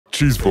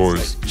Cheese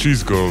boys,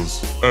 cheese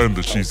girls, and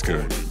the cheese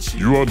gang.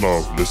 You are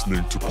now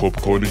listening to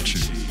Popcorn and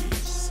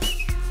Cheese.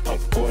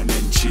 Popcorn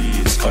and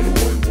cheese, call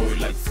boy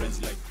like friends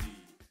like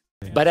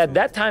these. But at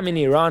that time in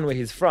Iran, where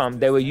he's from,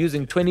 they were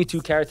using 22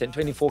 karat and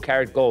 24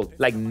 karat gold,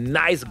 like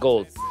nice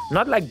gold,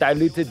 not like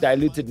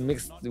diluted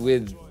mixed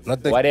with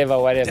whatever,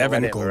 gold.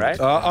 right?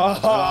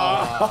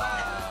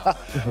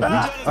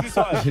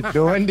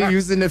 The one they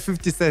use in the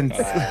 50 cents.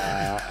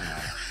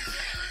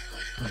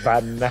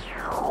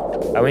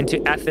 I went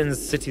to Athens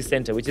city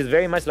center, which is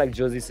very much like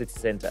Jersey city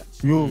center.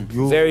 You.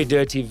 Very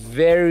dirty,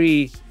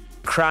 very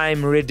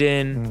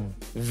crime-ridden,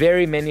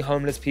 very many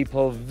homeless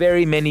people,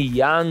 very many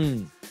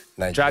young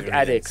drug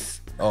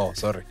addicts. Oh,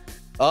 sorry.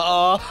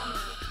 Hold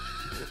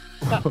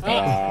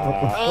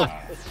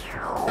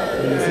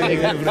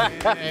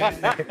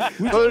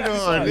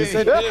on.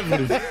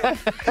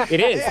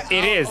 It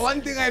is.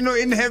 One thing I know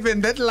in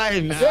heaven, that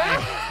line.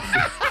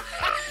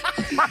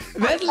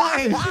 That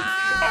line.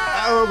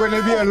 We're going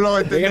to be a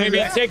lot. We're going to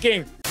be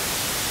checking.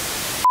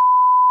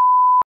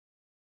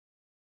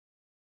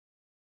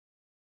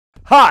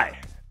 Hi,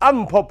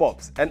 I'm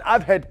Pop-Ups, and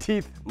I've had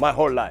teeth my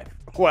whole life.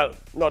 Well,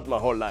 not my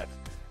whole life.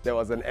 There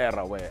was an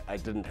era where I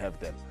didn't have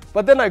them.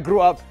 But then I grew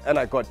up and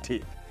I got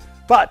teeth.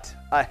 But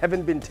I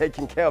haven't been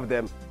taking care of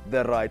them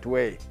the right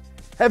way.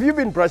 Have you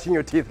been brushing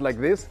your teeth like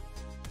this?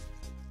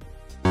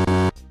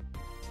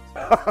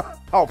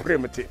 How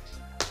primitive.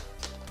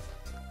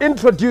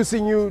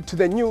 Introducing you to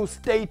the new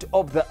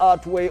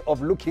state-of-the-art way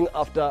of looking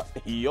after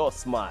your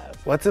smile.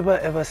 Whatever,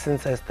 ever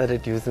since I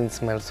started using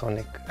Smile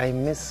Sonic, I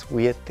miss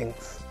weird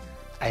things.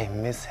 I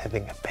miss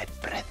having a bad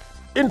breath.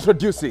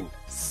 Introducing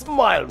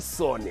Smile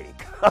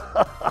Sonic,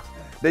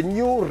 the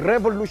new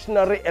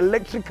revolutionary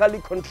electrically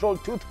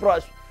controlled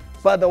toothbrush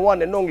by the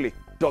one and only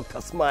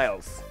Dr.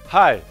 Smiles.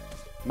 Hi,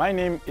 my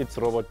name is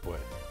Robot Boy.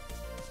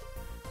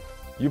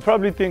 You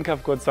probably think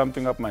I've got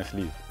something up my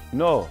sleeve.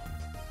 No,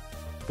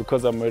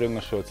 because I'm wearing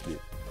a short sleeve.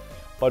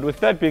 But with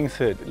that being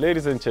said,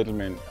 ladies and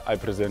gentlemen, I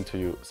present to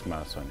you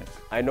Smile Sonic.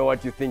 I know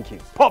what you're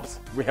thinking. Pops,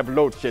 we have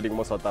load shedding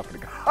more South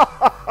Africa.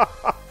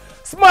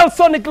 Smile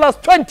Sonic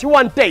lasts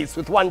 21 days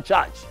with one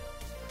charge.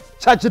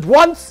 Charge it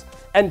once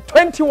and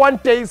 21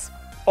 days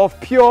of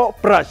pure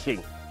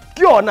brushing.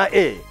 Kiona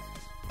A.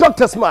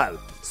 Dr. Smile,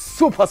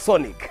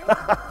 Supersonic.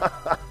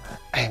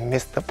 I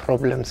miss the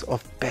problems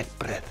of bad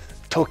breath,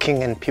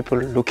 talking and people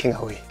looking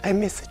away. I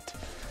miss it.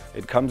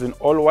 It comes in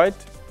all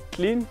white,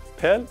 clean,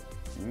 pale.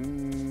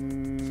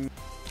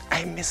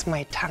 I miss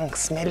my tongue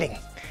smelling.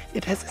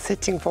 It has a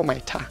setting for my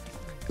tongue.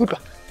 For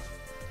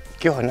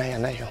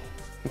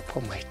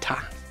my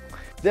tongue.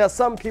 There are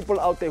some people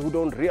out there who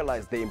don't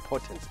realize the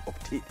importance of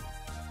teeth.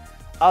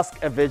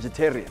 Ask a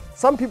vegetarian.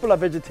 Some people are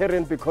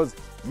vegetarian because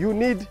you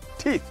need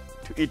teeth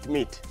to eat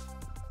meat.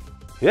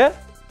 Yeah,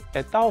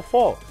 a tau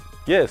 4.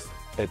 Yes,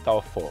 a tau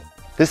 4.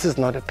 This is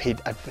not a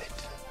paid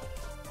advert.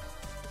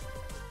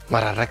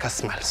 Mararaka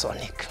Smile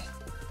Sonic.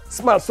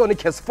 Smile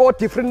Sonic has 4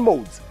 different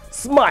modes: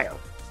 smile,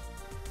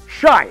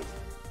 shine,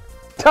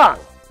 tongue,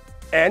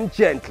 and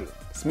gentle.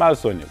 Smile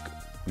Sonic,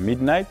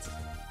 midnight,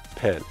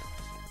 pale.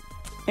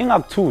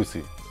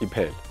 Ingakuthusi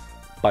iphele,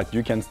 but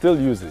you can still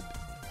use it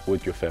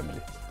with your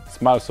family.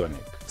 Smile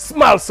Sonic.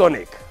 Smile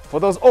Sonic, for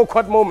those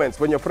awkward moments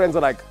when your friends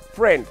are like,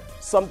 friend,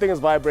 something is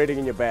vibrating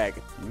in your bag.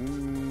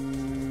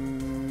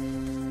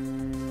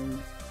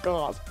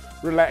 God,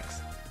 relax.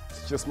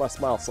 It's just my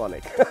Smile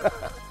Sonic.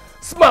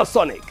 Smile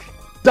Sonic,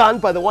 done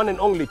by the one and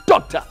only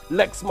Dr.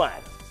 Lex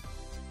Smile.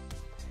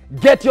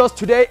 Get yours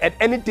today at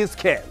any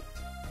discount.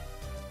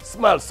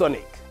 Smile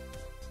Sonic.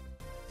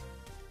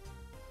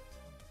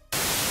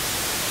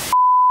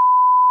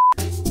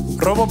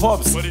 Robo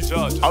Pops,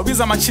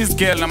 awubiza ama-cheese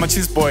girl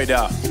nama-cheese boy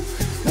da.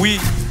 We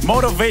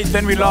motivate,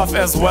 then we laugh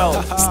as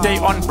well. Stay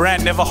on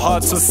brand, never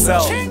hard to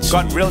sell.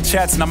 Got real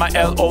chats, nama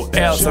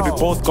LOL. So we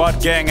both got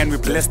gang and we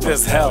blessed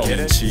as hell.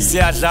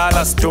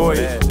 Siyadlala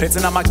story,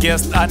 petting nama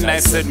guest and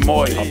nice and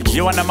moy.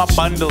 You want nama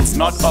bundles,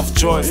 not of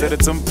joy. Said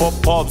it's some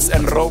Pop-Pops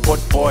and Robot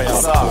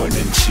Boys. Popcorn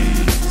and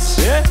cheese.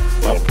 Yeah?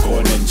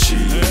 Popcorn and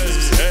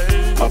cheese.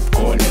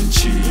 Popcorn and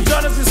cheese. You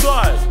done this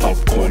one?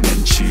 Popcorn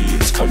and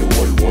cheese. Call the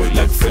world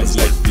like friends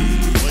like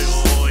these.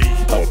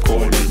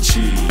 Popcorn and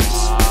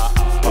cheese.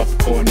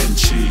 Popcorn and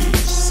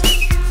cheese.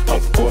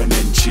 Popcorn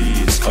and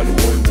cheese. Call the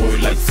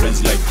world like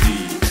friends like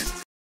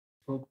these.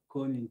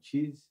 Popcorn and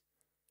cheese.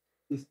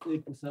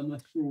 Isiqephu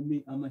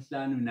samashumi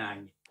amahlanu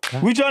nanye.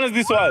 Which one is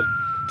this one?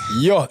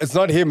 Yo, it's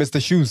not him, it's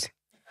the shoes.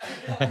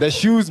 The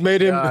shoes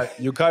made him.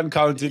 You can't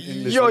count it in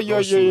English. Yo.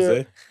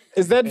 Eh?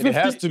 Is that It 50?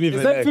 has to be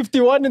Is that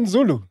 51 in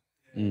Zulu?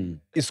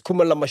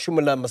 Iskumala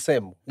mashumala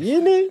masemo.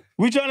 Yini?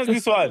 Which one is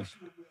this one?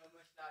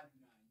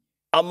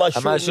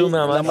 Amashumi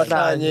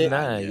amahlanye.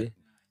 nanye.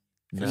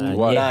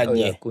 51.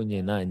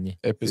 Kunye nanye.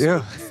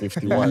 Episode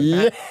 51.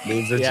 Yeah.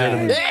 Ladies and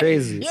gentlemen.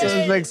 Crazy.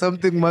 Sounds like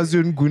something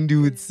Mazun Gundi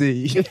would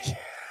say.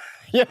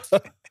 Yeah.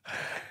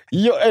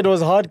 Yo, it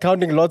was hard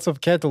counting lots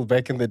of cattle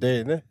back in the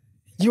day, ne?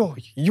 Yo.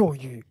 I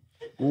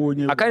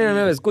can't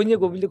remember. It's kunye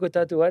kubili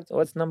kutatu. What?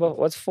 What's number?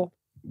 What's 4?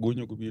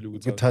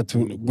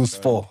 Gutatu was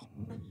 4.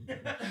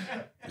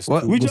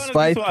 What? Which Who's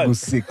one is 5? this one? Who's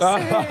 6?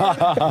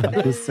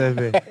 Who's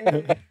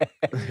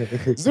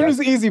 7?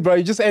 Zulu's easy, bro.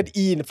 You just add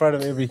E in front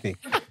of everything.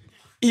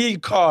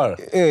 E-car,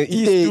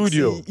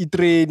 E-studio,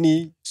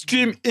 E-trainee,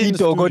 stream in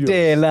studio.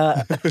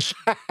 Idogotela.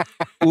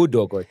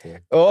 Udogote.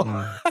 Oh.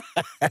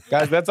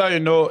 Guys, that's how you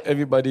know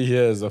everybody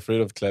here is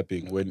afraid of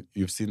clapping when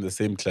you've seen the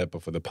same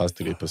clapper for the past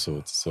 3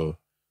 episodes. So,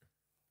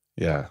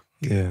 yeah.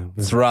 Yeah.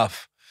 It's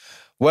rough.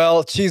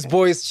 Well, cheese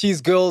boys,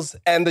 cheese girls,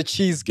 and the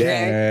cheese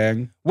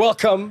gang.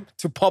 Welcome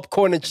to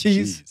Popcorn and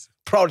Cheese.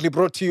 Proudly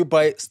brought to you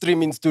by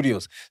Streaming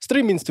Studios.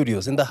 Streaming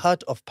Studios in the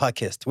heart of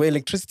Podcast, where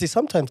electricity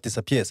sometimes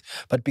disappears.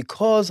 But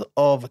because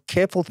of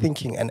careful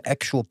thinking and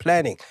actual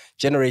planning,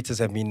 generators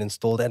have been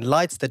installed and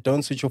lights that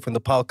don't switch off when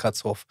the power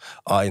cuts off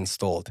are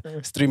installed.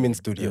 Streaming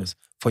Studios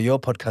for your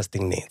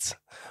podcasting needs.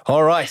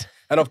 All right.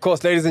 And of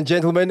course, ladies and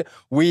gentlemen,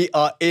 we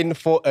are in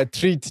for a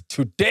treat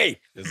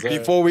today.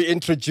 Before we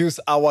introduce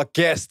our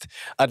guest,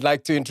 I'd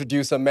like to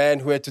introduce a man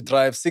who had to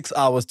drive 6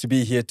 hours to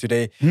be here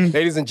today.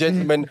 Ladies and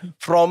gentlemen,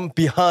 from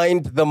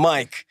behind the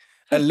mic,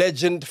 a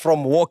legend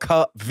from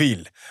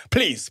Walkerville.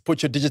 Please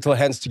put your digital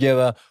hands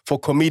together for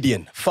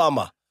comedian,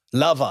 farmer,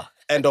 lover,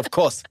 and of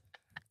course,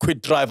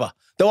 quid driver.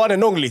 The one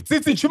and only,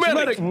 Tsitsi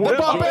Chumerik, the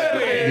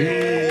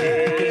Barbarian.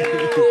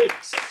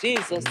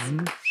 Jesus.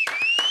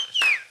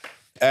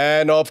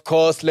 And of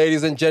course,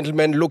 ladies and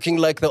gentlemen, looking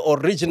like the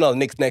original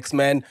Next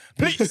man,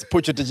 please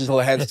put your digital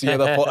hands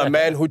together for a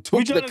man who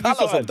took the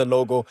colors of the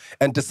logo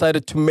and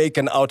decided to make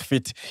an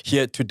outfit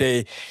here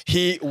today.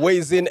 He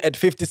weighs in at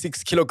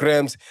 56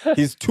 kilograms.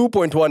 He's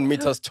 2.1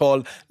 meters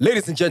tall.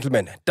 Ladies and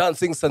gentlemen,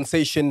 dancing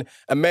sensation,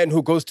 a man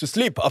who goes to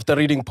sleep after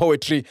reading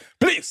poetry.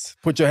 Please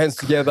put your hands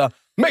together.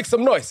 Make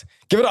some noise.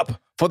 Give it up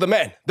for the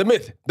man, the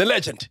myth, the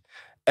legend.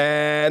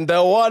 And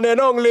the one and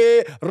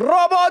only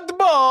Robot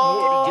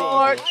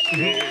Boy.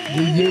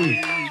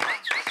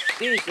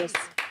 Jesus.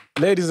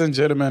 Ladies and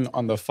gentlemen,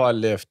 on the far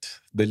left,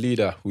 the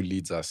leader who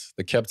leads us,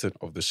 the captain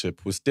of the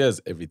ship who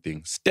steers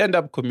everything,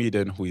 stand-up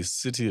comedian who is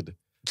seated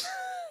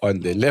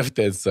on the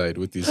left-hand side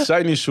with his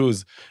shiny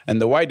shoes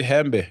and the white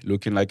hambe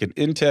looking like an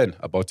intern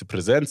about to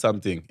present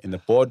something in a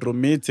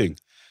boardroom meeting,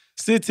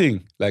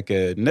 sitting like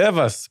a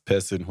nervous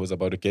person who's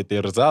about to get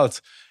their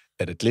results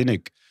at a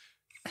clinic.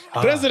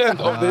 President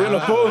of the Yellow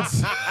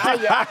Bones.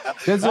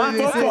 That's what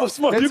they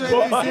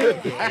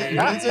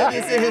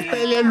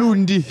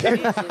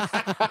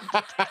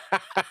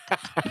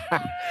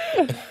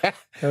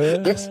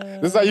This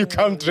is how you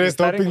come dressed,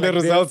 hoping the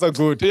results are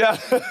good. Yeah.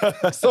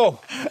 So,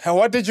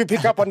 what did you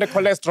pick up on the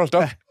cholesterol,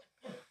 doc?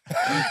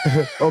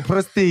 Oh,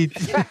 prostate.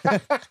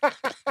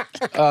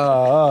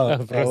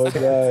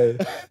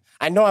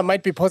 I know I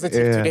might be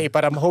positive today,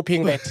 but I'm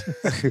hoping that,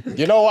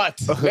 you know what,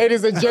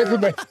 ladies and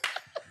gentlemen,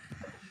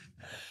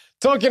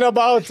 talking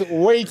about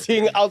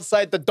waiting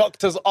outside the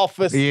doctor's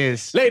office.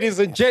 Yes. Ladies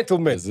and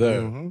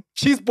gentlemen,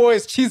 cheese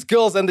boys, cheese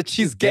girls, and the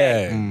cheese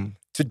gang.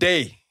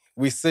 Today,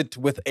 we sit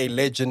with a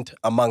legend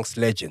amongst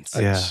legends.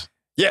 Yeah.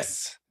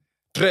 Yes.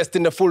 Dressed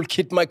in a full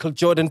kit, Michael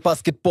Jordan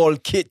basketball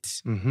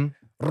kit.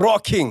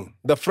 Rocking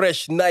the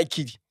fresh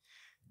Nike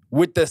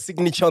with the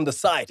signature on the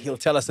side. He'll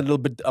tell us a little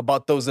bit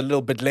about those a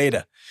little bit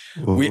later.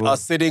 We are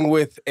sitting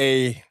with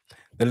the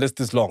list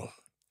is long.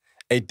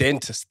 A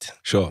dentist,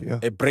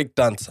 a break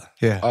dancer,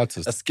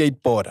 Artist, a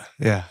skateboarder,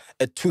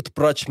 a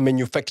toothbrush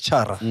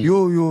manufacturer,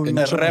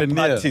 a rap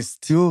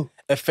artist,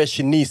 a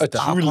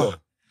fashionista,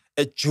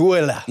 a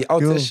jeweler,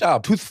 a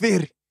shop, tooth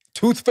fairy.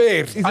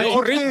 The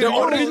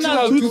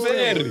original tooth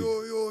fairy.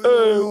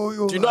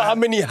 Do you know how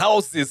many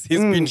houses he's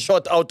been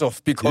shot out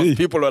of because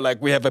people are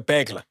like, we have a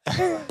beggar,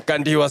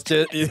 and he was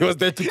there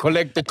to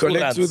collect the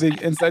toothing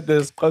inside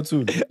the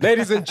cartoon.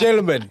 Ladies and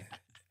gentlemen,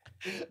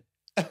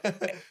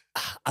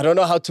 I don't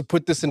know how to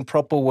put this in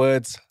proper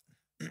words,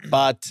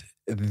 but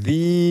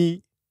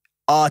the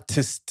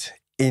artist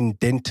in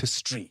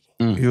dentistry.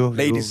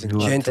 Ladies and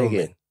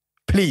gentlemen,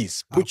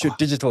 please put your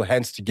digital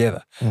hands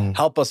together.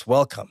 Help us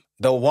welcome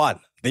the one,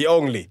 the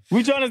only,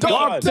 Which one is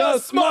Dr.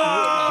 Smile!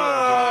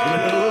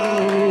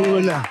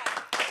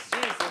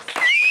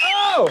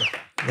 Oh!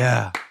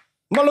 Yeah.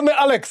 Malume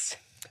Alex,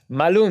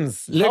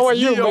 Maloons. how are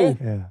you, man?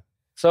 Yeah.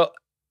 So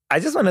I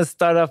just want to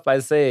start off by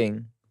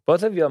saying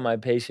both of you are my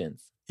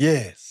patients.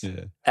 Yes.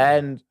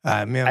 And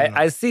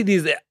I see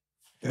these.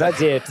 Not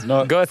yet.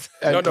 No, God.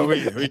 no,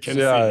 we can see.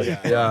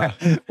 Yeah.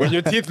 When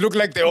your teeth look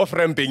like they're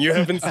off-ramping, you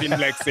haven't seen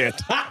blacks yet.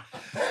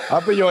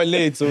 After you're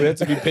late, so we have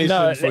to be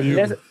patient for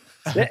you.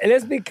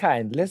 Let's be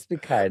kind. Let's be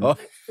kind. Oh.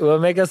 We'll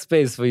make a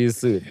space for you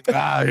soon.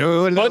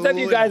 Both of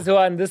you guys who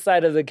are on this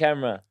side of the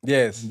camera.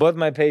 Yes. Both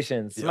my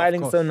patients.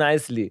 Smiling so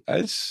nicely.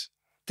 Aish.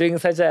 Doing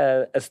such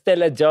a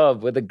stellar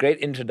job with a great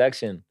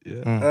introduction.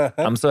 Yeah.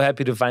 I'm so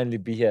happy to finally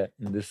be here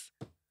in this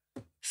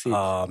seat.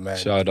 Oh, man.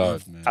 Shout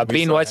out, man. I've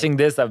been watching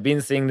this. I've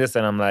been seeing this,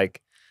 and I'm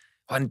like,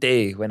 one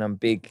day when I'm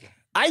big,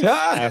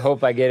 I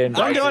hope I get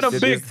invited. One day when I'm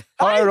big.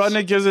 How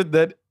ironic is it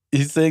that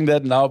he's saying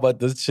that now about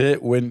this chair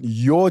when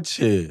your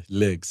chair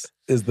legs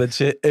is the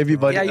chair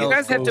everybody else you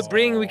guys have to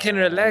bring. We can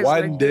relax.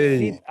 One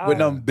day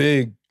when I'm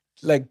big,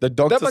 like the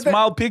Dr.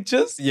 Smile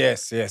pictures.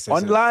 Yes.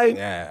 Online.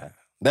 Yeah.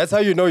 That's how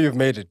you know you've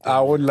made it. I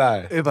won't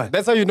lie.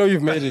 That's how you know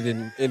you've made it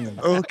in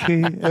Okay.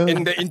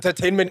 in the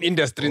entertainment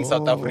industry in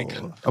South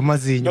Africa.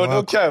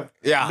 No cap.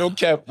 Yeah. No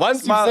cap. Once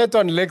you Smile- sat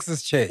on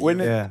Lex's chair,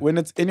 when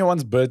it's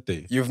anyone's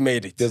birthday, you've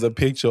made it. there's a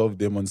picture of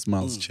them on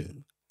Smile's chair.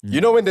 You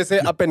know when they say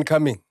up and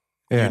coming,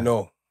 Yeah. you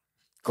know.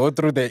 Go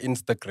through their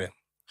Instagram.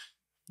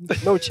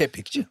 No chair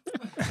picture.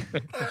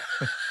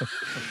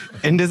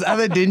 And there's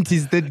other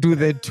dentists that do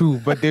that too,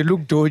 but they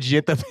look dodgy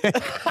at the back.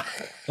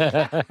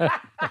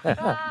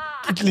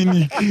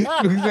 Clinic.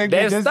 Looks like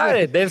they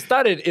just- They've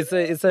started.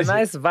 It's a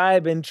nice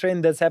vibe and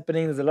trend that's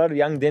happening. There's a lot of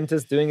young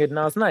dentists doing it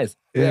now. It's nice.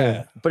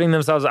 Yeah. Putting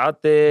themselves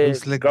out there,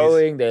 Looks like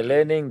growing, they're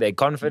learning, they're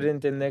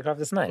confident in their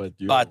craft. It's nice.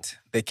 But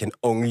there can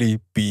only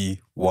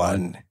be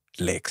one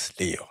Lex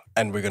Leo.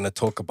 And we're going to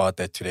talk about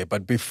that today.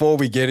 But before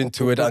we get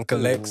into it, Uncle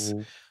Lex,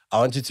 I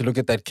want you to look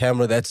at that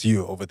camera. That's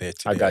you over there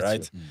today, I got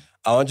right? you.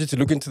 I want you to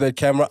look into that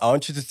camera. I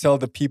want you to tell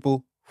the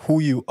people who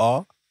you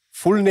are.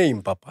 Full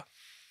name, Papa.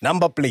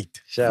 Number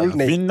plate. Sure. Full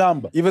name. VIN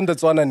number. Even the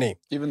Tswana name.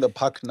 Even the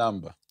pack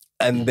number.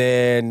 And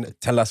then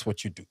tell us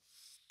what you do.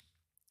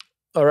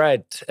 All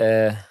right.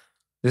 This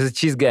is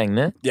Cheese Gang,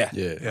 ne?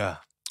 Yeah.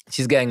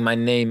 Cheese Gang, my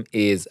name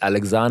is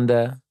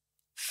Alexander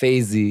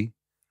Faizi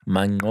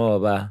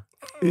Mangoba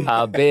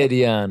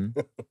Abedian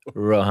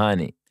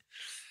Rohani.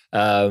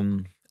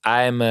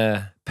 I'm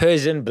a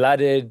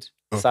Persian-blooded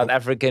South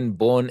African,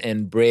 born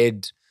and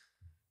bred.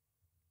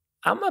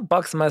 I'm going to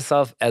box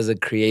myself as a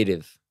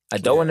creative. I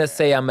don't want to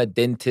say I'm a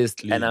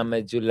dentist and I'm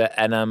a jeweler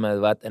and I'm a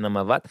what and I'm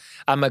a what.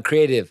 I'm a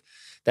creative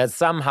that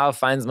somehow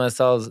finds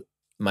myself.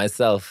 There's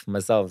lots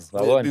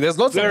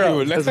of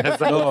you.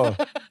 No,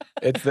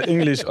 it's the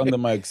English on the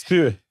mic.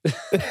 Spew.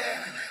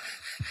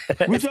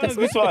 Which one is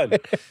this one?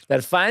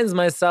 That finds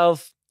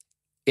myself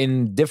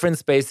in different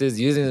spaces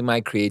using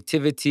my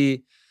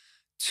creativity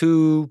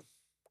to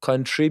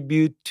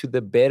contribute to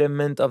the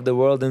betterment of the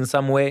world in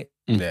some way,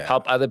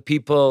 help other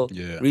people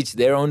reach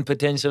their own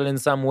potential in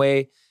some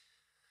way.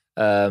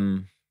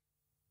 And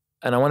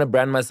I want to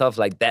brand myself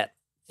like that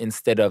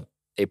instead of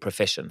a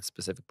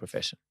specific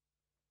profession.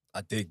 I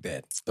dig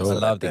that. I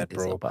love that,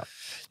 bro.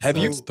 Have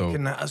you?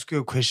 Can I ask you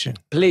a question?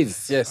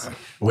 Please. Yes.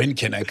 When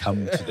can I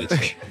come to the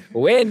chair?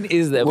 When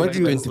is the What do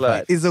you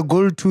slot? Is a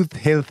gold tooth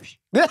healthy?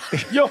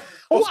 Yo,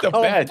 off the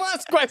bat.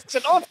 First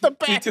question off the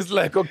bat. It is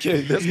like,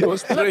 okay, let's go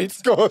straight.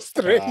 Let's go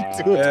straight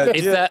to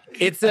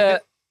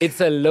it. It's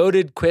a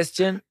loaded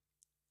question,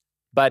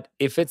 but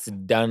if it's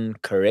done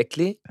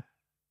correctly,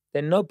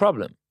 then no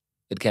problem.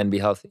 It can be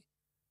healthy.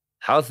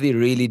 Healthy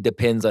really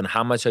depends on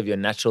how much of your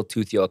natural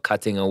tooth you're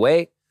cutting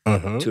away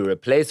to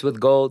replace with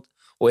gold,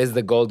 or is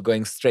the gold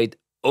going straight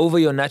over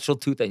your natural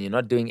tooth and you're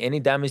not doing any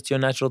damage to your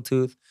natural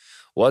tooth?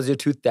 Was your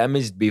tooth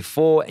damaged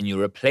before and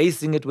you're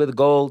replacing it with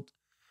gold?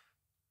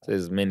 So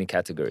there's many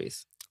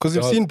categories. Because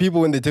you've seen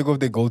people when they take off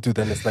their gold tooth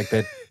and it's like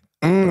that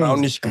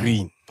brownish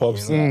green.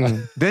 Pops.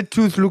 That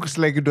tooth looks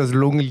like it was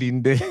long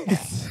lean there.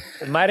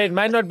 It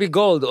might not be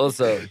gold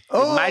also. It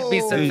might be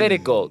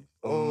synthetic gold.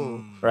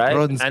 Right?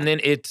 Bronze. And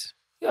then it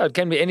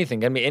can be anything.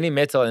 It can be any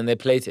metal and they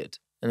plate it.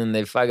 And then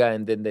they figure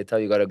and then they tell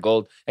you got a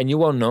gold. And you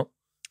won't know.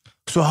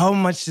 So how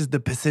much is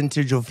the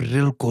percentage of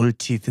real gold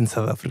teeth in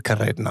South Africa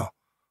right now?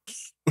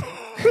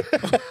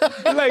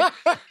 Like,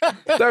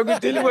 we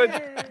dealing with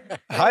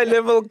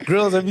high-level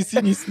girls. Have you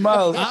seen his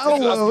smiles?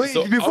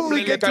 Wait, before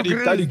we get to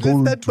grills, let's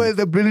start by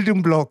the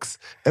building blocks.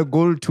 A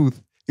gold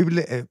tooth,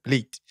 a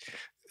plate,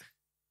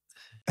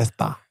 a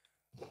star.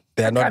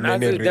 They are not Can't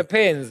answer, many. it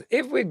depends.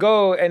 If we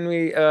go and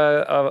we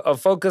are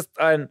focused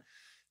on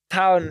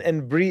town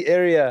and Bree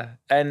area,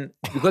 and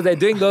because they're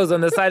doing those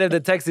on the side of the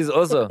taxis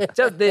also,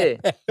 just there.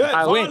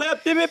 I went.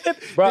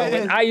 Bro,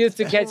 when I used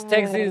to catch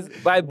taxis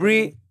by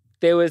Bree,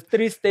 there was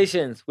 3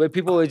 stations where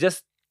people were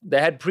they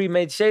had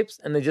pre-made shapes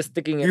and they're just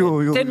sticking it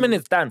in. 10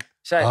 minutes, done.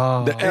 Shy.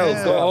 The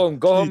L,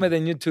 go home with a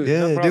new tooth. Yeah,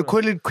 no they problem.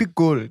 call it quick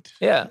gold.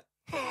 Yeah.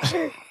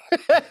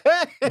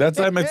 That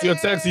time it's your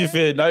taxi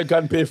fare. Now you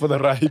can't pay for the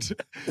ride.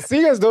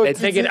 Singers don't. They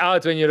take it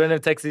out when you don't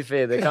have taxi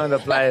fare. They count the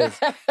pliers.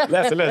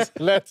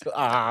 Let's.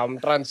 I'm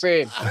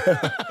transferred.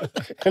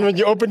 And when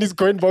you open his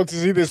coin box, you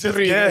see the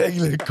screen.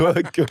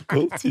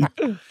 Gold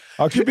teeth.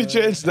 I'll keep it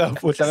changed now.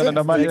 Since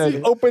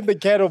you open the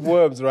can of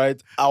worms, right?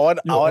 I want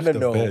to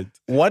know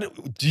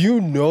do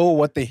you know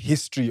what the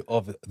history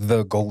of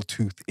the gold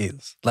tooth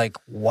is? Like,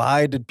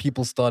 why did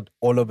people start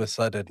all of a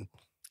sudden?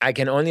 I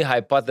can only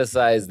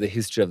hypothesize the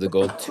history of the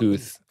gold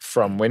tooth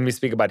from when we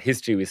speak about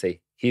history, we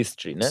say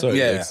history, no? So,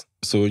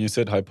 so when you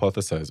said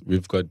hypothesize,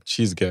 we've got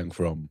Cheese Gang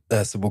from...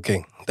 That's the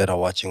booking that are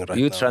watching right now.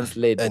 You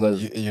translate. And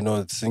because you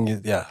know,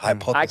 singing,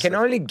 hypothesize. I can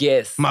only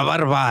guess.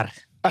 Mabarbar.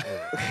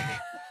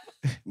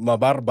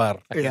 Mabarbar.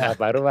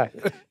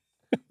 Mabarbar.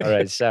 All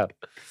right, sure.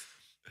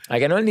 I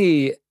can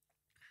only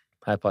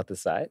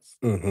hypothesize.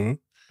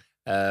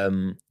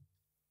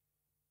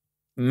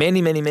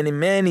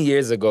 Many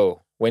years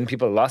ago, when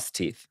people lost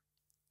teeth,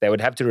 they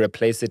would have to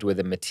replace it with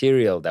a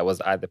material that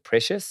was either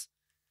precious,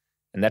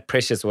 and that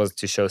precious was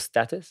to show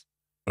status,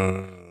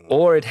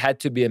 or it had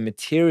to be a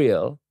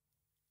material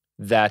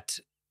that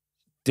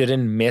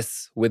didn't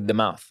mess with the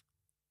mouth.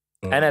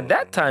 And at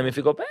that time, if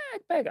you go back,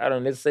 I don't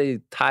know, let's say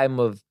time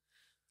of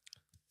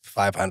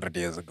 500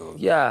 years ago.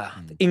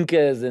 the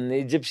Incas and the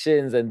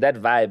Egyptians and that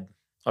vibe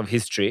of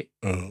history,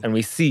 and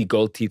we see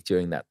gold teeth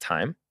during that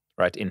time,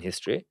 right, in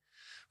history,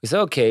 we say,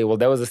 okay, well,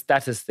 there was a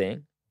status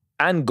thing,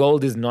 and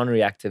gold is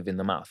non-reactive in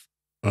the mouth,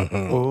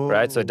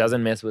 right? So it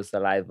doesn't mess with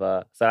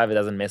saliva. Saliva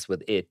doesn't mess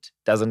with it,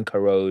 doesn't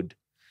corrode,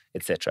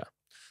 etc.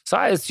 So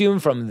I assume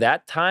from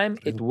that time,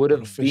 it would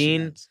have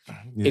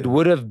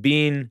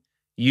been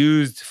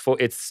used for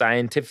its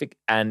scientific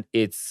and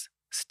its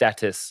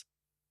status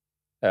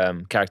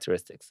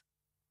characteristics.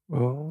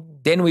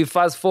 Then we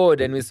fast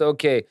forward and we say,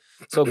 okay,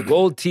 so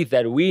gold teeth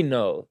that we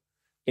know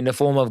in the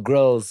form of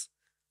grills,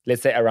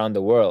 let's say around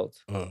the world,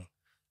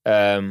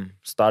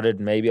 started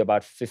maybe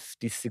about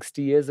 50,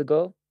 60 years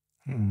ago,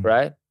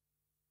 right?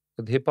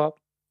 With hip hop.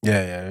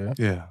 Yeah.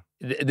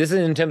 This is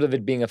in terms of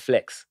it being a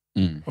flex.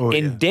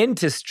 In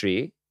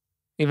dentistry,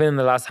 even in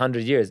the last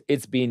 100 years,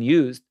 it's been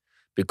used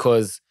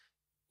because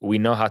we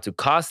know how to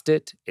cast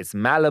it, it's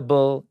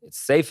malleable, it's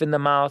safe in the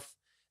mouth.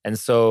 And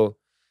so,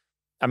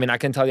 I mean, I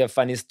can tell you a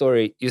funny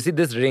story. You see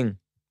this ring?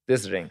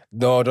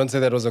 No, don't say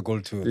that was a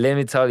gold tooth. Let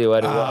me tell you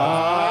what it was.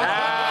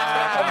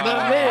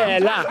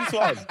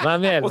 My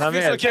man.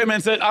 Officer came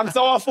and said, I'm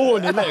so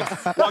phone,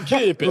 one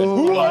keep it.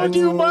 Who are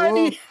you,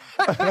 money?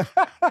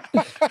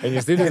 And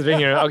you see this ring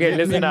here. Okay,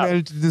 listen up.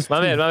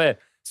 My man.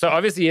 So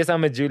obviously, yes,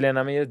 I'm a Julian,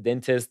 I'm a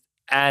dentist.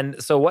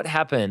 And so what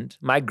happened,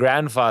 my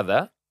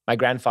grandfathers,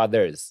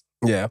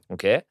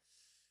 okay?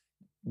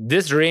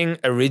 This ring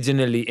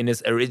originally, in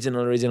its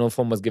original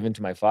form, was given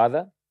to my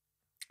father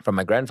from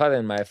my grandfather,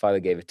 and my father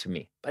gave it to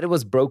me. But it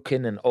was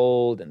broken and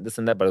old and this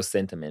and that, but it was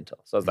sentimental.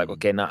 So I was like,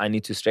 okay, now I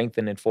need to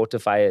strengthen it,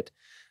 fortify it,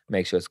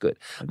 make sure it's good.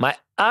 My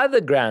other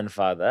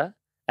grandfather,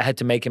 I had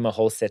to make him a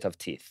whole set of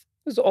teeth.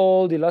 He was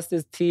old, he lost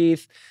his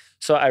teeth.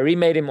 So I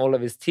remade him all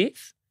of his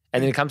teeth.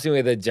 And then he comes to me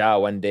with a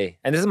jar one day.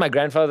 And this is my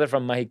grandfather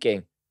from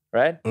Mahikeng,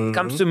 right? He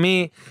comes to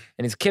me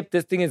and he's kept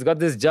this thing. He's got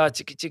this jar,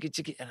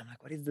 chiki. And I'm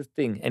like, what is this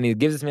thing? And he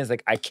gives it to me. He's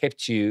like, I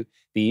kept you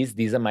these.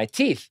 These are my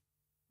teeth.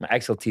 My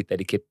actual teeth that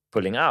he kept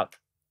pulling out.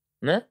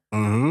 Nah?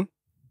 And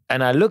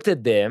I looked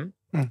at them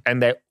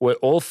and they were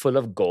all full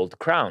of gold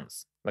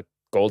crowns, like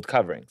gold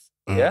coverings.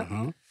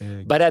 Yeah?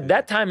 But at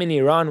that time in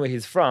Iran, where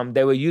he's from,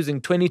 they were using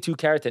 22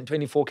 karat and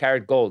 24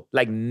 karat gold,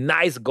 like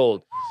nice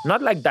gold.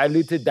 Not like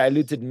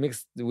diluted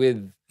mixed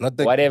with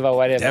whatever, gold.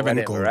 right?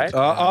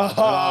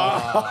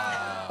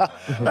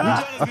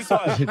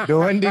 The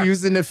one they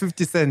use in the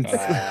 50 cents.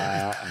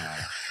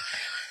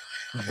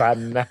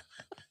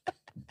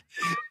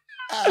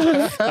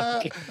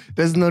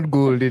 That's not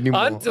gold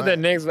anymore. On to the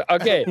next one.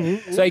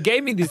 Okay, so he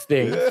gave me this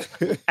thing,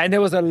 and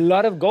there was a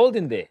lot of gold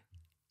in there,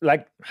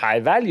 like high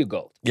value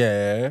gold.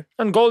 Yeah.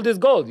 And gold is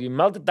gold. You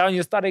melt it down,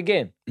 you start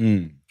again.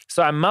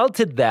 So I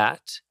melted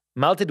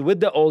with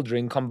the old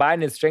ring,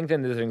 combined it,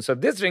 strengthened this ring. So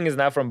this ring is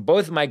now from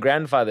both my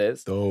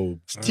grandfathers.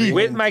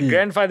 With my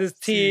grandfather's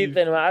teeth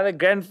and my other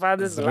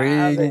grandfather's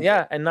ring.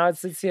 Yeah, and now it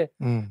sits here.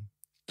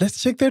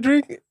 Let's check that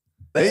ring.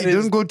 Hey,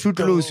 don't go too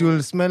close.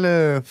 You'll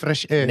smell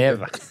fresh air.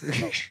 Never.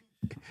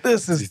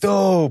 This is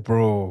dope,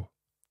 bro.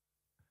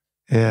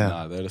 Yeah.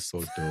 Nah, that is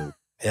so dope.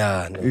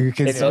 Yeah. No. You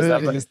can smell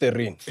it.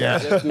 Listerine. Yeah.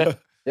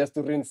 Just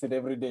to rinse it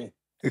every day.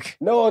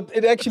 No,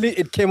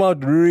 it came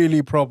out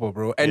really proper,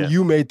 bro. And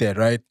you made that,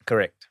 right?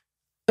 Correct.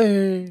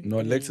 No,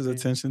 Lex's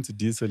attention to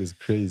detail is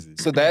crazy.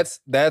 So that's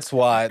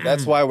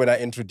why when I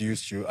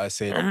introduced you, I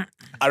said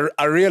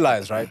I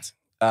realized, right?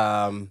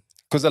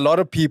 Because a lot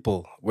of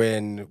people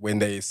when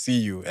they see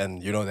you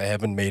and you know they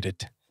haven't made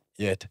it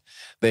yet,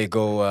 they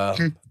go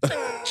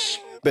it's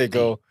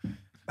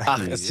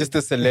just a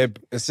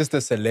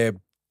celeb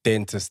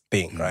dentist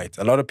thing, right?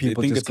 A lot of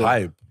people think just it's go,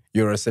 hype.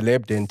 You're a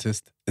celeb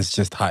dentist, it's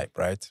just hype,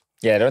 right?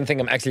 Yeah, I don't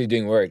think I'm actually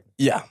doing work.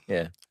 Yeah.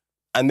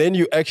 And then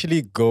you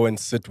actually go and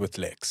sit with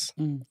Lex,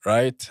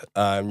 right?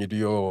 You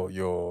do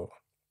your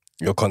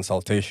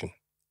consultation.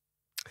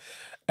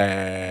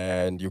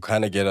 And you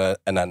kind of get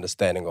an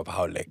understanding of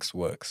how Lex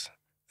works.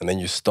 And then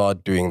you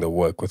start doing the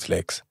work with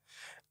Lex.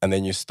 And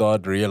then you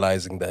start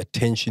realizing the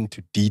attention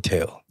to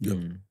detail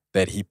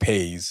that he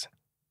pays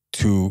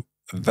to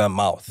the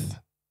mouth,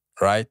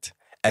 right?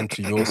 And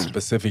to yours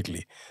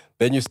specifically.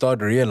 Then you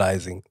start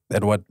realizing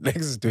that what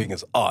Lex is doing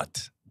is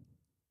art.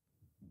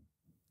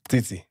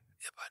 Titi.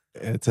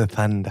 It's a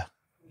thunder.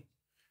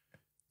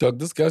 Doc,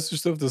 this guy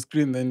switched off the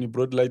screen, then you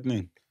brought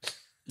lightning.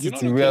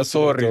 Titi, we are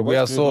sorry. We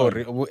are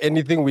sorry.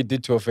 Anything we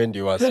did to offend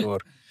you, we are sorry.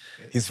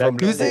 He's from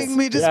You're saying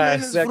me, this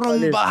man is from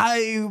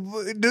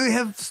Bahai. Do you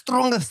have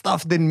stronger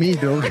stuff than me,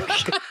 dog?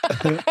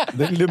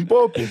 Then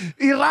Limpopo.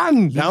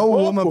 Iran.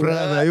 Now, my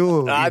brother.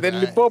 Yo. Then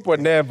Limpopo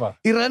never.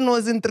 Iran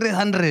was in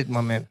 300, my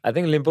man. I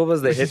think Limpopo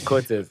is the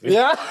headquarters.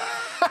 Yeah.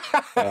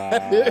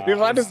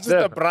 Iran is just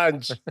a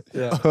branch of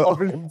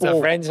Limpopo. It's a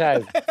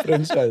franchise.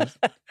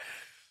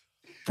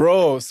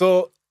 Bro,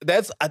 so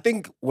I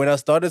think when I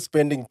started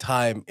spending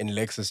time in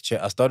Lex's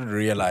chair, I started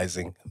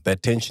realizing the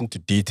attention to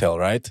detail,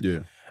 right?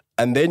 Yeah.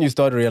 And then you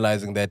start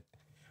realizing that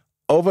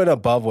over and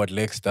above what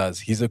Lex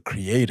does, he's a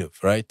creative,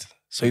 right?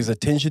 So his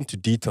attention to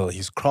detail,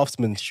 his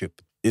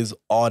craftsmanship is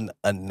on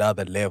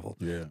another level.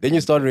 Yeah. Then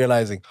you start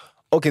realizing,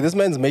 okay, this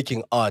man's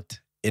making art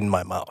in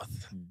my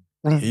mouth.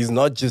 He's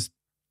not just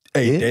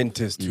a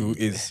dentist who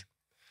is...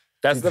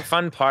 That's the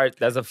fun part.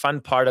 That's a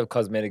fun part of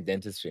cosmetic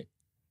dentistry,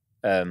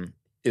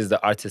 is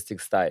the artistic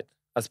side.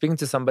 I was speaking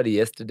to somebody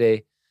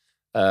yesterday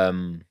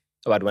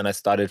about when I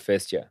started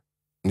first year.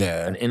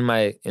 Yeah. And in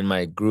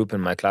my group,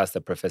 in my class, the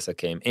professor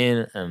came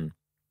in and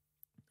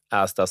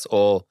asked us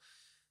all,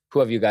 who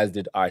of you guys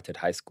did art at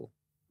high school?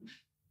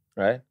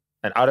 Right?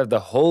 And out of the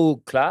whole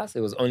class,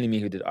 it was only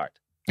me who did art.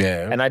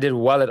 Yeah. And I did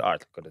well at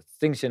art. I got a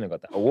distinction, I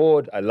got the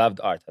award. I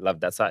loved art. I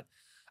loved that side.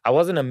 I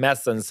wasn't a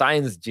maths and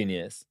science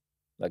genius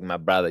like my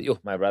brother.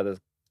 My brother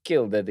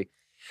killed that thing.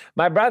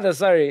 My brother,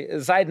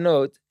 side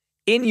note,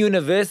 in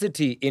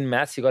university in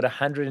maths, he got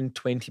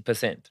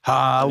 120%.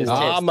 How did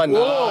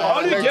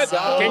you get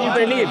that? Can you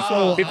believe?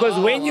 Because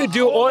when you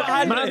do all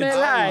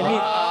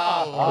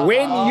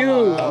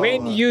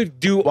when you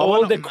do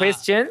all the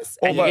questions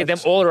and you get them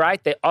all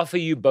right, they offer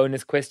you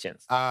bonus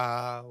questions.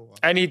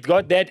 And he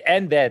got that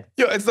and that.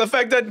 Yo, it's the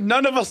fact that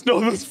none of us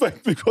know this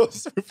fact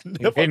because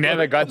He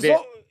never got there.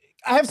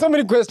 I have so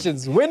many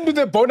questions. When do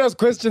the bonus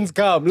questions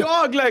come?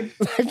 Dog, like,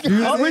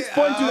 at which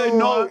point do they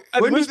know?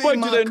 At which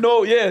point do they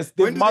know? Yes,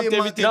 they've marked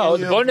everything. No,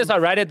 the bonus are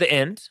right at the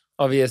end,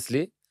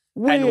 obviously.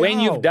 And when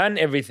you've done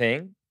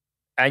everything,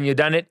 and you've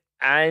done it,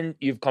 and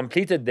you've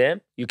completed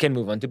them, you can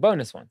move on to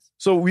bonus ones.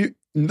 So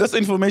this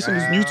information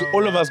is new to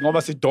all of us.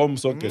 Ngoba si dom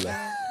sonke la.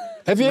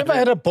 Have you ever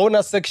had a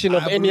bonus section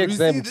of any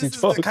exam? This is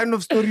the kind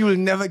of story you'll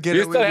never get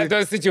You away still have with.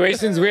 those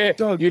situations where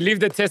you leave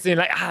the test and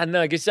you're like,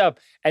 no, get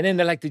up. And then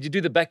they're like, did you do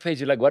the back page?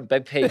 You're like, what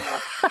back page?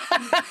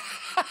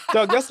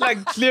 Dog, that's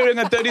like clearing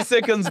a 30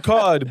 seconds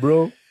card,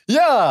 bro.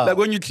 Yeah. Like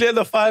when you clear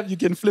the 5, you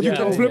can flip it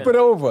over. Flip it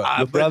over.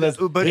 Your brothers.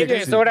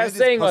 But So what I was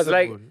saying was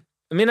like,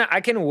 I mean, I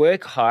can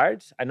work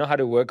hard. I know how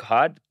to work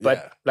hard,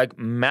 but like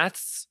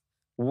maths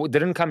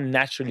didn't come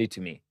naturally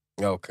to me.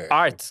 Okay.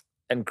 Art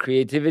and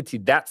creativity,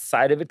 that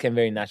side of it came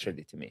very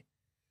naturally to me.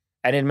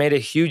 And it made a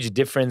huge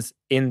difference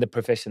in the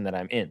profession that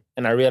I'm in.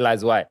 And I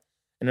realized why.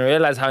 And I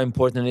realized how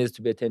important it is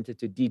to be attentive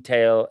to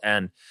detail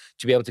and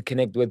to be able to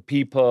connect with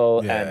people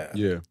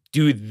and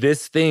do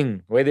this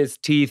thing, whether it's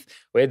teeth,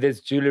 whether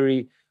it's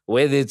jewelry,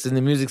 whether it's in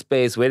the music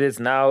space, whether it's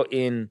now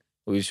in,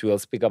 which we'll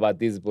speak about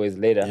these boys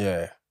later.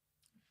 Yeah.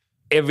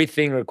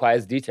 Everything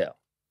requires detail,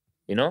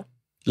 you know?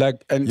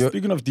 Like, and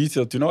speaking of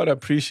detail, do you know what I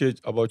appreciate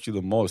about you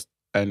the most?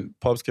 And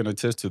Pops can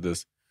attest to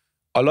this.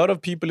 A lot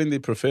of people in the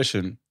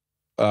profession,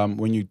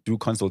 when you do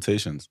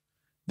consultations,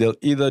 they'll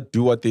either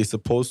do what they're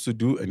supposed to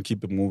do and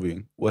keep it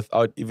moving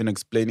without even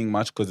explaining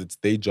much because it's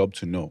their job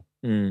to know.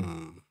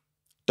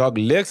 Dog,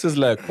 Lex is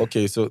like,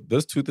 okay, so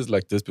this tooth is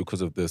like this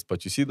because of this,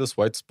 but you see this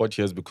white spot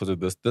here is because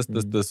of this.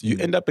 You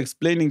end up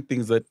explaining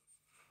things that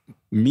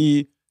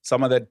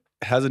someone that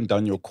hasn't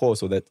done your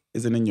course or that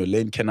isn't in your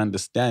lane can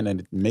understand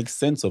and it makes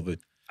sense of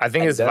it. I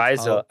think it's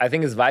vital. I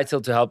think it's vital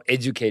to help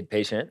educate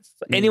patients.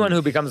 So anyone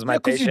who becomes my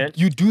patient,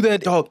 you do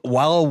that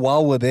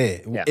while we're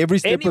there. Yeah. Every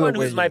step anyone of the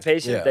way. who's my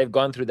patient, they've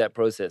gone through that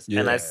process,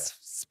 and I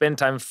spend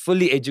time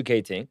fully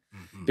educating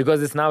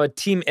because it's now a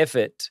team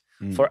effort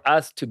for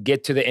us to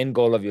get to the end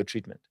goal of your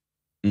treatment.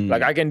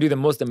 Like I can do the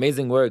most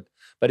amazing work,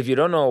 but if you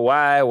don't know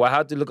why,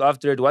 how to look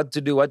after it, what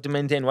to do, what to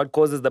maintain, what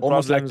causes the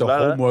almost problems, like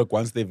the homework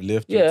once they've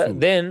left.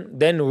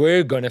 then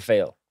we're gonna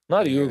fail.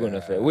 Not you're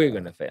gonna fail. We're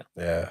gonna fail.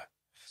 Yeah.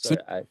 So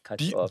I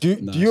cut you off. Do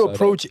you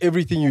approach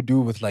everything you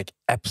do with like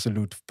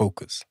absolute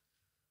focus?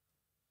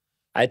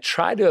 I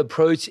try to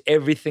approach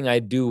everything I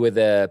do with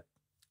a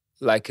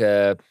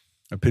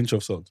pinch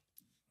of salt.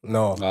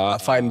 No, a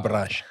fine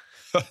brush.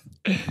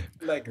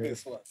 Like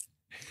this one.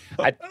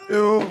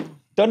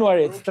 Don't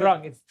worry, it's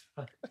strong. It's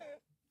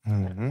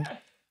strong.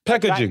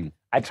 Packaging.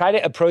 I try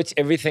to approach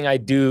everything I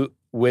do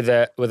with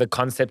a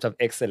concept of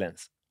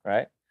excellence,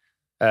 right?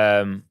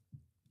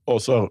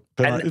 Also,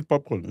 can I eat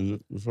popcorn?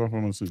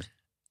 Is it?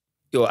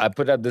 Yo, I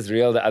put up this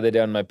reel the other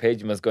day on my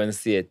page. You must go and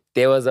see it.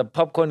 There was a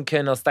popcorn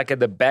kernel stuck at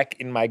the back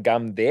in my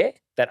gum there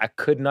that I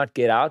could not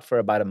get out for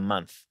about a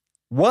month.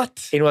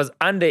 What? It was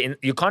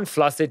you can't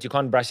floss it, you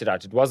can't brush it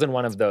out. It wasn't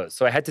one of those.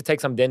 So I had to take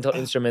some dental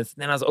instruments.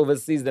 Then I was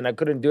overseas, then I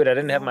couldn't do it. I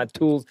didn't have my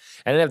tools.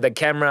 I didn't have the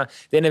camera.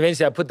 Then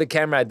eventually I put the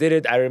camera, I did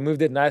it, I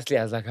removed it nicely.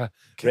 I was like,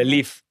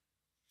 relief.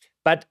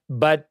 But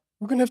we're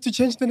gonna have to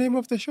change the name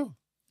of the show.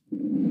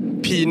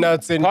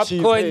 Peanuts and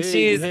popcorn, cheese.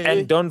 cheese,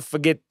 and don't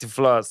forget to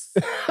floss.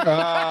 But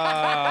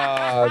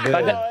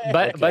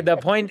the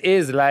point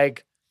is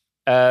like,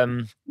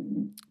 we're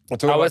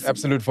talking about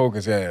absolute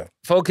focus. Yeah.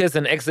 Focus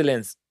and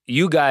excellence.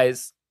 You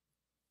guys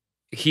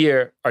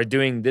here are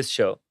doing this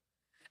show,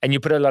 and you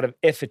put a lot of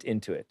effort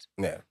into it.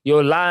 Yeah.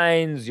 Your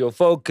lines, your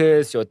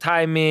focus, your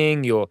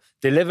timing, your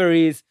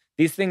deliveries.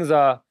 These things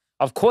are,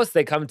 of course,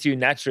 they come to you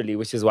naturally,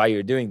 which is why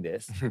you're doing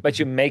this. But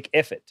you make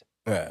effort.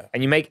 Yeah.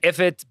 And you make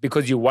effort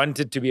because you want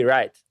it to be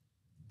right.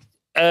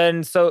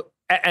 And so,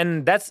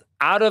 and that's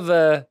out of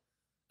a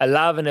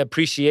love and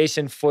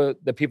appreciation for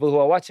the people who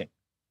are watching.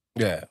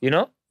 Yeah. You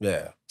know?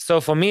 Yeah.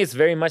 So for me, it's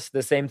very much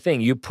the same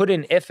thing. You put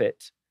in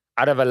effort.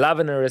 out of a love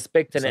and a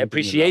respect and an Something you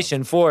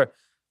appreciation for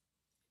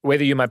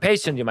whether you're my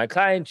patient, you're my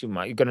client, you're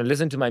going to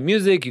listen to my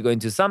music, you're going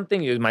to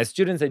something, you're my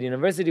students at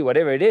university,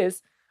 whatever it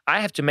is,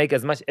 I have to make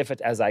as much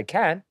effort as I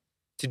can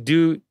to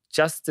do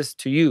justice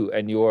to you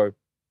and your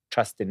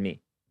trust in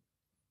me.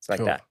 It's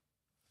like that.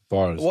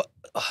 Bars. Well,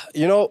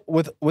 you know,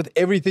 with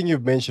everything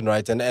you've mentioned,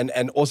 right,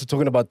 and also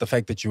talking about the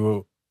fact that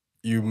you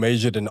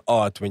majored in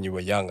art when you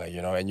were younger,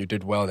 you know, and you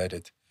did well at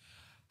it.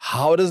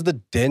 How does the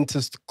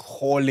dentist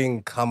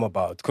calling come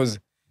about? Because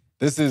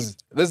this is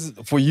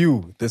for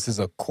you. This is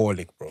a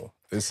calling, bro.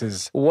 This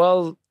is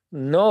Well,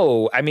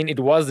 no, I mean, it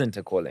wasn't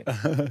a calling.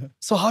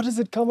 so. How does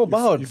it come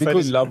about? You fell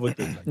in love with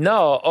it. Like,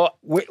 No,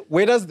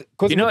 Where does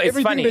because You know, it's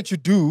everything funny. that you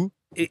do,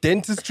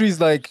 dentistry is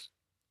like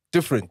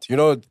different. You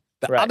know,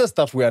 the Right. other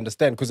stuff we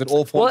understand because it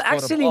all forms well, part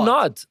of actually art.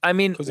 not. I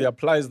mean, because he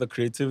applies the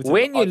creativity.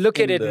 when the you art look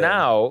at in it the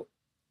now,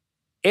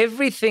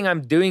 everything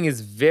I'm doing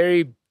is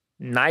very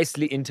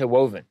nicely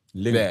interwoven.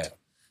 linked. Yeah.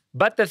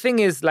 But the thing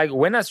is, like,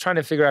 when I was trying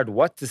to figure out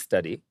what to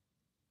study,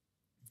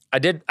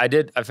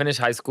 I finished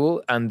high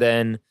school and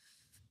then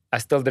I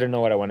still didn't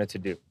know what I wanted to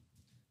do.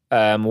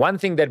 One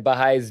thing that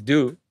Baha'is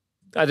do,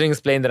 I didn't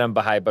explain that I'm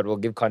Baha'i, but we'll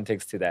give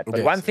context to that. But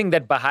Okay, one so- thing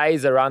that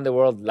Baha'is around the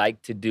world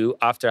like to do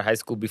after high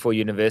school, before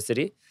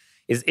university,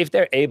 is if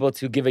they're able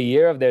to give a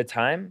year of their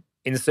time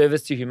in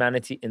service to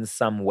humanity in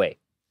some way.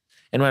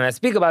 And when I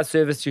speak about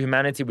service to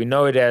humanity, we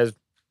know it as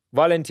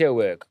volunteer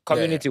work,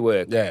 community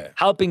work, Yeah.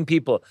 helping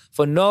people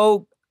for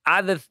no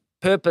other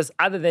purpose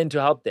other than to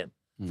help them.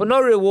 For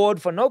no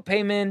reward, for no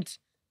payment,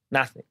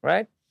 nothing,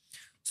 right?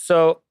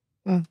 So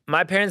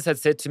my parents had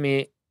said to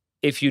me,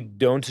 if you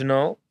don't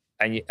know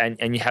and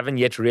you haven't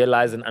yet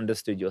realized and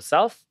understood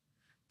yourself,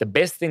 the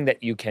best thing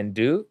that you can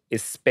do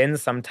is spend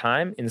some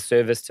time in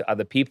service to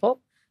other people.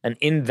 And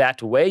in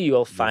that way,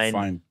 you'll find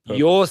purpose.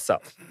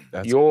 yourself.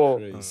 That's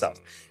Yourself.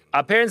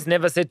 Our parents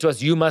never said to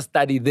us, you must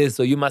study this,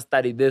 or you must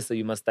study this, or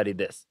you must study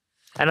this.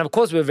 And of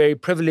course, we're very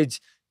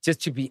privileged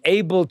just to be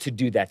able to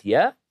do that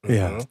here.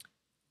 Yeah.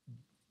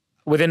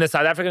 Within a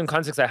South African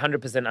context, I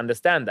 100%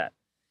 understand that.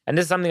 And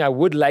this is something I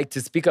would like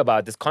to speak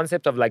about, this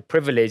concept of like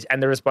privilege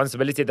and the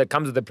responsibility that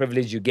comes with the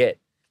privilege you get.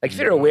 Like if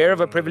you're aware of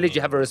a privilege,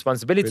 you have a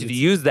responsibility to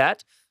use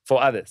that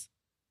for others.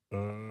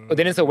 But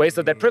then it's a waste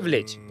of that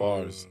privilege.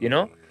 Bars. You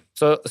know?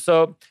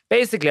 So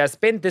basically, I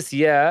spent this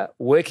year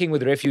working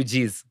with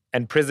refugees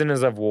and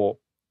prisoners of war,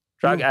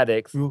 drug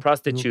addicts,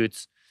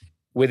 prostitutes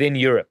within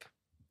Europe,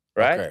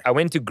 right? Okay. I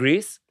went to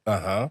Greece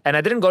and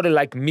I didn't go to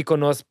like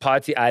Mykonos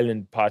party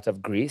island part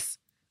of Greece.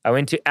 I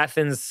went to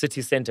Athens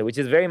city center, which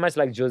is very much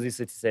like Jozi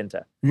city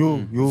center.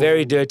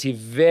 Very dirty,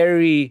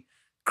 very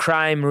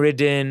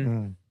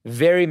crime-ridden,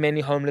 very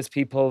many homeless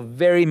people,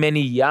 very many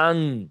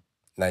young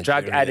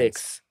drug Nigerians.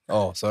 addicts.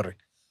 Oh, sorry.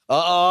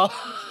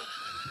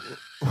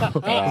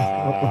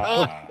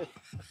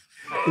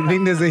 I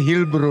think there's a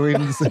hill, bro,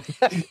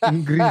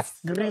 in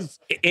Greece.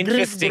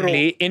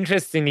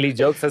 Interestingly,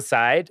 jokes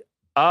aside,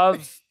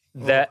 of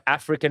the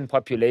African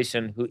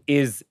population who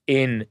is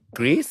in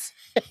Greece,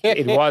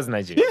 it was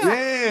Nigeria.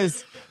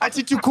 Yes.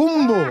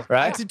 Atitukumbo.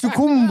 Right?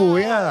 Atitukumbo,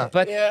 yeah.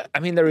 But I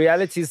mean, the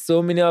reality is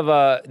so many of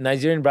our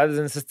Nigerian brothers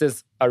and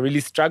sisters are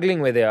really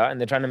struggling where they are and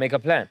they're trying to make a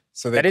plan.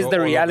 So they that is go the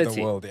all over reality.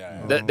 the world,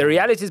 yeah. The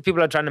reality is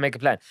people are trying to make a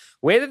plan.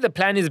 Whether the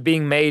plan is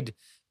being made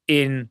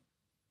in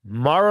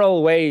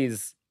moral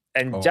ways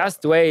and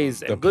just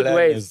ways and good plan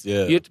ways,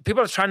 is,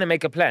 people are trying to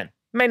make a plan.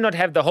 May not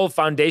have the whole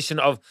foundation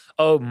of,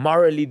 oh,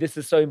 morally, this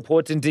is so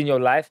important in your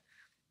life.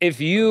 If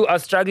you are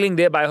struggling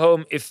there by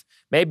home, if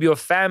maybe your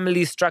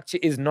family structure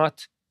is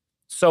not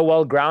so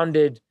well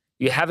grounded,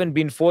 you haven't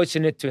been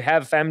fortunate to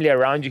have family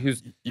around you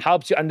who's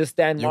helped you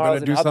understand You're morals gonna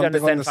and do helped you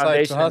something on understand the side to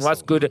foundation and what's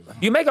hustle. good.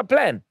 You make a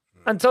plan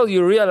until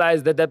you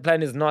realize that that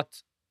plan is not.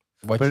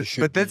 What you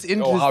should But that's be,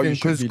 or how you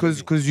interesting should be living.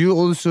 because you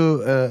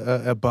also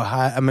a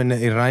Baha'i, an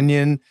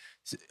Iranian,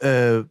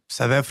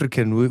 South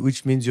African,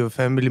 which means your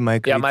family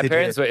migrated. Yeah, my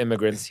parents were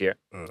immigrants here.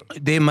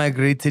 They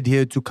migrated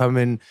here to come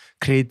and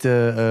create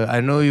I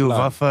know you're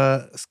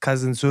Vafa's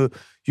cousin, so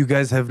you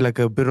guys have like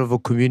a bit of a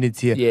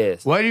community here.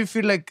 Yes. Why do you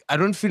feel like, I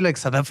don't feel like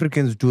South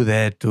Africans do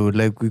that, or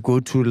like we go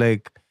to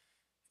like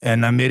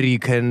an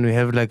American, we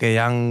have like a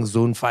young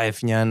Zone 5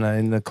 nyana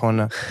in the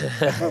corner.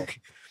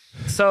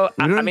 So,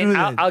 We I don't mean, do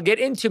that. I'll get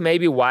into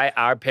maybe why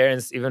our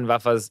parents, even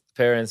Vafa's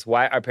parents,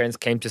 why our parents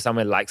came to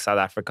somewhere like South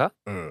Africa,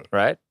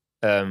 right?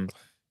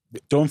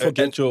 Don't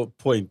forget your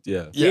point,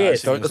 yeah.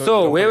 Yes. don't- So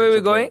don't where forget were we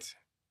your going? point.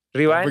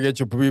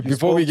 Rewind?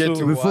 Before we get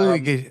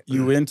to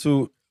You went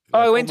to... Oh,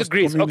 I went to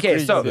Greece. Okay,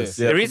 so service.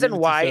 Yeah, the reason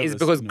community why is service,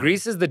 because you know.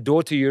 Greece is the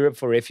door to Europe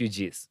for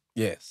refugees.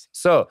 yes.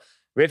 So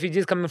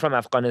refugees coming from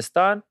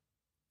Afghanistan,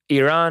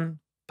 Iran,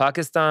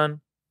 Pakistan,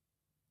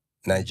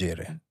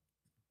 Nigeria.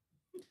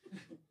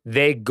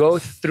 they go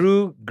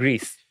through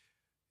Greece.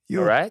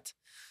 All right?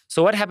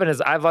 So what happened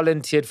is I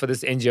volunteered for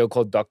this NGO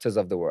called Doctors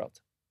of the World.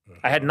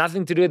 I had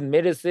nothing to do with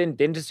medicine,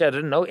 dentistry. I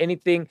didn't know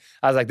anything.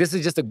 I was like, this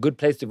is just a good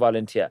place to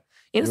volunteer.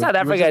 In South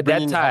Africa at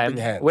that time,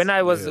 when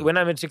I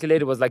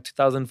matriculated, it was like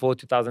 2004,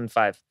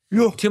 2005.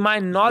 To my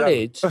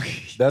knowledge,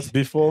 That's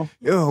before.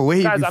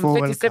 Way guys, before.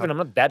 I'm 37. I'm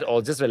not that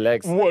old. Just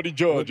relax. What did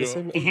you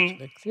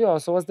Yeah,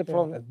 so what's the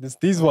problem?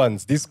 These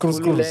ones, these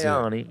screws.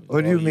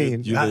 What do you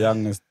mean? You're the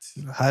youngest.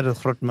 Had a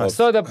throat mask.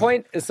 So the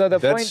point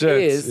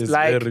shirt is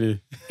like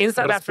very in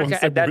South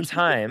Africa at that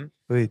time,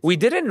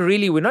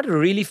 we're not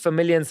really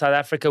familiar in South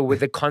Africa with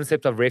the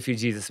concept of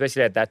refugees,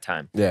 especially at that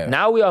time. Yeah.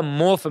 Now we are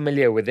more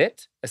familiar with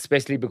it,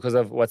 especially because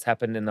of what's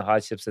happened in the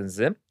hardships in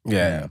Zim.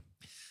 Yeah.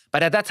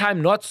 But at that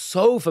time, not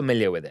so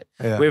familiar with it.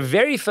 Yeah. We're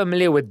very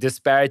familiar with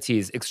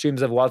disparities,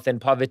 extremes of wealth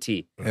and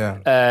poverty,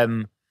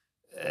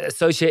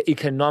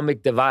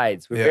 socioeconomic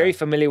divides. We're very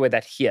familiar with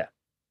that here,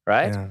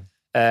 right?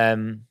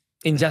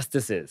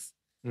 Injustices.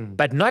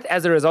 But not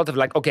as a result of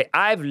like, okay,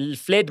 I've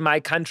fled my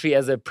country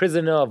as a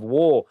prisoner of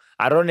war.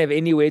 I don't have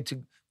anywhere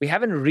to... We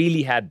haven't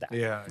really had that.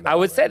 I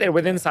would say that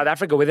within South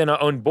Africa, within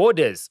our own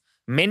borders,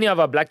 many of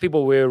our black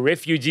people were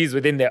refugees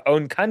within their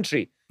own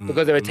country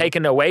because they were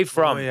taken away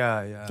from.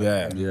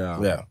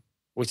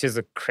 Which is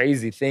a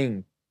crazy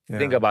thing to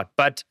think about.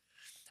 But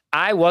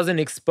I wasn't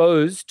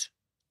exposed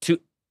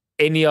to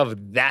any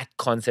of that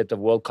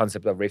world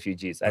concept of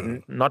refugees.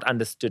 I not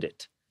understood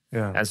it.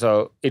 And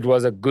so it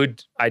was a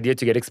good idea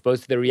to get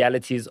exposed to the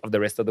realities of the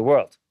rest of the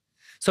world.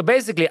 So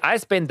basically, I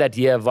spent that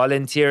year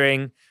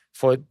volunteering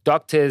for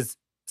doctors,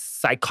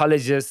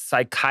 psychologists,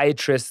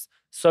 psychiatrists,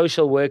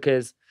 social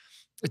workers,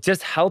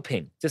 just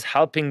helping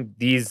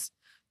these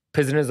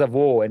prisoners of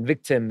war and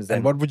victims.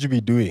 And what would you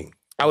be doing?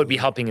 I would be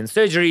helping in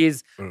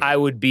surgeries. I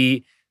would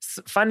be,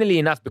 funnily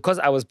enough, because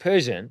I was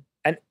Persian,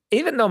 and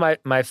even though my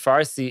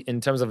Farsi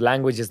in terms of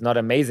language is not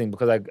amazing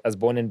because I was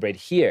born and bred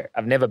here,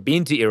 I've never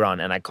been to Iran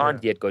and I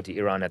can't yet go to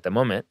Iran at the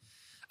moment,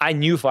 I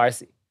knew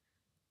Farsi.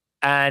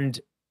 And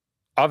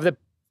of the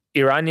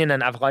Iranian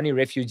and Afghani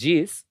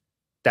refugees,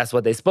 that's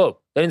what they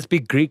spoke. They didn't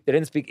speak Greek, they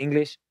didn't speak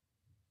English.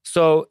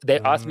 So they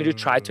asked me to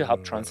try to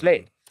help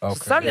translate. So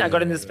suddenly I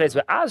got in this place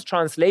where I was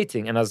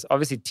translating and I was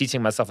obviously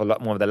teaching myself a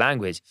lot more of the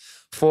language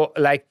for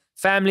like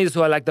families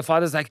who are like, the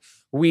father's like,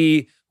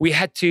 we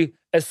had to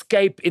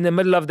escape in the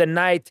middle of the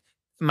night.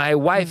 My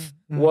wife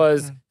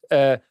was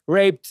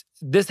raped.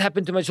 This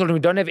happened to my children.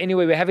 We don't have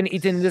anywhere. We haven't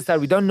eaten this.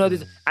 We don't know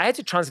this. I had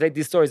to translate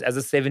these stories as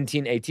a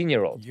 17,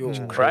 18-year-old,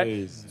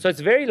 right? So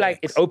it's very like,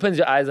 it opens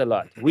your eyes a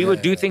lot. We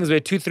would do things where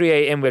 2, 3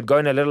 a.m. we'd go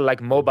in a little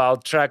like mobile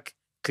truck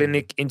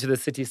clinic into the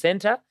city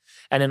center.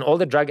 And then all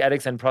the drug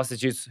addicts and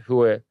prostitutes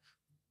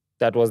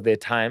that was their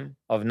time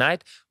of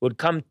night, would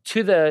come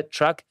to the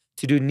truck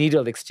to do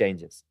needle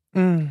exchanges.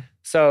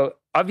 So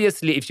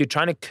obviously, if you're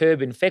trying to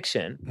curb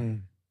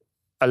infection,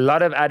 a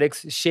lot of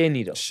addicts share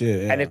needles.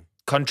 And it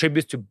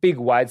contributes to big,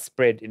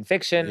 widespread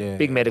infection,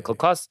 big medical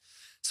costs.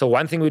 So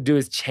one thing we do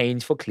is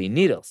change for clean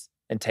needles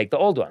and take the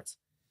old ones.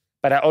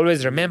 But I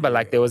always remember,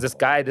 like, there was this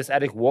guy, this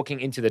addict walking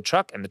into the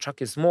truck, and the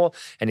truck is small,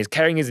 and he's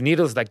carrying his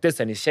needles like this,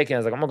 and he's shaking. I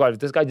was like, oh my God, if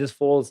this guy just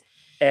falls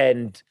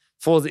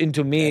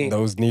into me,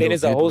 those then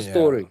it's a whole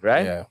story,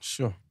 right? Yeah,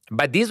 sure.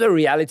 But these were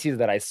realities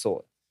that I saw.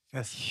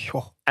 Yes,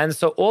 sure. And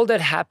so all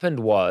that happened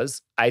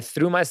was I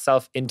threw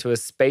myself into a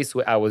space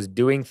where I was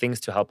doing things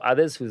to help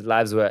others whose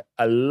lives were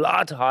a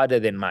lot harder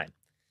than mine.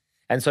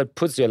 And so it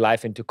puts your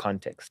life into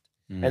context.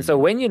 And so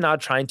when you're now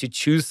trying to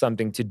choose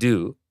something to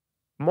do,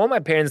 what my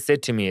parents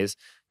said to me is,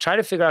 try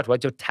to figure out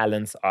what your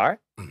talents are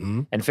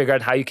and figure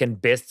out how you can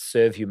best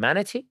serve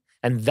humanity.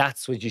 And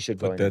that's what you should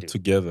go and do. Put that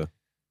together.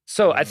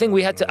 So I think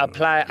we had to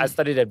apply. I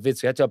studied at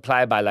Wits. We had to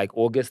apply by like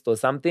August or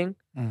something.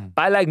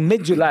 By like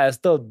mid-July, I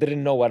still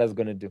didn't know what I was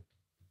going to do.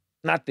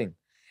 Nothing.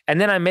 And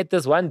then I met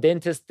this one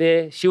dentist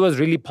there. She was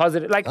really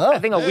positive. Like, I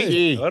think a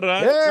week. All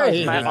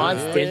right. My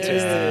aunt's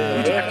dentist.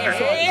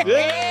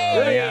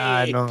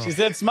 Yeah, I know. She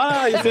said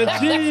smile, you said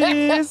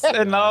cheese,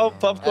 and now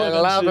popcorn. I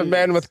love a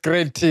man with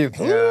great teeth.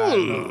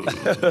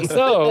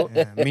 So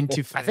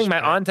Minty I think my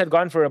aunt had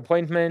gone for an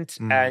appointment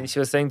and she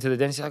was saying to the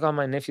dentist, she's like, oh,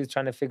 my nephew's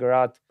trying to figure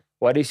out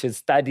what he should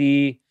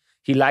study.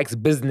 He likes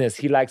business.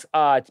 He likes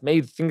art.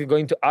 Maybe think of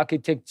going to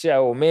architecture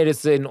or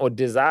medicine or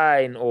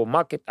design or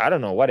market. I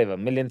don't know, whatever. A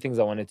million things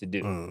I wanted to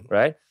do,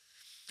 right?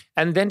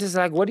 And dentist is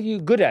like, what are you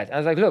good at? I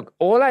was like, look,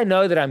 all I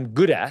know that I'm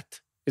good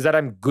at is that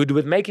I'm good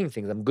with making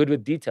things. I'm good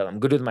with detail. I'm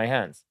good with my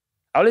hands.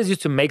 I always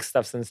used to make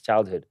stuff since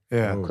childhood.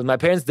 Yeah. Because my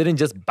parents didn't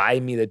just buy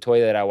me the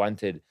toy that I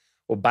wanted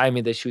or buy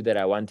me the shoe that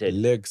I wanted.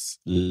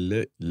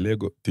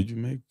 Lego. Did you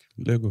make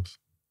Legos?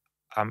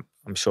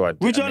 I'm sure I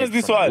did. Which I one made is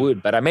this from one?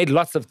 wood, but I made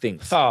lots of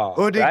things.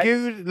 Oh, they Right?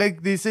 gave you,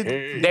 like, they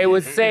said... They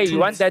would say, you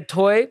want that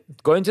toy?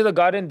 Go into the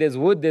garden, there's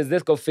wood, there's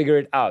this, go figure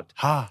it out.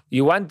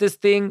 You want this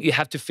thing, you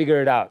have to figure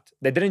it out.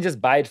 They didn't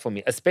just buy it for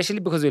me,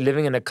 especially because we're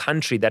living in a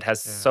country that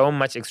has so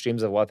much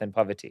extremes of wealth and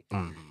poverty.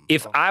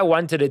 If I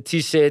wanted a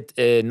t-shirt,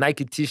 a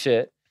Nike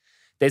t-shirt,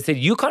 they said,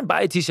 you can't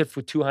buy a t-shirt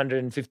for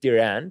 250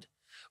 Rand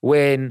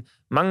when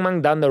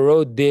Mang down the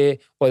road there,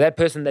 or that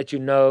person that you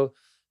know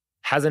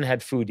hasn't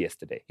had food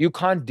yesterday. You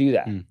can't do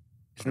that.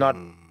 It's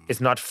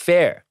not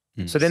fair.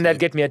 So then they'd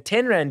get me a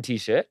 10 Rand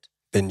t-shirt.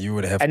 Then you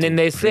would have and to then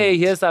they say, print.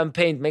 here's some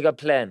paint, make a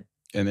plan.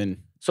 And then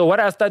So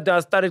what I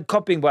started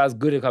copying, but I was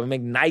good at copying.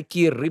 Make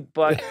Nike,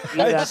 Reebok,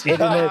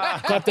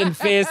 Adidas, Cotton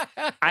Face.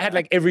 I had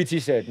like every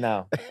t-shirt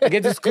now. I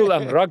get to school,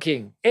 I'm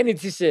rocking any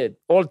t-shirt,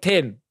 all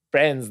 10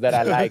 brands that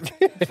I like.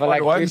 For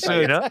like one Reebok,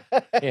 shirt. you know?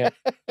 Yeah.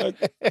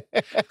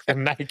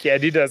 Nike,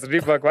 Adidas,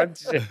 Reebok, one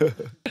t-shirt.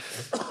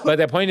 But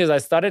the point is I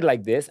started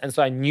like this, and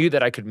so I knew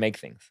that I could make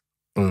things.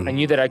 I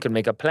knew that I could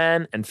make a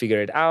plan and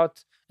figure it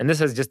out. And this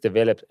has just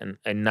developed,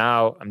 and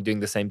now I'm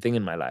doing the same thing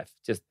in my life,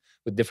 just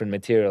with different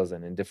materials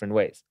and in different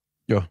ways.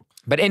 Yeah.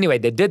 But anyway,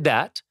 they did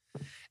that.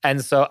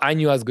 And so I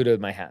knew I was good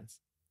with my hands.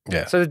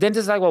 Yeah. So the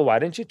dentist was like, well, why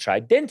don't you try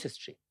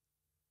dentistry?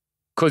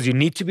 Because you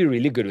need to be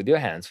really good with your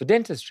hands for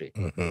dentistry.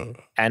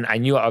 And I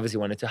knew I obviously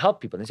wanted to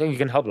help people. And so you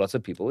can help lots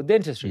of people with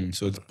dentistry.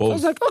 So it's So I both.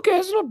 was like, okay,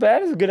 it's not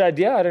bad. It's a good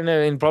idea. I don't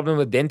have any problem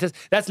with dentists.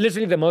 That's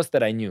literally the most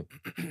that I knew.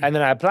 And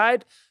then I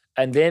applied,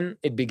 and then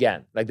it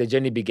began. Like the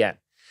journey began.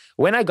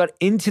 When I got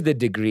into the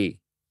degree,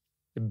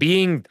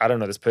 being, I don't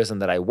know, this person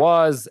that I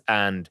was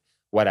and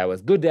what I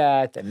was good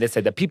at, and let's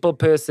say the people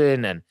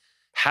person, and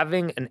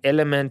having an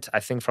element, I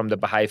think, from the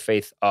Baha'i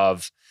faith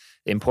of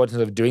the importance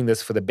of doing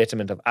this for the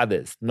betterment of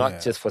others, not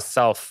just for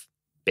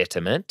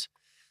self-betterment,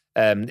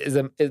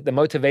 the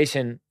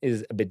motivation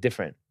is a bit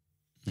different.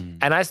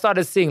 And I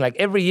started seeing, like,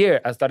 every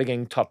year I started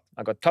getting top.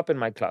 I got top in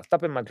my class,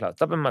 top in my class,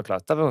 top in my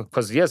class, top in my class.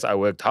 Because yes, I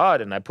worked hard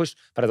and I pushed,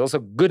 but I was also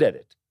good at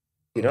it,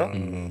 you know?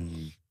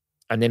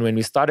 And then when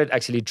we started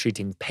actually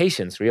treating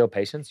patients, real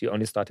patients, you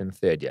only start in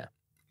third year.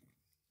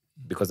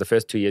 Because the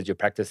first 2 years you're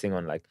practicing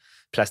on like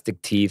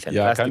plastic teeth and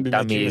I plastic can't be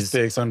making dummies.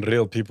 mistakes on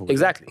real people.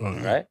 Exactly,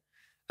 right?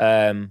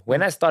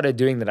 When I started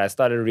doing that, I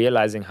started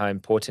realizing how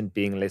important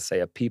being, let's say,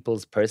 a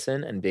people's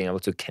person and being able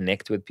to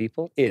connect with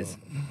people is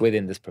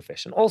within this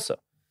profession also.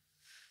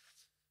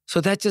 So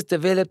that just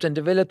developed,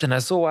 and I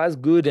saw why I was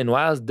good and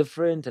why I was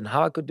different and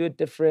how I could do it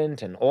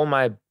different, and all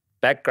my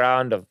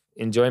background of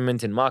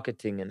enjoyment in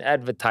marketing and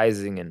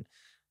advertising and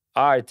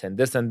art and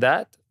this and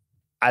that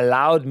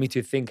allowed me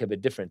to think a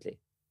bit differently,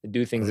 to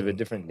do things a bit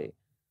differently.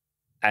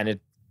 And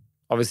it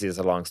obviously is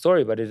a long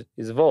story, but it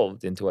is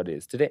evolved into what it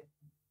is today.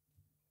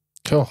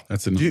 Cool.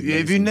 That's an Have you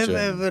amazing never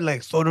journey. ever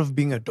like thought of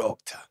being a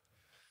doctor?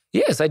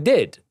 Yes, I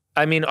did.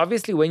 I mean,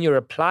 obviously, when you're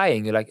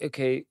applying, you're like,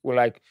 okay, well,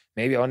 like,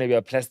 maybe I want to be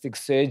a plastic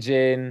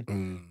surgeon.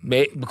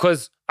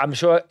 Because I'm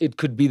sure it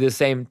could be the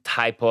same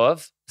type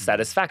of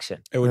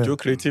satisfaction. Hey, with your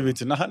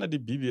creativity, nahana di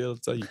BBL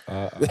tsa-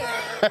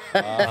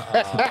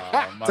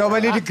 So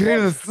many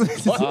grills.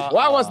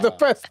 Why was the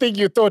first thing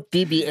you thought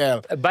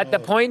BBL? But the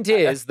point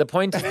is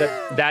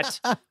that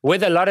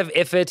with a lot of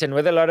effort and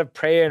with a lot of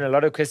prayer and a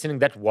lot of questioning,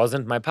 that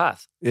wasn't my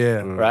path,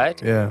 Yeah.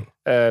 right? Yeah.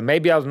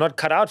 Maybe I was not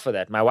cut out for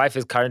that. My wife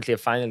is currently a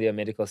final year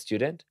medical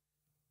student.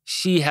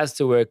 She has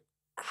to work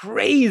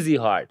crazy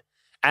hard.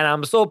 And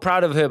I'm so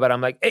proud of her, but I'm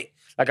like, hey,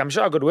 like, I'm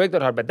sure I could work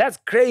that hard, but that's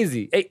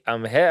crazy. Hey,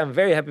 I'm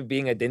very happy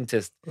being a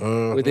dentist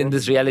within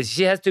this reality.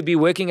 She has to be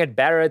working at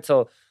Barrett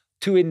till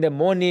 2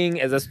 a.m.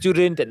 as a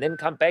student, and then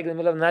come back in the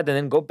middle of the night, and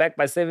then go back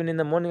by 7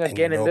 a.m.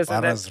 again, and this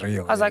and that.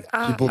 Real, I was like,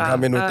 people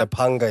come in with the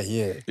panga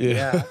here.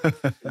 Yeah.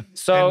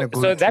 So And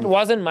the that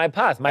wasn't my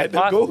path. My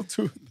path. Go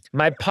to.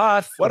 My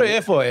path. What are you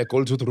here for? A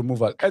gold tooth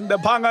removal. And the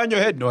panga on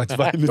your head? No, it's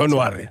fine. Don't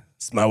worry.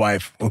 It's my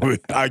wife. We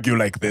argue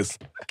like this.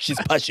 She's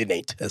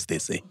passionate, as they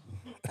say.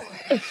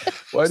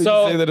 Why did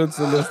So, you say that on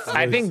Celeste?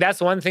 I think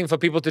that's one thing for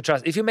people to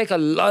trust. If you make a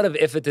lot of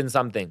effort in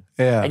something,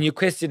 Yeah. and you're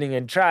questioning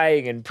and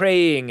trying and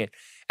praying,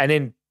 and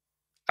then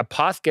a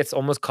path gets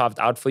almost carved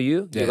out for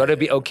you, you got to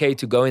be okay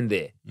to go in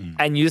there.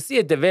 And you see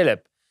it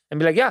develop and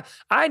be like, yeah,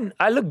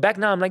 I look back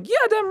now, I'm like,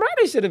 yeah, damn right,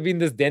 I should have been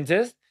this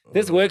dentist.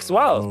 This works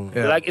well.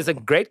 Yeah. Like, it's a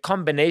great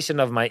combination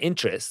of my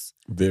interests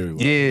Very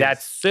well. Yeah.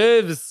 that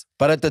serves.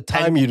 But at the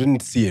time, you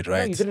didn't see it, No,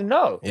 right? you didn't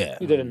know. Yeah.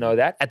 You didn't know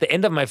that. At the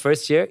end of my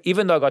first year,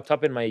 even though I got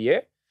top in my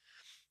year,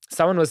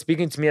 someone was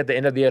speaking to me at the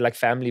end of the year, like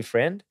family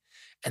friend.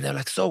 And they're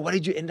like, so what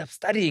did you end up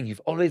studying?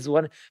 You've always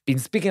been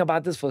speaking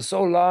about this for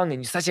so long,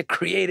 and you're such a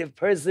creative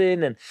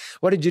person. And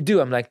what did you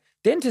do? I'm like,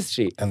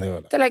 dentistry. And they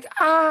were like, They're like,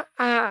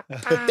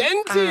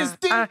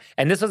 Dentist.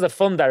 And this was a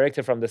film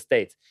director from the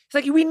States. He's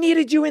like, we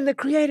needed you in the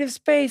creative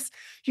space.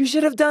 You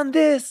should have done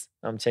this.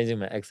 I'm changing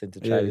my accent to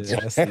try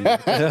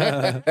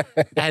to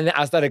And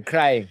I started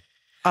crying.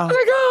 I'm like,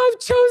 oh, I've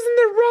chosen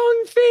the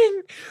wrong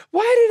thing.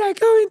 Why did I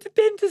go into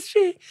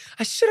dentistry?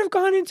 I should have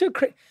gone into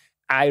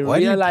I why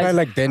do you realized. cry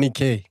like Danny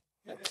K?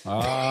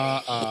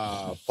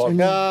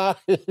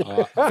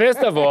 First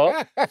of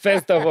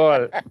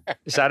all,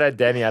 shout out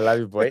Danny. I love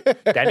you, boy.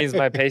 Danny's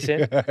my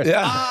patient.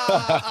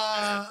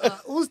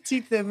 Whose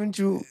teeth haven't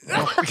you?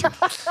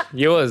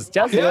 Yours,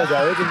 just yours.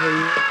 I'm waiting for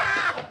you.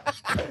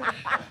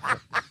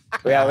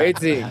 We are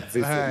waiting.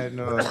 I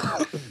know.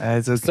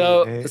 It's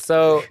okay.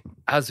 So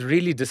I was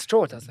really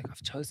distraught. I was like,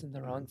 I've chosen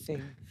the wrong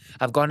thing.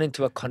 I've gone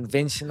into a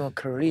conventional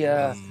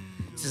career.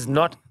 This is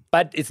not,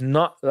 but it's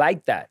not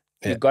like that.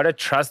 You got to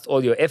trust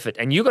all your effort,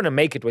 and you're going to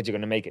make it what you're going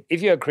to make it.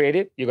 If you're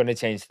creative, you're going to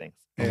change things,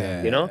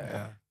 you know?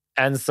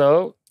 And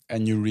so,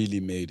 And you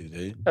really made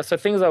it, eh? so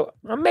things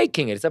I'm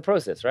making it. It's a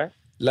process, right?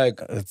 Like,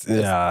 It's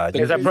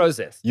It's a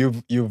process.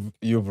 You've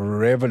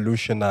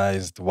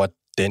revolutionized what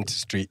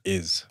dentistry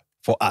is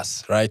for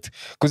us, right?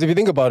 Because if you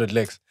think about it,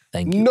 Lex,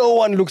 Thank you. no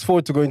one looks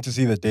forward to going to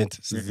see the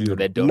dentist.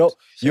 They don't. No,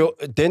 your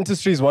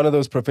dentistry is one of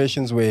those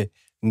professions where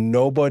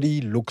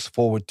nobody looks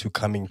forward to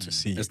coming to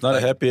see. It's not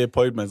a happy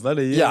appointment. It's not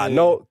a Yeah,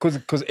 no,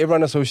 because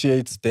everyone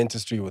associates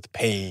dentistry with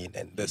pain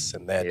and this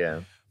and that.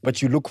 Yeah.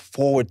 But you look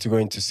forward to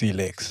going to see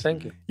Lex.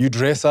 Thank you. You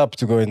dress up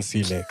to go and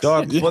see Lex.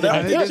 Dog, for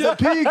that There's a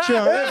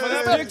picture.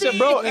 picture,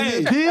 bro.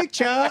 Hey.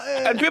 Picture.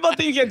 And people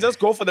think you can just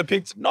go for the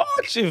picture. No,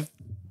 chief.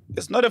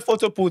 It's not a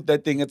photo booth,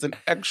 that thing. It's an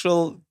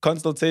actual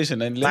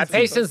consultation. And My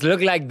patients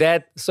look like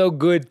that so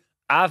good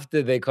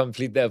after they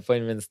complete the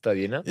appointment still,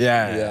 you know?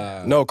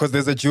 Yeah. No, because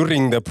there's a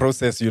during the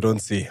process you don't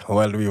see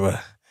while we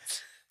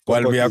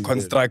are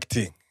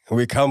constructing.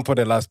 We come for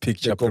the last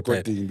picture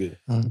prepared.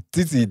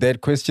 Tizi,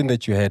 that question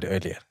that you had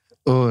earlier.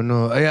 Oh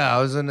no! Yeah, I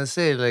was gonna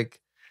say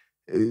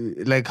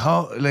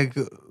how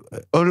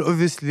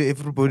obviously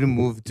everybody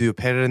moved to your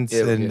parents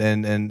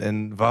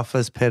and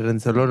Vafa's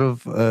parents. A lot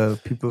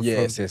of people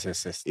Yes. from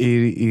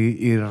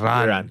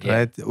Iran, yeah.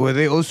 right? Were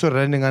they also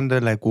running under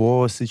like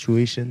war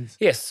situations?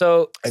 Yes,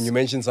 so And you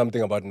mentioned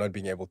something about not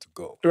being able to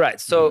go. right.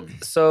 So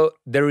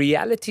the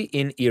reality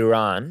in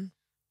Iran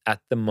at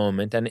the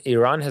moment, and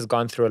Iran has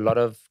gone through a lot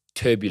of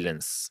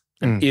turbulence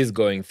and is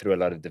going through a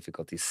lot of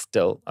difficulties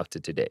still up to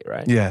today,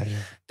 right? Yeah.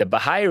 The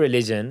Baha'i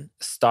religion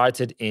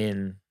started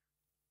in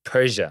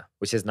Persia,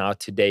 which is now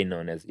today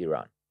known as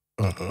Iran.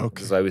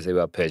 This is why we say we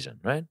are Persian,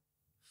 right?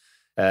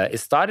 It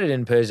started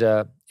in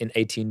Persia in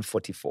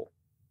 1844.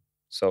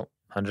 So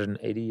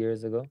 180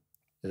 years ago.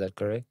 Is that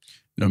correct?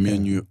 No, me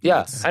and you. Yeah,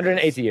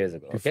 180 years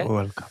ago. Okay. Before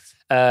World Cup.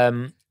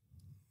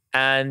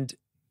 And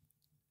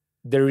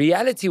the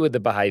reality with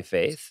the Baha'i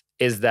faith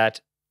is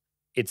that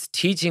its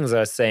teachings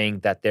are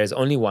saying that there's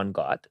only one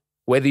God.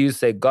 Whether you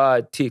say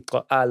God,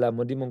 Tiqa, Allah,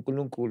 Mudimun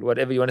Kulunkul,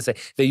 whatever you want to say,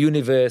 the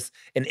universe,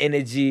 an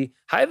energy,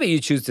 however you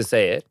choose to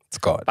say it, It's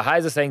God.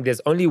 Baha'is are saying there's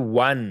only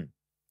one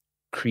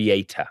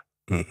creator,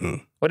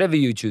 whatever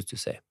you choose to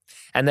say.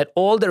 And that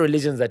all the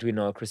religions that we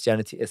know,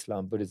 Christianity,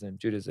 Islam, Buddhism,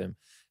 Judaism,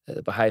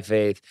 the Baha'i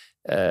faith,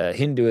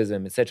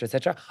 Hinduism,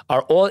 etc.,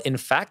 are all in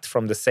fact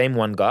from the same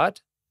one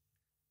God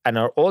and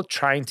are all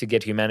trying to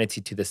get humanity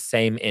to the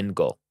same end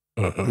goal,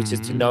 which is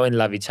to know and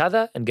love each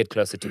other and get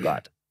closer to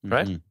God,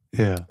 right?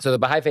 Yeah. So the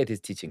Baha'i faith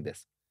is teaching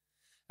this.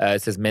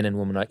 It says men and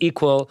women are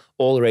equal.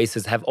 All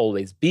races have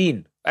always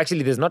been.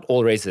 Actually, there's not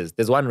all races.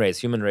 There's one race,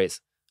 human race,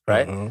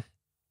 right?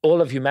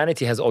 All of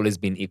humanity has always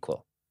been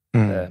equal.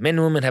 Men and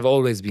women have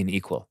always been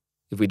equal.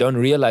 If we don't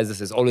realize this,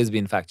 it's always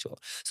been factual.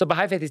 So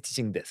Baha'i faith is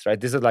teaching this, right?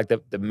 This is like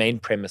the main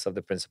premise of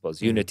the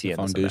principles, unity and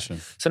foundation.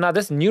 this and that. So now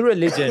this new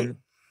religion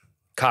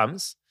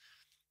comes,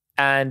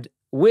 and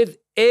with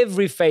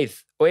every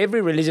faith or every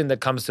religion that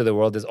comes to the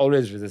world, there's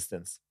always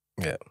resistance.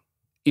 Yeah.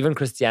 Even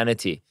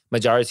Christianity,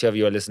 majority of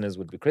your listeners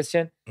would be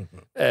Christian.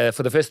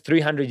 For the first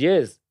 300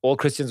 years, all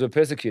Christians were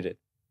persecuted,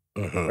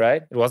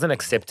 right? It wasn't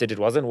accepted. It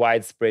wasn't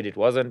widespread. It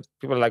wasn't,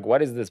 people are like,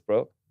 what is this,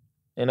 bro?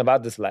 And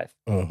about this life,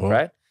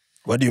 right?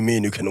 What do you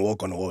mean you can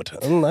walk on water?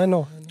 I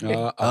know.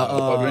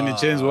 But when you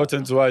change water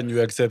into wine, you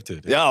accept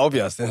it. Yeah,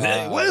 obvious.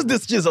 Where's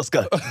this Jesus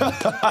guy? Got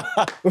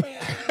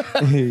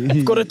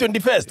a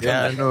 21st.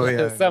 Yeah, I know.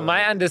 Yeah. So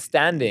my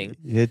understanding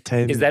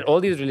is that all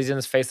these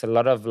religions face a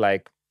lot of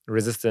like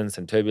resistance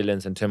and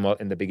turbulence and turmoil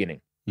in the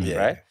beginning,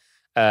 right?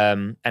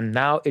 And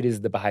now it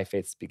is the Baha'i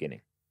faith's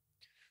beginning.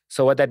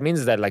 So what that means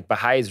is that like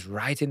Baha'is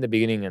right in the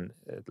beginning and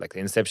like the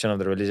inception of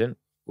the religion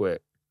were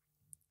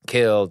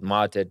killed,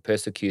 martyred,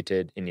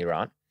 persecuted in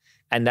Iran.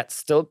 And that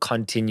still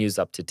continues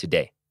up to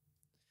today.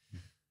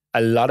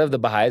 A lot of the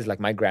Baha'is, like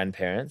my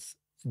grandparents,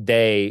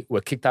 they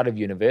were kicked out of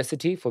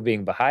university for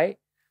being Baha'i.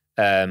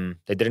 They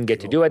didn't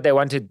get to do what they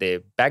wanted. Their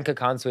bank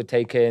accounts were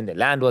taken. Their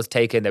land was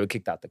taken. They were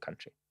kicked out the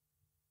country.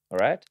 All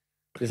right?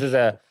 This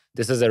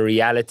is a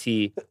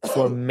reality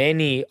for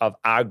many of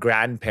our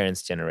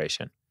grandparents'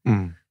 generation.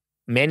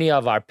 Many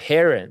of our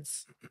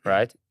parents,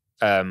 right,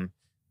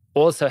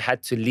 also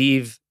had to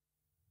leave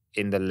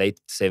in the late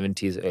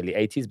 70s, early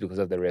 80s because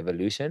of the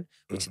revolution,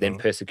 which then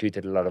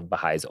persecuted a lot of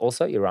Baha'is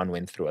also. Iran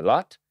went through a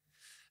lot.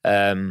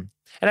 And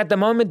at the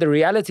moment, the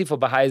reality for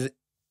Baha'is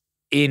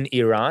in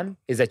Iran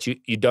is that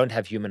you don't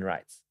have human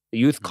rights. The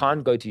youth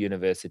can't go to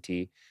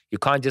university. You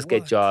can't just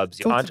get jobs.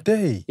 You aren't.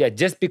 Today. Yeah,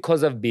 just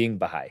because of being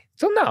Baha'i.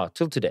 Till now,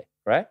 till today,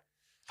 right?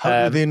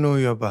 How do they know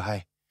you're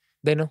Baha'i?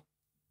 They know.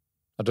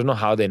 I don't know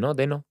how they know.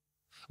 They know.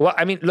 Well,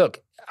 I mean,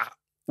 look,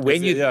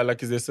 when you... Yeah,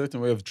 like is there a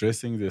certain way of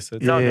dressing? There's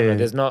certain... No,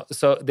 there's no...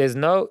 So there's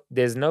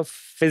no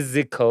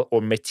physical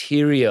or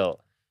material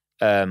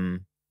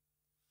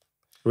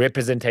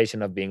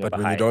representation of being a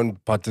Baha'i. But when you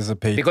don't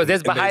participate because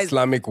there's in the Baha'is...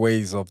 Islamic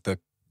ways of the...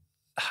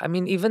 I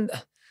mean, even...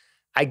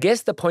 I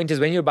guess the point is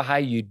when you're Baha'i,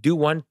 you do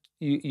want...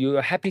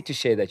 You're happy to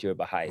share that you're a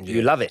Baha'i. Yeah.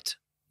 You love it,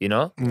 you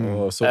know?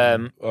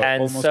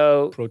 And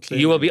so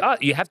you will be...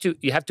 You have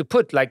to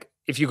put, like,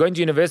 if you're going to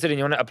university and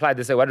you want to apply,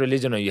 they say, what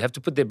religion are you? You have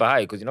to put the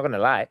Baha'i because you're not going to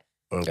lie.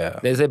 Yeah.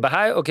 They say,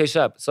 Baha'i? Okay,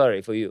 sharp.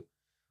 Sorry for you.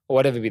 Or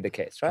whatever be the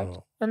case, right?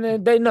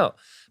 And they know.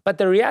 But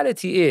the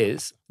reality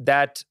is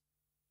that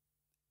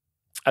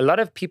a lot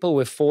of people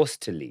were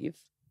forced to leave.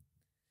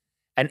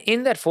 And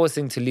in that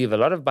forcing to leave, a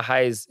lot of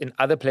Baha'is in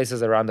other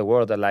places around the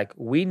world are like,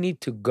 we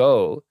need to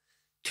go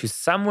to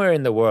somewhere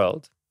in the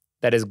world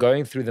that is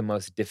going through the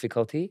most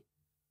difficulty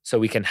so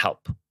we can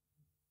help.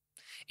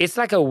 It's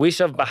like a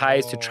wish of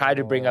Baha'is to try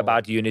to bring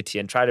about unity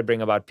and try to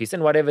bring about peace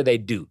in whatever they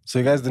do. So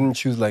you guys didn't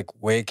choose like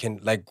where can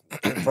like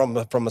from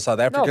a South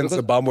African because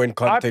Zimbabwean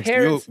context,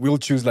 parents- we'll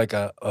choose like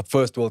a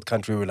first world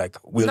country where like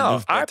we'll No,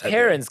 live our better there.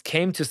 parents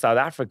came to South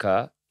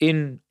Africa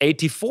in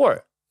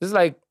 84. This is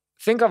like,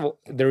 think of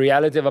the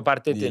reality of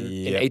apartheid in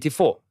Yeah.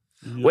 84.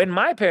 When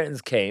my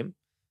parents came,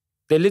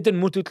 they lived in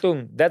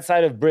Mututlung, that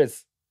side of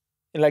Bris,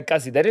 in like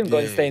Kasi. They didn't go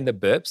and stay in the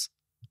burbs,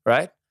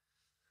 right?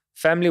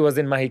 Family was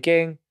in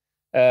Mahikeng.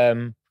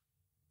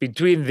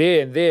 Between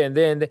there and there and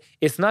there and there.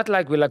 It's not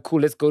like we're like,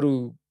 cool, let's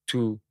go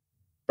to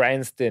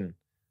Bryanston.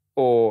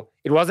 Or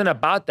it wasn't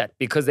about that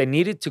because they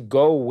needed to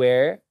go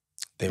where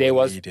there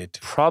was needed.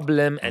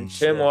 problem and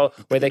turmoil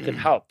where they could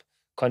help,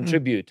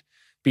 contribute,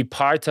 be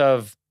part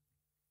of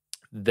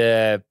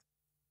the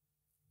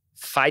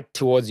fight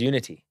towards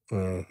unity,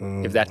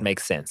 if that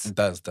makes sense. It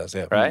does,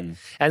 yeah. Right?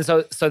 And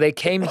so they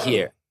came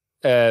here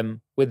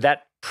with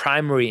that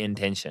primary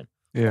intention.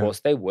 Yeah. Of course,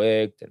 they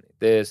worked and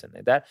this and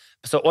that.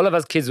 So all of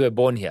us kids were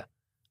born here,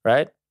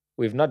 right?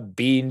 We've not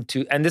been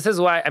to, and this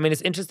is why, I mean,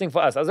 it's interesting for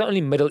us. I was the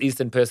only Middle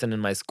Eastern person in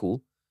my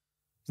school.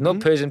 No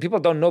Persian. People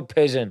don't know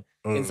Persian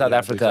in South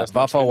Africa.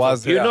 Vafa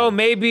was You know,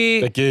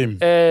 maybe The game.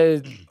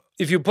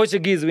 if you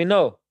Portuguese, we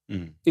know.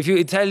 If you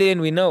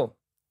Italian, we know,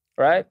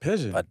 right?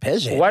 Persian. but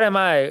Persian. What am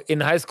I in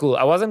high school?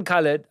 I wasn't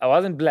colored. I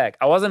wasn't black.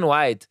 I wasn't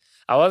white.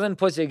 I wasn't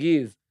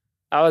Portuguese.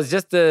 I was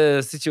just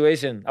a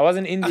situation. I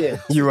wasn't Indian.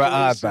 You were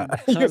other.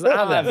 I was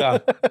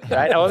other,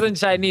 right? I wasn't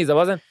Chinese. I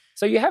wasn't.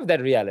 So you have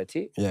that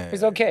reality. Yeah.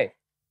 It's okay.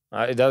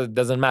 It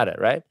doesn't matter,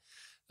 right?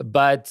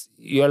 But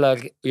you're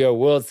a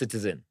world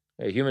citizen.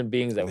 You're human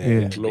beings that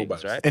Yeah.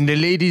 beings, right? And the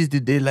ladies,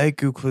 did they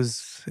like you?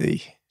 Because,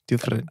 hey,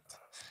 different.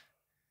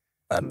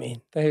 I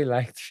mean, They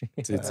liked me.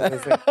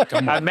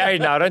 I'm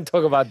married now. I don't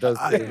talk about those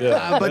things.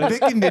 But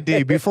back in the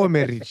day, before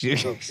marriage,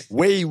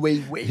 way.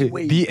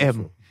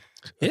 BM.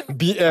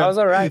 BM. I was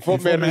all right. Before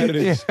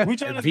marriage.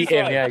 Which one is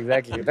BM, yeah,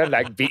 exactly. Not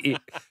like BE,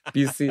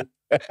 BC.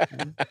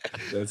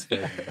 That's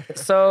fair.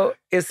 So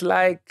it's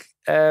like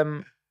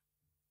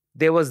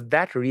there was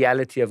that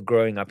reality of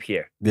growing up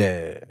here.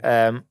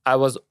 Yeah. I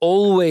was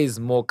always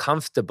more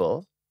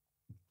comfortable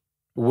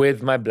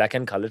with my black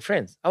and colored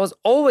friends. I was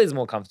always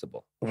more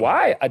comfortable.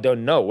 Why? I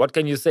don't know. What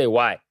can you say?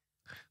 Why?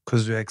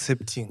 Because we're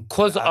accepting.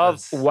 Because of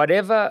others.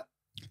 whatever,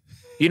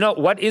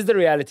 what is the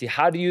reality?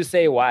 How do you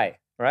say why,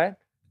 right?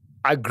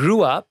 I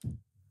grew up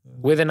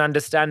with an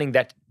understanding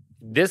that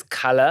this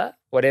color,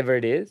 whatever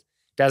it is,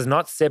 does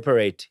not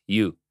separate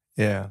you,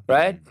 Yeah.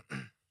 right?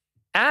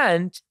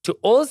 And to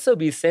also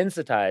be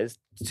sensitized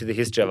to the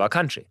history of our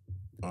country.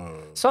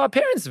 So our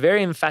parents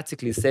very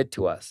emphatically said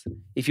to us,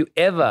 if you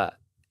ever,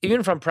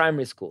 even from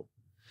primary school,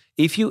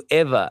 if you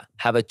ever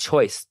have a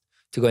choice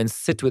to go and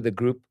sit with a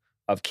group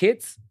of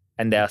kids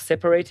and they are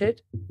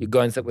separated, you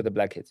go and sit with the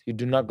black kids. You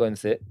do not go and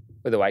sit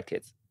with the white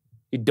kids.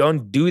 You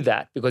don't do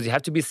that because you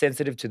have to be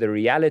sensitive to the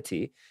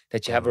reality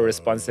that you have a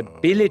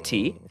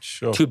responsibility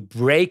to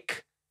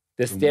break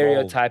the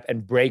stereotype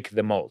and break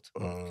the mold.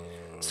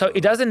 So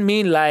it doesn't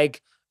mean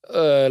like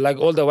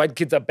all the white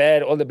kids are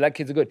bad, all the black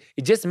kids are good.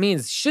 It just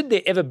means should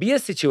there ever be a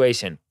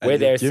situation where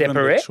they're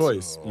separate,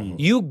 choice.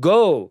 you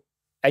go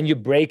and you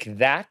break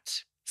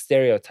that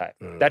stereotype.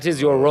 That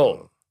is your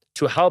role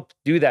to help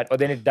do that, or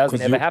then it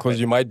doesn't ever happen. Because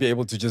you might be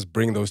able to just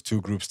bring those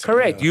two groups together.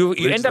 Correct. You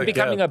end up the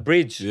becoming gap. a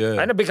bridge. Yeah.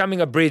 I end up becoming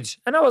a bridge.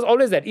 And I was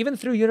always that, even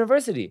through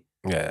university.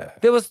 Yeah.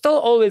 There was still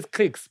always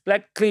cliques,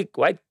 black clique,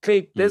 white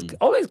clique. There's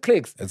always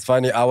cliques. It's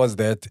funny, I was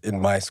that in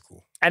my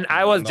school. And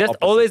I was just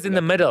always in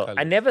the middle.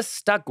 I never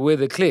stuck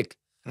with a clique.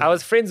 I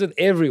was friends with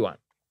everyone.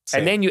 Same.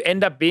 And then you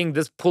end up being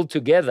this pulled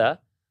together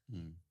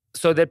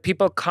so that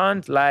people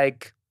can't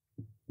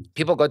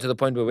people got to the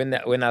point where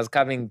when I was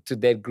coming to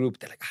that group,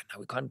 they're like, no,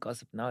 we can't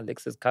gossip now.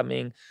 Lex is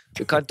coming.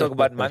 We can't talk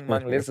about Mang.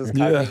 Lex is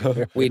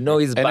coming. We know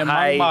he's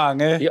Baha'i.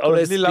 He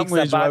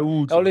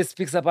always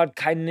speaks about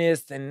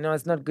kindness and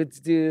it's not good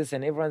to do this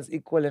and everyone's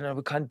equal and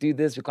we can't do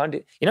this. We can't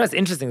do. It's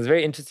interesting. It's a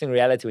very interesting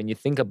reality when you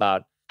think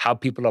about how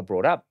people are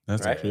brought up.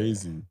 That's right?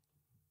 crazy.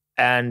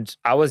 And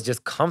I was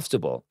just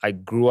comfortable. I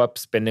grew up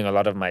spending a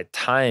lot of my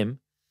time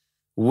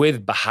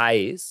with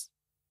Baha'is,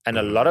 and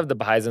a lot of the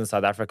Baha'is in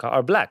South Africa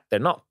are black. They're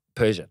not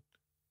Persian,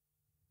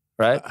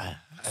 right?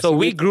 So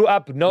we grew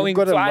up knowing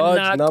got a large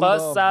Tswana, number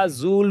Xhosa,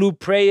 Zulu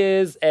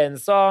prayers and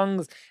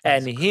songs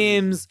and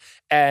hymns,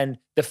 and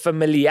the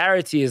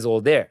familiarity is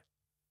all there.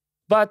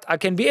 But I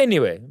can be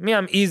anywhere.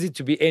 I'm easy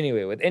to be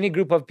anywhere with any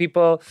group of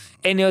people,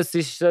 any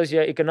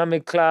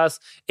socioeconomic class,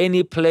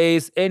 any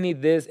place, any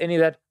this, any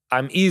that.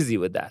 I'm easy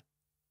with that.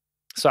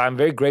 So I'm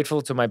very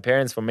grateful to my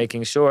parents for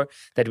making sure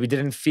that we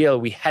didn't feel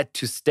we had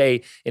to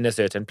stay in a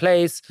certain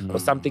place or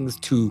something's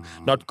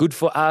not good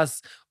for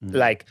us.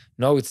 Like,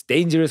 no, it's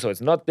dangerous or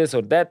it's not this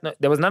or that. No,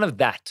 there was none of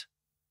that.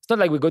 It's not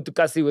like we go to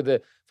Kasi for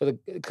the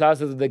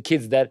classes of the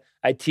kids that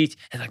I teach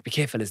and like, be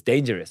careful, it's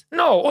dangerous.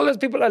 No, all those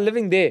people are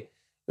living there.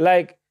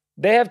 Like,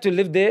 They have to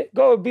live there.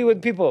 Go be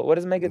with people. What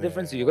does it make a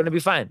difference to you? You're going to be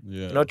fine.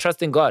 Yeah. You know,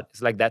 trust in God.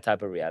 It's like that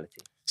type of reality.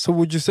 So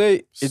would you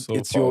say So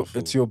it's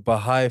powerful. your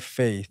Baha'i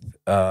faith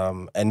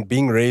and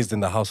being raised in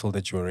the household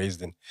that you were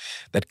raised in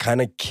that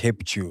kind of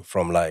kept you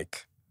from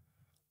like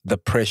the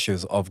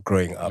pressures of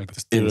growing up Like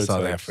the in South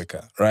stereotypes.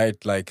 Africa,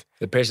 right? Like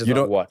The pressures You of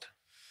don't- what?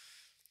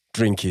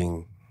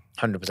 drinking,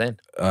 100%.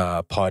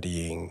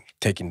 partying,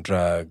 taking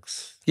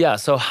drugs. Yeah,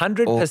 so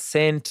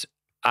 100%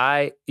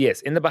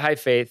 yes, in the Baha'i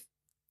faith,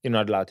 you're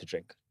not allowed to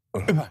drink.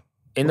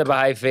 In the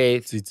Baha'i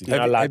faith, you're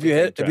not allowed Have to you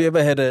take have you drugs.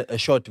 ever had a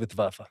shot with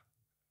Vafa?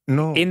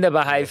 No. In the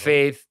Baha'i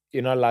faith,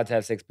 you're not allowed to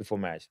have sex before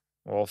marriage.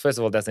 Well, first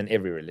of all, that's in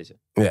every religion,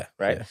 Yeah.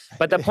 right?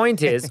 But the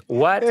point is,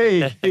 what? Hey.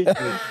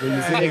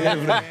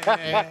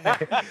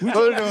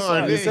 Hold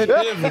on.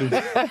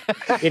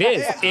 It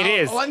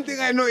is. One thing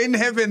I know in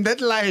heaven,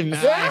 that line.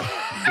 that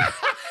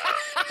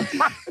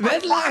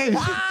line.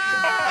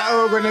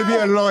 Oh, we're gonna be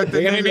a lot.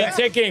 They're gonna be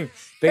checking.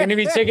 They're gonna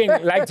be checking.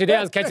 Like today,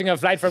 I was catching a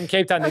flight from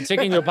Cape Town. They're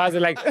checking your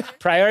passport, like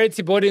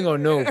priority boarding or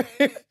no.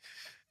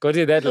 Go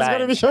to that It's gonna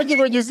line. be shocking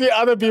when you see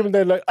other people.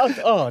 They're like,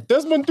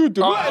 Desmond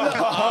Tutu.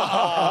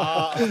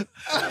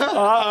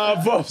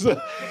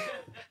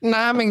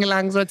 Naming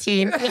lang so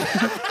teen.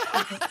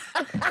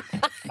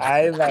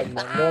 I like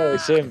no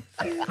shame.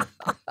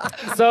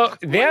 So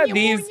there are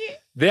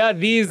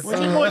these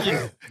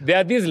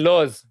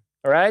laws,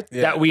 right?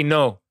 That we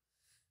know.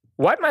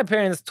 What my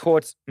parents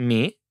taught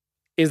me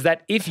is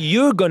that if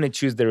you're gonna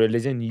choose the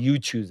religion, you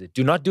choose it.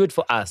 Do not do it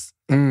for us.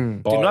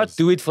 Do not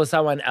do it for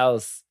someone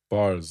else.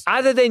 Bars.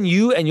 Other than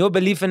you and your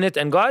belief in it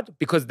and God,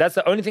 because that's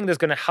the only thing that's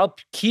gonna help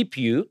keep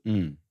you.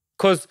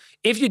 Because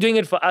if you're doing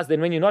it for us,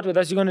 then when you're not with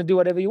us, you're gonna do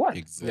whatever you want.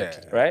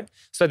 Exactly. Right?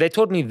 So they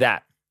taught me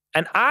that.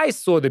 And I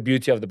saw the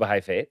beauty of the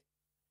Baha'i faith.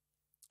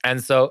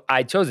 And so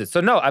I chose it.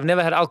 So no, I've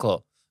never had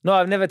alcohol. No,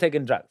 I've never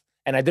taken drugs.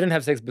 And I didn't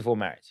have sex before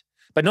marriage.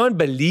 But no one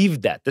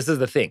believed that. This is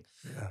the thing.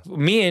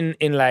 Me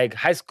in like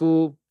high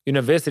school,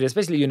 university,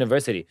 especially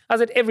university, I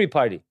was at every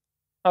party.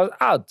 I was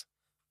out.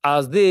 I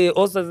was there,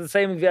 also the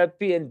same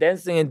VIP and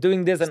dancing and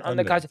doing this and on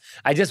the couch.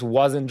 I just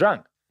wasn't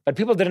drunk. But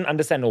people didn't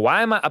understand,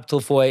 why am I up till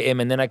 4 a.m.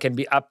 and then I can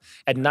be up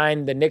at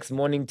 9 the next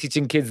morning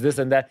teaching kids this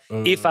and that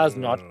if I was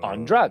not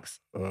on drugs?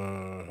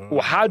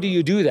 Well, how do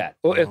you do that?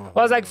 Well,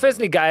 I was like,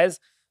 firstly, guys,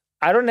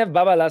 I don't have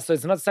babala, so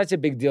it's not such a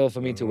big deal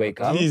for me to wake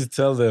up. Please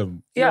tell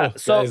them. Yeah, Yo,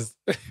 so guys.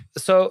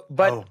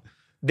 but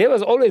there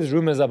was always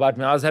rumors about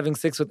me. I was having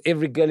sex with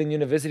every girl in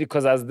university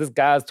because I was this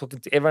guy. I was talking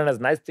to everyone, I was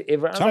nice to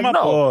everyone. I was Chama like,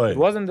 no, boy. it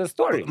wasn't the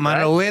story. Man,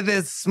 right? where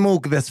there's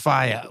smoke, there's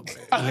fire.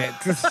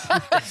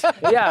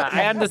 Yeah,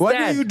 I understand. What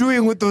are you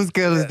doing with those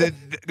girls that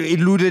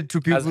alluded to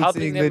I people was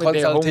helping saying them that? with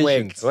their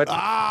homework. Consultations. What?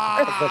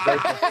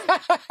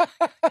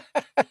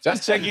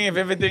 Just checking if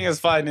everything is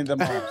fine in the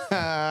mouth.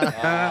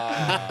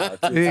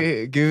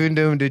 Giving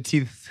them the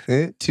teeth.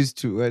 Teeth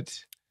to what?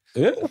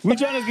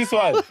 Which one is this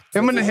one?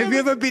 Hey, man, have you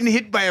ever been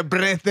hit by a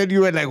breath that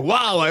you were like,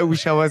 wow, I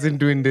wish I wasn't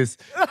doing this?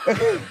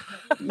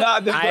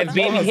 I've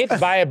been hit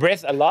by a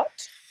breath a lot.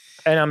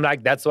 And I'm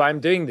like, that's why I'm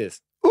doing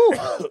this.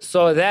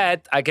 So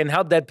that I can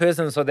help that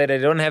person so that I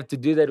don't have to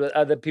do that with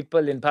other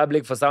people in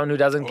public for someone who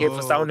doesn't care,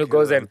 for someone who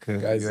goes and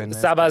Guys,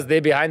 sabas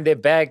there behind their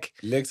back.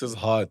 Lex is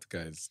hard,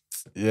 guys.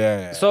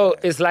 Yeah. So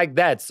it's like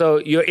that. So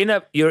you're in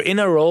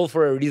a role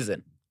for a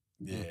reason.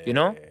 You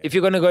know, if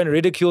you're gonna go and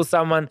ridicule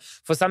someone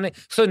for something,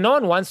 so no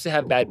one wants to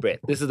have bad breath.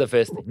 This is the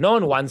first thing. No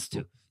one wants to.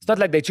 It's not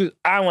like they choose,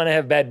 I want to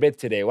have bad breath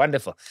today.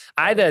 Wonderful.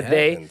 Either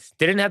they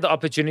didn't have the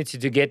opportunity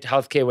to get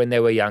healthcare when they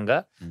were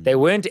younger, they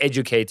weren't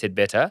educated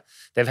better,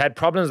 they've had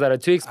problems that are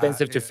too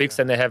expensive to fix,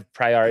 and they have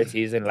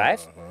priorities in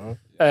life.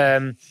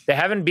 They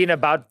haven't been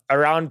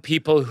around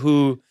people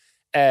who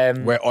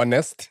We're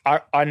honest.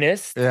 are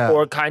honest Yeah.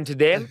 or kind to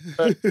them.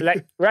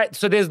 Right.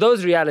 So there's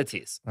those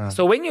realities.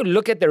 So when you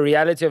look at the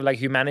reality of like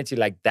humanity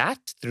like that,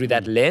 through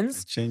that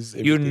lens, Changes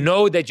you everything.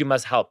 know that you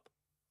must help.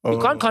 You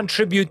can't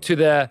contribute to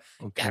the,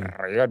 you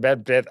got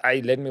bad breath,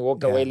 let me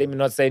walk away, let me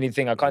not say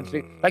anything, I can't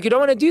speak. Like, you don't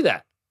want to do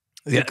that.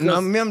 Yeah, no,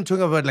 I'm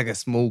talking about like a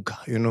smoker,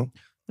 you know?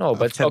 No,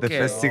 but After the okay.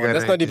 first Oh, cigarette.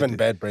 that's not even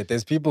bad breath.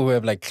 There's people who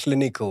have like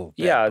clinical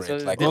bad Yeah, breath, so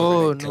like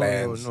Oh, like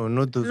glands. no,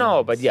 not those No,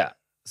 ones. but yeah.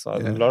 So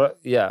a lot of,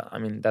 I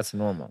mean, that's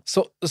normal.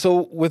 So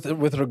with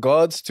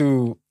regards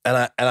to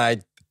and I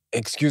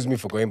excuse me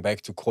for going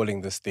back to calling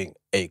this thing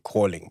a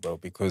calling, bro,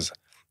 because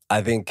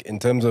I think in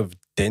terms of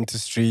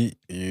dentistry,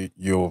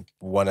 you're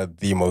one of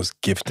the most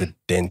gifted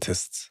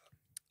dentists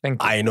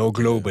Thank you. I know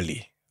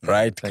globally,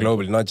 right?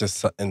 Globally, not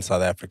just in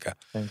South Africa.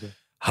 Thank you.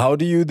 How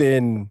do you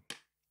then,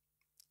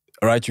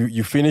 right?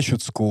 You finish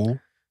with school,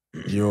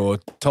 you're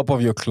top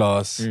of your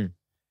class.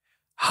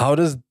 How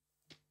does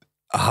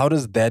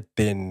that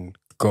then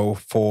go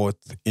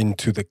forth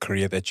into the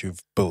career that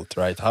you've built,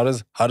 right? How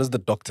does the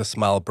Dr.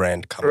 Smile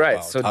brand come Right,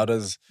 about? so- How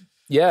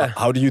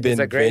do you then It's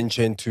a great-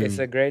 venture into? It's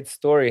a great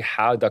story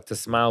how Dr.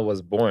 Smile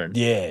was born.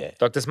 Yeah,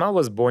 Dr. Smile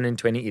was born in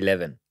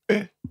 2011.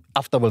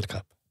 after World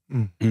Cup.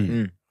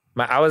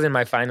 I was in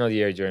my final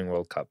year during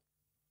World Cup.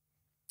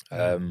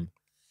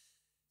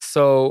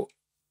 So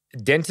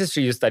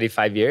dentistry, you study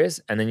 5 years,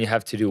 and then you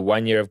have to do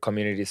 1 year of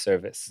community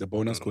service The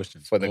bonus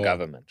question. for the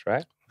government,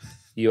 right?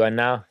 You are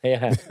now,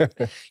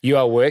 you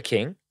are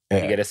working.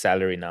 You get a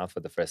salary now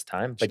for the first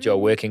time, but you're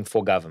working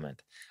for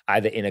government,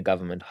 either in a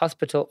government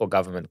hospital or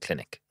government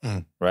clinic,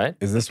 right?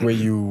 Is this where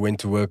you went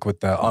to work with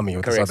the army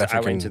or the Correct. South So I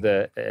African? went to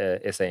the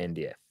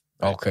SANDF.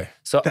 Okay.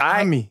 So The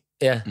army.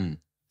 Yeah.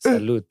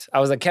 Salute. I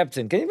was a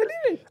captain. Can you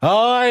believe it?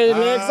 Hi,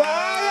 Lex.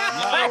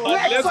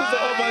 Lex is the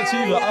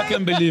overachiever. I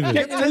can believe it.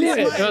 Can you believe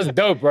it? It was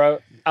dope, bro.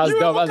 I was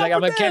dope. I was like,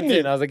 I'm a captain.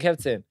 captain. I was a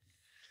captain.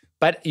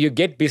 But you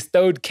get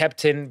bestowed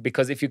captain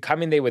because if you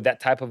come in there with that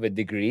type of a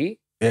degree,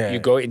 you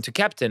go into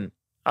captain.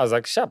 I was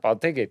like, sharp, I'll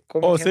take it. Call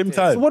me Same captain.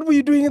 time. So what were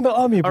you doing in the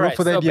army, bro, All right,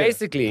 for that so year?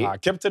 basically,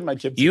 Captain, my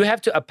captain. you have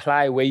to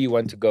apply where you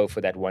want to go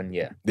for that 1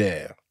 year.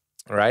 Yeah.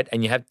 Right?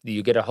 And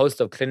you get a host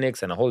of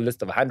clinics and a whole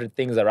list of 100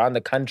 things around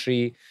the country.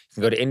 You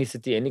can go to any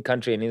city, any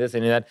country, any this,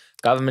 any that.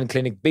 Government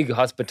clinic, big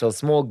hospital,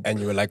 small And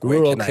you were like, where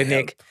rural can I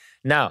clinic. help?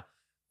 Now,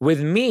 with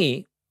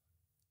me,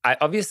 I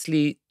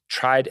obviously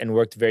tried and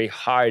worked very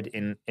hard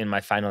in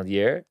my final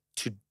year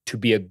to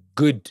be a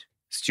good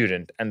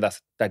student and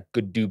thus that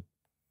could do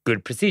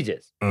good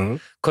procedures.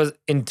 Because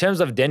in terms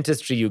of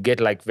dentistry, you get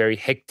like very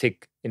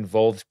hectic,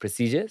 involved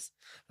procedures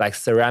like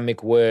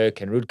ceramic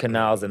work and root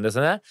canals and this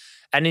and that.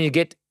 And then you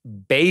get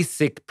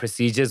basic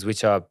procedures,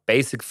 which are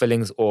basic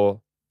fillings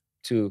or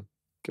to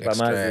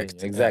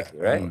Extract. exactly,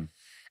 right?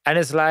 And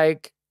it's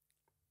like,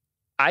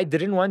 I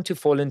didn't want to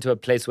fall into a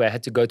place where I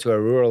had to go to a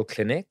rural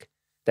clinic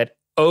that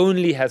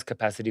only has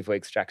capacity for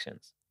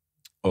extractions.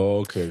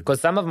 Okay.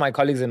 Because some of my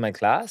colleagues in my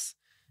class,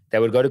 they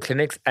would go to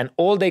clinics and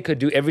all they could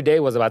do every day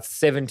was about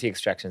 70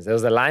 extractions. There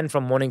was a line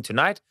from morning to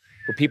night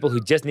for people who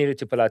just needed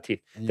to pull out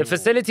teeth. The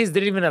facilities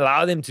didn't even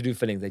allow them to do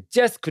fillings. They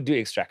just could do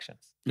extractions.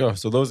 Yeah,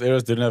 so those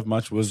areas didn't have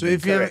much So wisdom.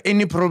 if you have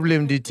any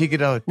problem, they take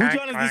it out. Which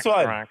one is this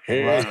one?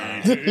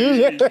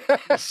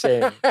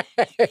 Shame.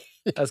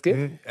 That's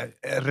good.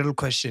 A real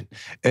question.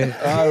 When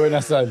I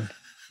son.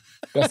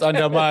 That's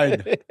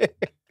undermined.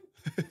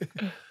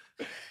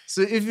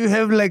 So if you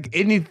have like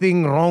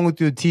anything wrong with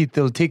your teeth,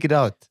 they'll take it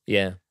out.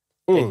 Yeah.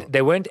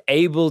 They weren't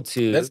able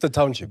to That's the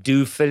township.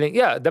 do filling.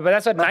 Yeah, but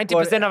that's what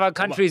 90% of our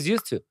country is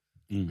used to.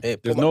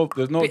 There's no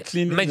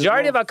cleaning.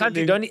 Majority of our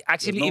country don't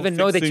actually even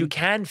know that you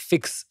can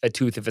fix a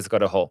tooth if it's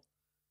got a hole.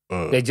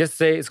 They just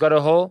say it's got a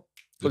hole,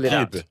 pull it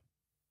out.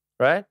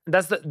 Right?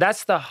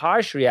 That's the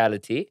harsh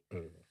reality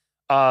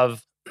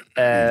of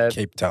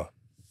Cape Town.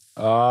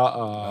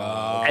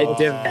 a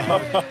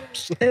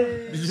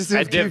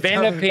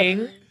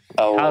developing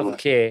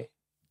healthcare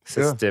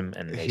system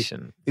and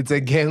nation. It's a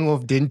gang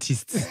of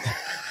dentists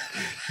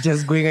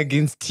just going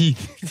against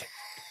teeth.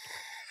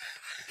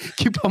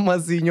 Keep a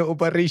mazinho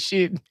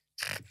operation.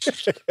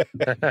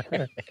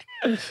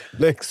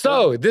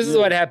 So this is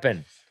what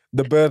happened.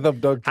 The birth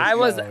of Dr. I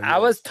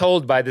was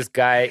told by this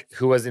guy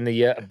who was in the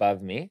year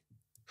above me,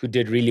 who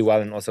did really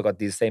well and also got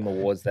these same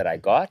awards that I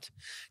got,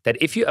 that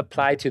if you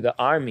apply to the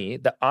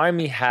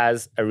army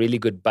has a really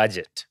good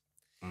budget.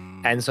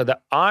 And so the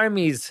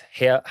army's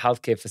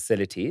healthcare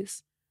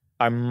facilities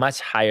are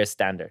much higher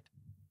standard.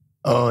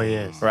 Oh,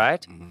 yes.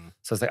 Right?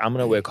 So it's like, I'm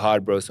going to work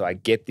hard, bro, so I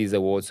get these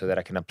awards so that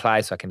I can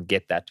apply so I can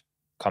get that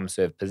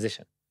ComServe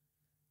position.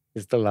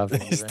 You still love me.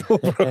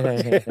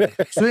 Right?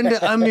 So in the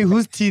army,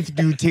 whose teeth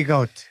do you take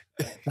out?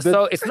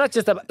 So it's not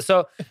just about...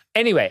 So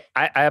anyway,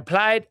 I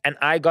applied and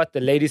I got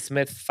the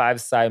Ladysmith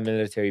 5-star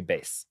military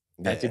base.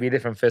 I had to be there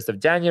from 1st of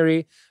January.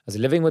 I was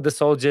living with the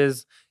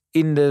soldiers,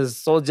 in the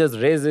soldiers'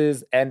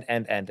 reses, and.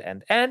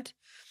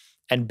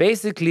 And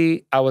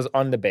basically, I was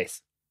on the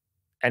base.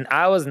 And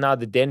I was now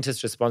the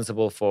dentist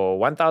responsible for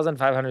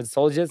 1,500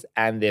 soldiers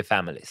and their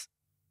families.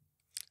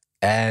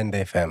 And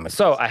their families.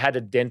 So I had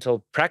a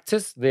dental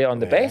practice there on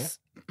the base,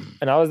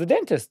 and I was the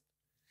dentist.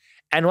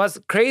 And what's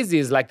crazy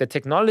is like the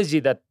technology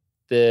that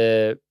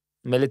the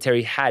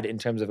military had in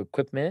terms of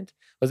equipment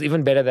was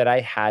even better than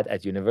I had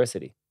at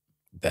university.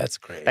 That's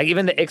great. Like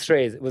even the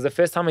x-rays, it was the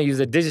first time I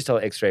used a digital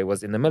x-ray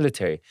was in the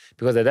military.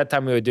 Because at that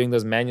time we were doing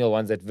those manual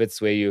ones at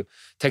Wits where you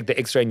take the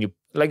x-ray and you,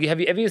 like, have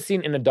you ever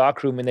seen in a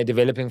dark room when they're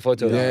developing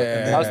photos?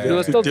 We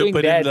were still doing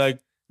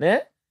that.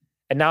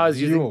 And now I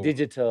was using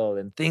digital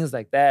and things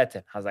like that.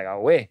 And I was like,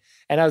 oh, wait.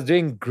 And I was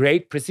doing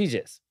great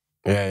procedures.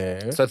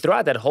 So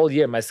throughout that whole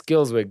year, my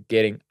skills were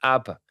getting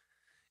up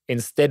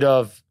instead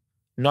of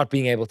not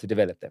being able to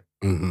develop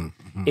them.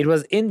 It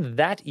was in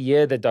that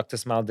year that Dr.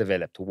 Smile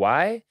developed.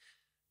 Why?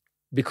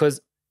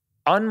 Because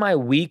on my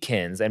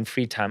weekends and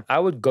free time, I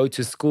would go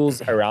to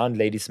schools around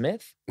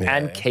Ladysmith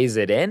and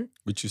KZN.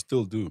 Which you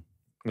still do.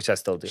 Which I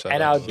still do. Shout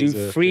and out. I'll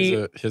do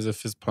free... Here's a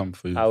fist pump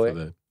for you for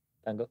that.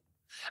 Tango.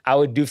 I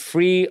would do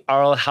free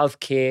oral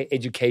healthcare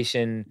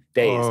education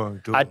days.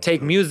 I'd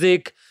take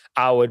music.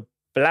 I would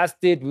blast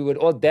it. We would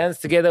all dance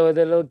together with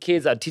the little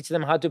kids. I'd teach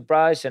them how to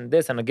brush and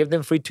this. And I'd give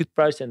them free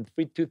toothbrush and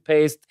free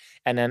toothpaste.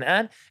 And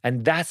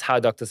that's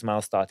how Dr.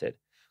 Smile started.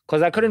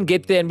 Because I couldn't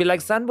get there and be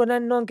like,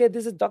 Sanbonan Nonke,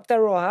 this is Dr.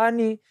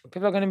 Rohani.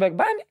 People are going to be like,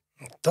 Bani.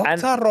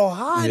 Dr.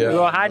 Rohani. Yeah.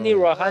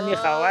 Rohani,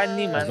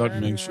 Khawani, man. Not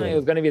make sure. It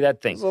was going to be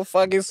that thing. So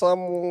fucking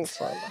some.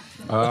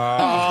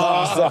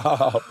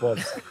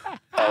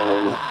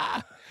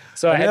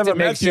 So I had to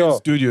make sure.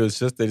 Studio, it's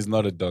just that he's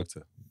not a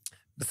doctor.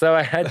 So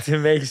I had to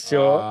make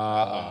sure.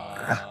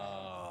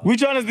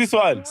 Which one is this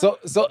one? So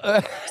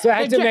I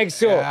had to make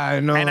sure. Yeah, I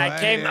know. And I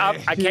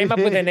came up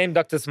with the name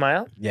Dr.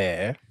 Smile.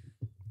 yeah.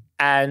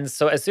 And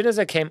so as soon as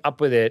I came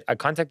up with it, I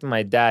contacted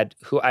my dad,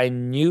 who I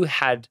knew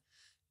had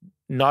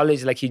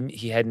knowledge, like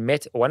he had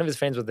met, one of his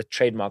friends was a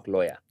trademark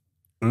lawyer.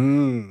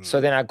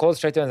 So then I called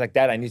straight to him and I was like,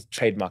 Dad, I need to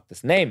trademark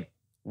this name.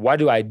 What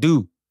do I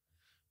do?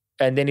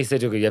 And then he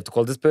said, okay, you have to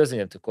call this person,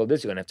 you have to call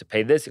this, you're going to have to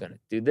pay this, you're going to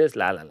do this,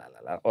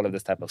 all of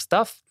this type of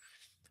stuff.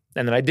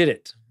 And then I did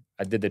it.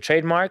 I did the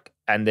trademark.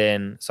 And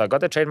then, so I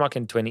got the trademark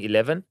in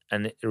 2011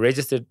 and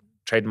registered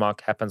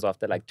trademark happens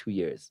after like 2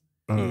 years.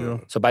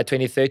 So by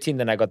 2013,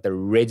 then I got the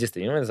register.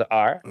 You know, there's an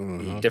R,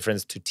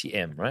 difference to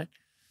TM, right?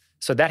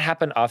 So that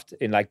happened by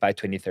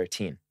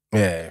 2013.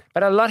 Yeah.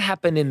 But a lot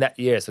happened in that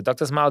year. So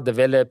Dr. Smile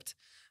developed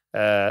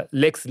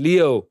Lex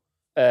Leo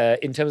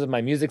in terms of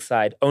my music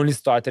side only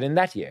started in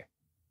that year.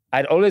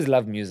 I'd always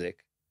loved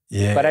music,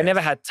 but I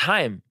never had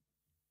time.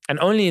 And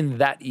only in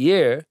that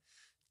year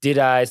did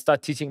I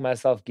start teaching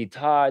myself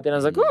guitar. Then I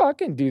was like, oh, I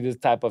can do this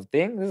type of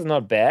thing. This is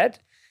not bad.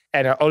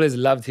 And I always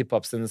loved hip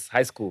hop since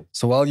high school.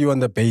 So while you were on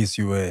the bass,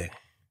 you were...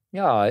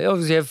 Yeah, I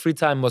obviously have free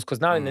time most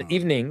because now in the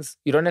evenings,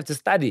 you don't have to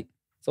study.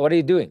 So what are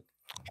you doing?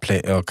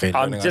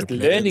 I'm just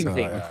learning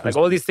things. Like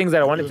all these things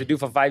that I wanted to do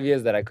for 5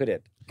 years that I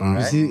couldn't.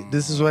 You see,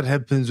 this is what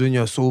happens when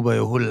you're sober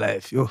your whole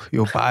life.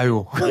 You're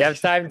bio. You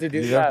have time to do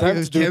You have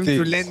stuff. time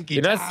to learn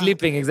You're not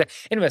sleeping. Exactly.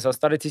 Anyway, so I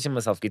started teaching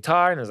myself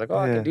guitar and I was like, oh,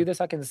 I can do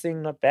this. I can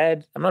sing. Not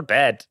bad. I'm not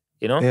bad,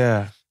 you know?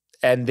 Yeah.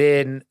 And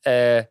then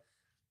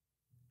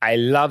I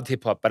loved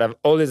hip hop, but I've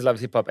always loved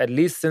hip hop, at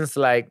least since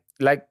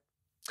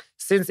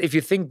since if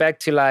you think back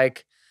to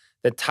like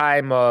the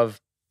time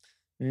of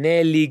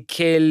Nelly,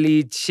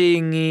 Kelly,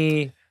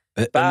 Chingy,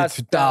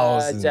 Basta,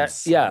 2000s.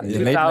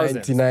 Late 2000s.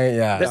 99,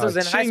 yeah. This was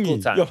in high school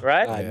time,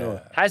 right? I know.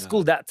 High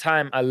school that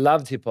time, I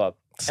loved hip hop.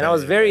 And I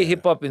was very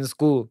hip hop in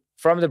school.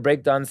 From the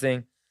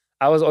breakdancing,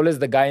 I was always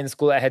the guy in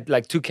school. I had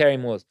like 2 carry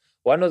modes.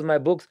 One was my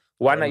books,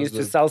 one I used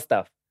to sell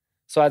stuff.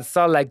 So I'd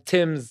sell like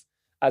Tim's,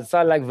 I'd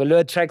sell like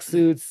velour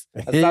tracksuits,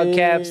 I'd sell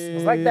caps. It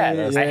was like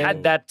that. I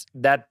had that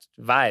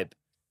vibe.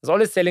 I was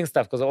always selling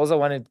stuff because I also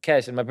wanted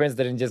cash and my parents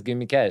didn't just give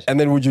me cash. And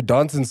then would you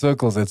dance in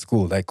circles at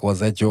school? Like, was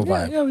that your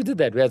vibe? Yeah, we did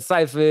that. We had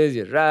ciphers,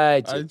 you had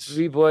rides, you had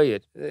B-boy.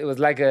 It was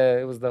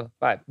the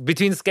vibe.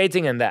 Between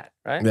skating and that,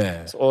 right?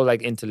 Yeah. It's all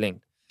like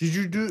interlinked. Did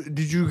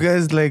you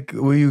guys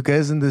were you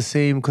guys in the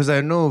same? Because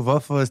I know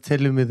Vafa was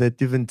telling me that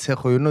even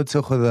Tsecho, you know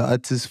Tsecho, the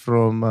artist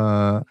from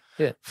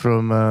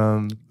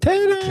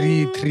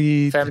Family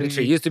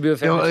Tree. Used to be a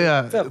Family Tree.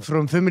 Yeah,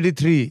 from Family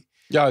Tree.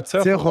 Yeah,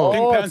 Tsecho.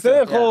 Oh,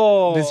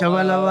 Tsecho. The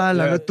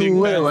Shabalawala,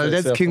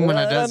 that's King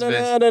Monada's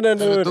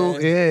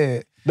best.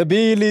 Yeah. The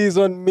Billy's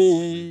on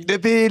me. The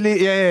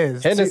Billy,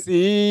 yes.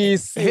 Hennessy,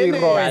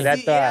 zero.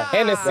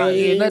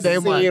 Hennessy,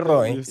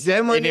 zero.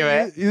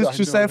 Anyway, used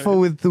to cipher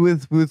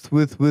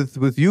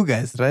with you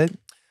guys, right?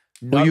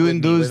 Were you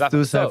in those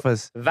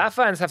ciphers?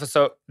 Vafa and Safa,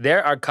 so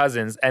they're our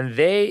cousins, and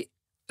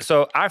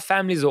so our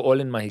families are all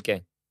in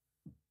Mahikeng,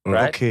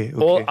 right? Okay.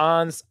 All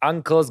aunts,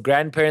 uncles,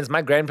 grandparents.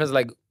 My grandparents are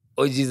like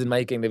OGs in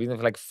Mahikeng. They've been there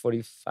for like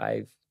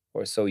 45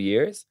 or so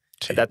years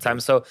at that time.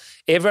 So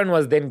everyone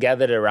was then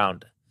gathered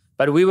around.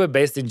 But we were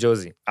based in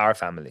Jozi, our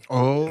family.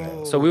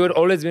 Oh. So we would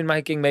always be in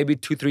Mahikeng maybe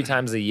 2-3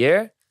 times a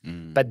year,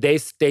 but they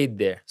stayed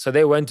there. So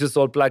they went to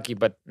Salt Plaki,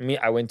 but me,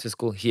 I went to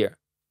school here,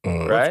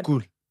 right?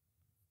 Cool.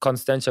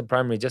 Constantia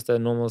Primary, just a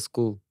normal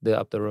school there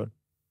up the road.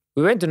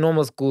 We went to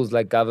normal schools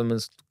like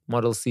government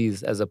Model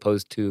Cs as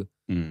opposed to,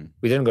 we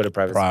didn't go to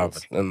private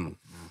schools.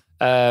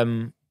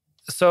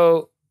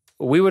 So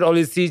we would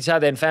always see each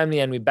other and family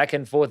and we back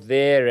and forth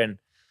there and,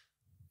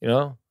 you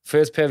know,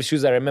 first pair of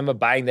shoes I remember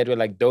buying that were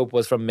like dope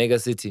was from Mega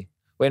City.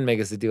 When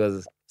Mega City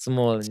was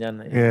small.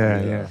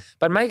 Yeah.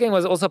 But Mahikeng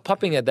was also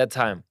popping at that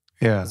time.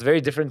 Yeah. It's very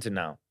different to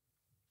now.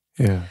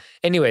 Yeah.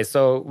 Anyway,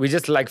 so we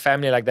just like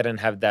family like that and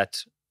have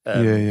that,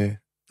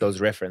 those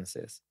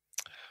references.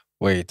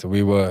 Wait,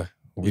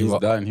 He's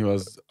done. He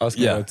was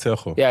asking about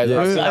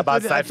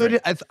Tsecho.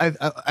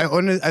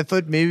 I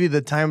thought maybe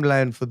the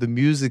timeline for the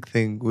music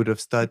thing would have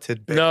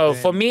started back No,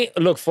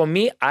 then. for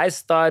me, I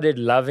started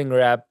loving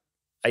rap.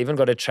 I even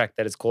got a track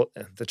that is called,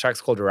 the track's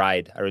called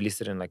Ride. I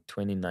released it in like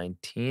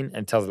 2019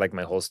 and tells like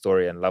my whole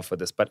story and love for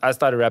this. But I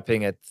started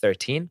rapping at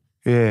 13.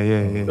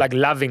 Yeah. Like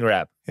loving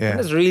rap. Yeah. And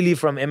it's really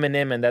from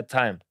Eminem and that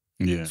time.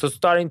 Yeah. So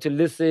starting to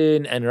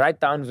listen and write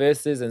down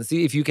verses and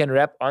see if you can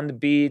rap on the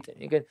beat.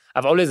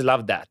 I've always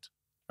loved that,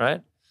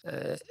 right?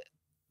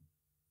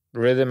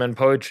 Rhythm and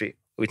poetry,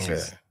 which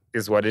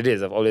is what it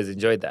is. I've always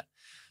enjoyed that.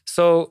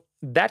 So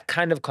that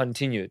kind of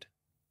continued.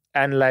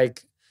 And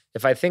like,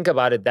 if I think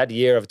about it, that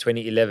year of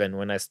 2011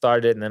 when I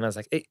started, and then I was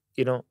like, hey,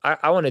 you know,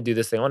 I want to do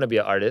this thing. I want to be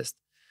an artist.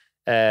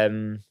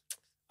 I'm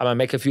going to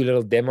make a few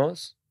little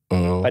demos.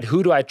 But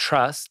who do I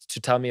trust to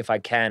tell me if I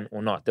can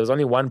or not? There was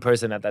only one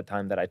person at that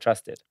time that I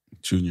trusted.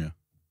 Junior.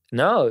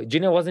 No,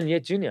 Junior wasn't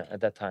yet Junior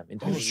at that time. In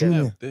 2011.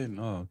 Junior. Then,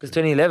 oh, It was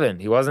 2011.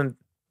 He wasn't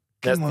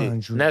Come nasty.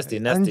 on, Junior. Nasty.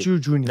 Angu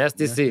Junior.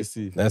 Nasty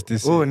C. Nasty.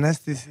 Oh,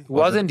 nasty.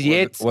 Wasn't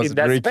yet was in it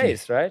that Ricky?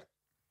 space, right?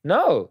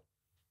 No.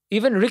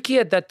 Even Ricky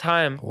at that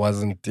time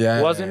Wasn't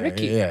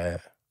Ricky. Yeah.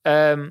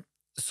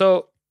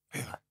 So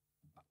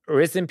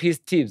rest in peace,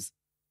 Teebs.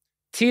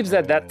 Teebs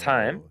at that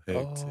time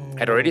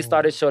had already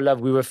started Show Love.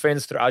 We were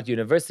friends throughout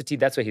university.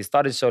 That's where he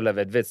started Show Love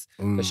at Wits.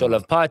 The Show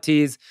Love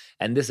parties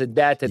and this and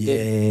that. And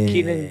then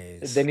Keenan,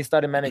 then he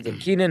started managing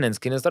Keenan and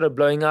Keenan started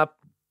blowing up.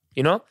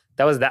 You know,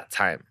 that was that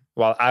time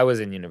while I was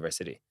in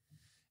university.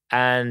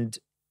 And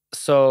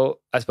so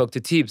I spoke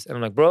to Teebs and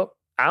I'm like, bro,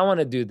 I want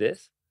to do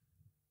this.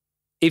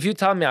 If you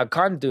tell me I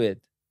can't do it,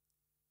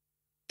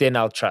 then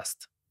I'll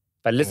trust.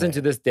 But listen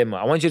to this demo.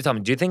 I want you to tell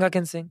me, do you think I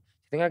can sing? Do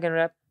you think I can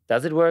rap?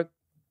 Does it work?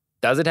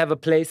 Does it have a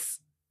place?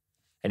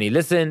 And he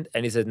listened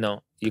and he said,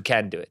 no, you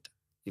can't do it.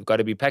 You've got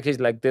to be packaged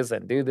like this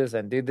and do this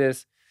and do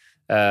this.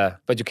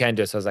 But you can't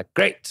do it. So I was like,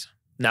 great.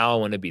 Now I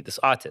want to be this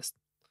artist.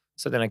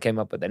 So then I came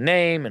up with a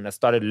name and I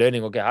started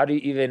learning, okay, how do you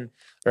even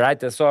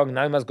write a song?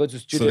 Now you must go to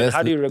studio. So And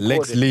how do you record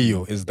Lex it?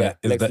 Leo is that?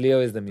 Yeah, Lex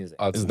Leo is the music.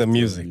 Is the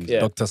music. Yeah.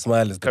 Dr.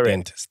 Smile is the Correct.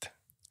 dentist.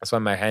 That's why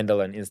my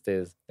handle on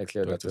Insta is Lex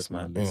Leo Dr.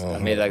 Smile. Smile. I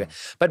made it like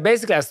that. But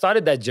basically, I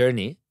started that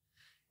journey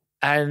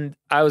and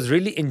I was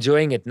really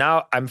enjoying it.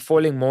 Now I'm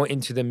falling more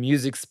into the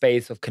music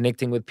space of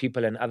connecting with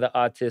people and other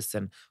artists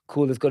and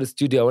cool, let's go to the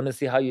studio. I want to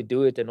see how you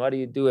do it and what do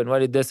you do and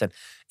what is this. And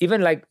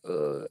even like,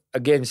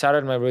 again, shout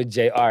out to my bro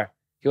JR.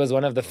 He was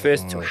one of the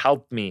first to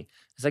help me.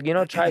 It's like, you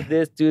know, try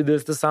this, do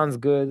this. This sounds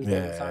good.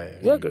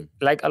 Good.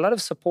 Like a lot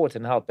of support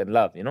and help and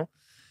love, you know?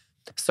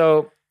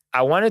 So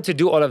I wanted to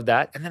do all of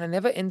that. And then I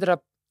never ended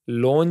up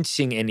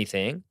launching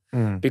anything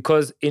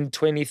because in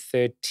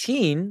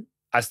 2013,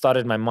 I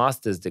started my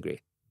master's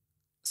degree.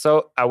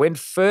 So I went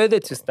further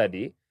to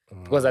study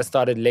because I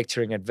started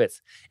lecturing at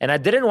Wits. And I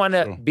didn't want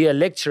to be a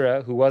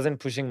lecturer who wasn't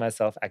pushing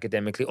myself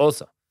academically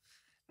also.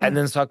 And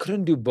then so I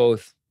couldn't do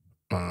both.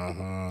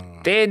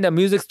 Then the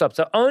music stopped.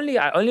 So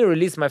I only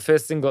released my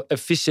first single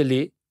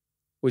officially,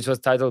 which was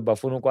titled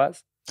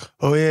Bafunukwas.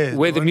 Oh yeah.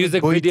 With the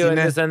music video and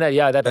this and that.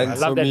 Yeah, I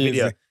love that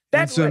video.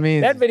 That's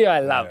amazing. That video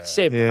I love.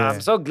 Shame. Yeah. I'm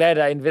so glad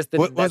I invested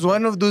in that. Was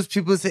one of those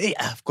people say, hey,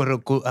 I've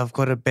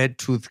got a bad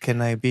tooth. Can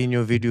I be in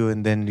your video?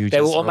 And then you They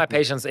just were all my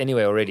patients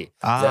anyway already.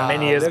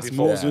 Many years Let's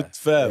before. move with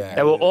fam.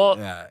 They were all,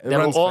 It they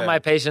were runs all fam. my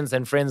patients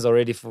and friends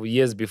already for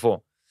years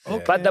before.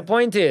 But the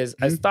point is,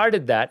 I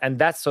started that, and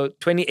that's so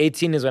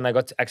 2018 is when I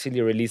got to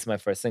actually release my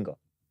first single.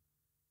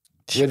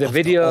 With a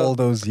video. All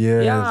those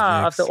years. Yeah,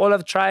 Lex. after all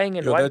of trying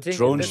and Yo, that wanting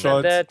drone and this shot.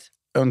 and that.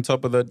 On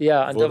top of that,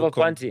 Yeah, on top of Vodacom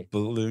Ponty.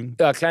 building.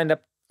 Yeah, I climbed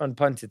up on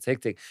Ponty. It's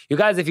hectic. You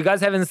guys, if you guys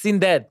haven't seen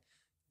that,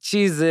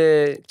 Cheese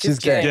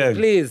gang, Gang.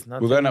 please.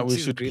 Not We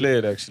should play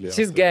it actually.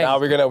 Cheese after. gang. Now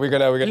we're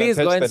gonna Please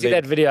touch go and the see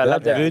link. that video. I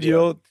love that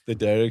video. Video, the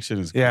direction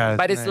is good. Yeah.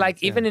 But it's nice,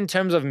 like, yeah. even in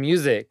terms of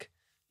music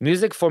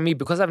for me,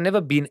 because I've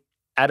never been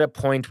at a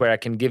point where I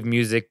can give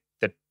music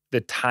the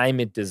time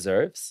it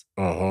deserves,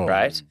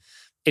 right?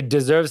 It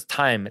deserves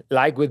time,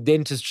 like with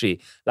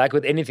dentistry, like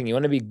with anything. You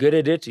want to be good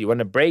at it, you want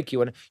to break,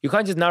 you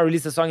can't just now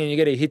release a song and you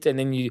get a hit and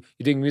then you're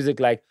doing music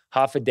like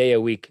half a day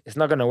a week. It's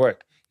not going to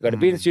work. You got to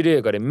be in the studio,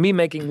 you got to me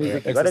making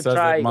music, you got to Exercise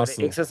try, that you got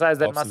muscle. to exercise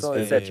that Ops is muscle,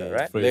 fair. etc.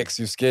 Right? Lex,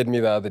 you scared me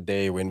the other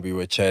day when we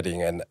were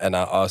chatting and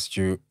I asked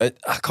you, I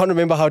can't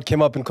remember how it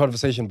came up in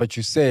conversation, but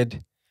you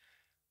said,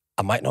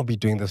 I might not be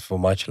doing this for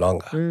much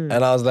longer. And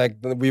I was like,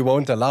 we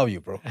won't allow you,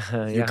 bro.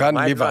 You Yeah, can't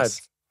my leave God.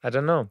 us. I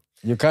don't know.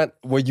 You can't,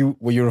 were you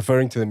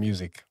referring to the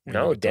music?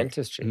 No,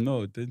 dentistry.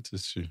 No,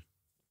 dentistry.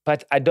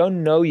 But I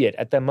don't know yet.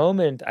 At the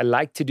moment, I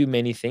like to do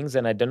many things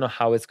and I don't know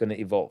how it's going to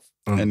evolve.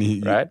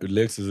 And Right?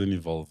 Lex is an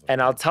evolver.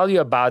 And I'll tell you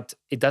about,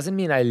 it doesn't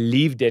mean I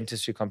leave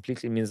dentistry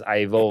completely, it means I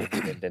evolve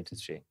in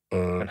dentistry.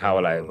 And how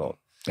will I evolve?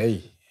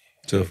 Hey.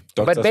 So,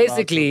 But Dr.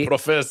 basically-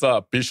 Smart,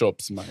 Professor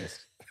Bishop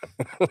Smith.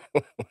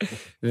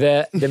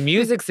 The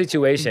music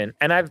situation,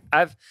 and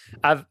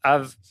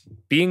I've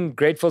been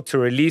grateful to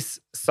release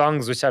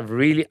songs which I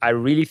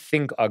really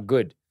think are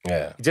good.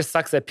 Yeah. It just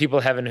sucks that people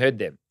haven't heard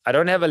them. I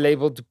don't have a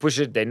label to push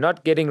it. They're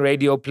not getting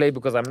radio play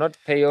because I'm not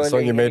paying The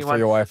song you made for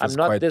your wife I'm is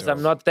not quite this, I'm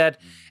dope. not that.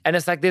 And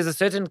it's like there's a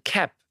certain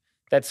cap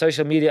that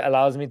social media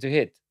allows me to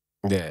hit.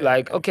 Yeah.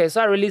 Like, okay,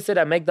 so I release it,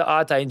 I make the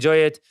art, I enjoy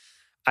it.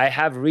 I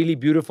have really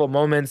beautiful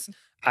moments.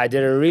 I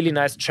did a really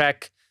nice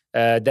track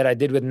that I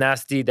did with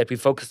Nasty that we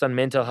focused on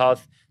mental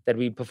health, that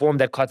we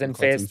performed at Cotton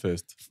Fest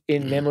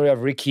in memory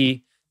of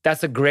Ricky.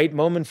 That's a great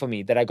moment for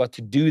me that I got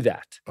to do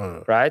that,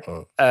 right?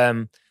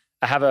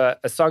 I have a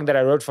song that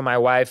I wrote for my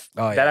wife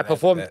that I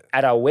performed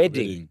at our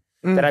wedding.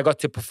 That I got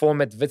to perform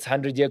at Wits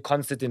 100-year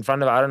concert in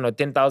front of,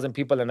 10,000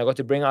 people, and I got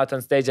to bring out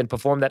on stage and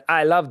perform that.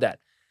 I love that.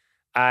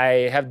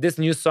 I have this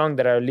new song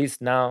that I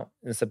released now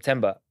in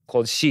September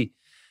called She,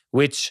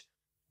 which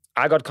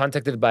I got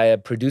contacted by a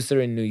producer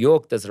in New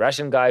York, this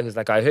Russian guy who's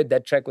like, I heard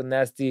that track with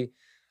Nasty.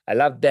 I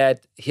love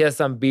that. Here's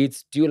some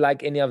beats. Do you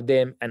like any of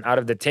them? And out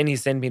of the 10 he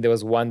sent me, there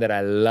was one that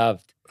I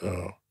loved.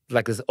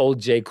 like this old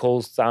J.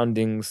 Cole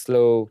sounding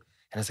slow.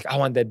 And I was like, I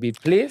want that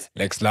beat, please.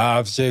 Lex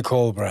loves J.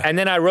 Cole, bro. And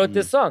then I wrote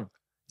this song.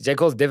 J.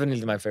 Cole's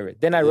definitely my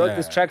favorite. Then I wrote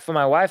this track for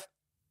my wife,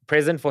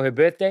 present for her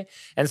birthday.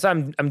 And so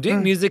I'm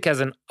doing music as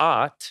an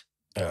art.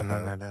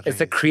 It's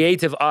a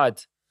creative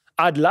art.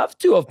 I'd love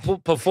to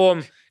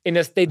perform in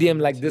a stadium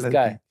like this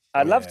guy.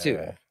 I'd love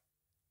to.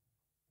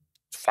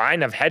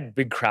 Fine, I've had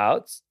big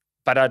crowds,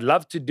 but I'd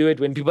love to do it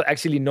when people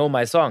actually know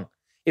my song.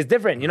 It's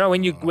different. You know,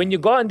 when you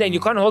go on there and you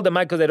can't hold the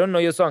mic because they don't know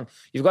your song,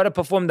 you've got to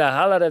perform the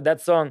hell out of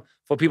that song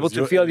for people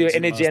to feel your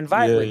energy and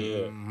vibe with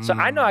you. So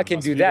I know I can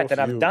do that, and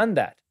I've done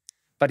that.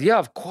 But yeah,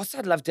 of course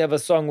I'd love to have a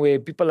song where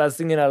people are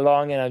singing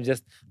along and I'm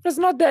just, it's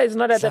not there. It's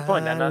not at that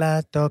point.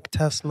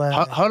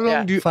 How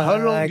long do you feel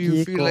like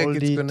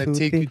it's going to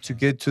take you to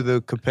get to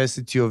the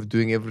capacity of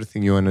doing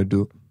everything you want to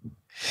do?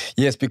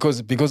 Yes,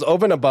 because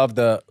over and above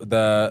the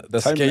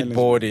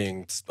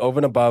skateboarding, over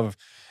and above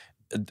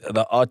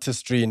the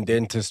artistry and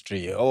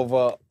dentistry,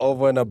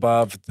 over and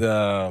above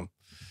the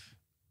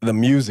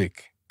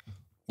music,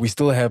 we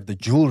still have the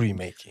jewelry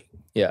making.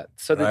 Yeah,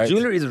 so the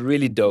jewelry is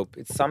really dope.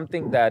 It's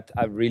something that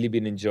I've really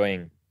been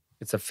enjoying.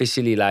 It's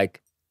officially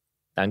like,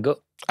 Angu.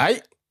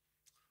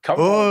 Come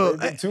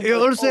on, you're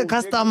also a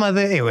customer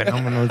there. Hey, when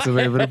I'm not so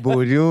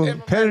everybody,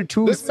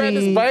 this man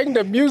is buying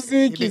the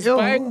music, he's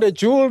buying the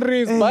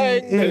jewelry, he's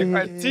buying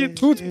the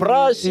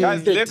toothbrush.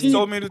 Guys, Lex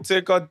told me to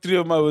take out 3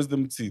 of my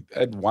wisdom teeth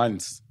at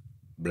once.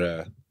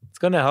 Bruh. It's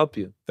going to help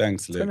you.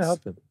 Thanks, Lex. It's going to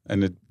help him.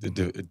 And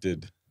it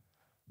did.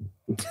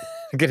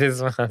 Look at his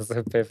smile,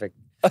 so perfect.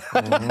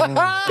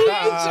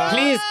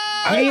 Please,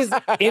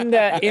 in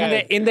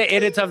the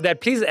edit of that,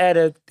 please add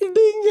a ding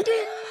ding.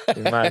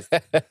 You must.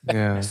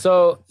 Yeah.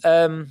 So,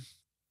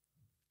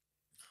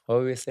 what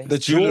were we saying? The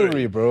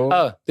jewelry, bro.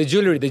 Oh, the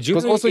jewelry. The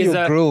jewelry. Because also is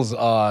your grills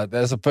are.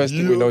 That's the first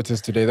thing we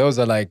noticed today. Those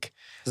are like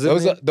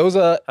those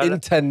are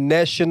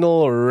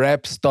international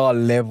rap star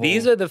level.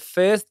 These are the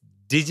first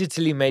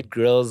digitally made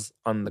grills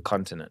on the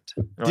continent.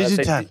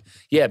 Digital.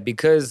 Yeah,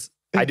 because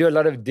I do a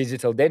lot of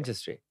digital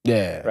dentistry.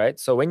 Yeah. Right?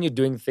 So when you're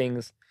doing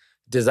things,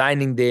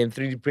 designing them,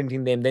 3D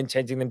printing them, then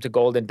changing them to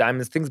gold and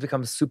diamonds, things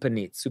become super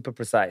neat, super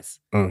precise.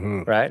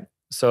 Right?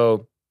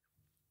 So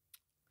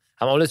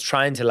I'm always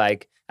trying to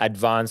like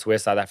advance where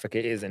South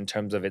Africa is in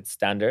terms of its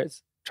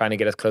standards, trying to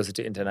get us closer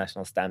to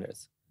international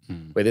standards.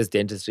 Whether it's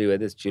dentistry,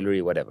 whether it's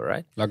jewelry, whatever,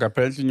 right? Like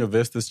apparently your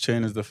Vestas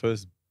chain is the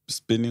first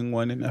spinning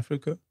one in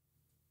Africa?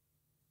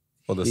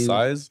 For the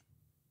size?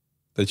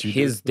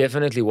 His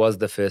definitely was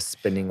the first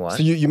spinning one.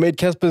 So you made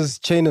Casper's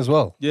chain as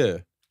well? Yeah.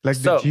 Like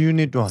the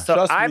unit one.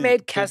 So I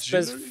made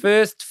Casper's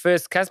first.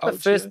 Casper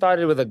first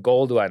started with a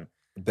gold one.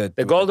 The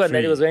gold one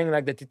that he was wearing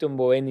like the Tito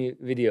Mboweni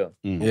video.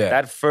 Yeah.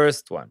 That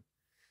first one.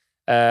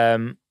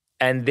 And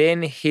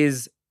then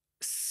his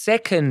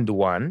second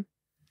one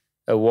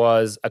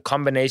was a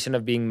combination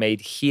of being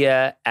made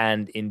here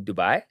and in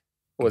Dubai.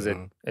 It was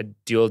a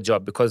dual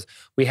job because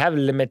we have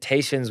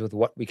limitations with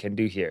what we can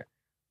do here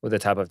with the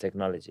type of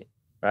technology.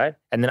 Right?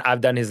 And then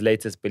I've done his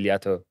latest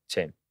Biliato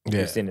chain. Yeah.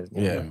 You've seen it.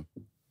 Yeah.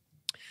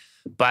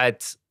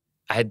 But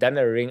I had done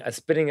a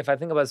spinning. If I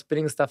think about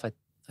spinning stuff, I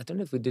don't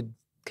know if we did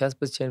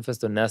Casper's chain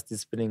first or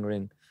Nasty's spinning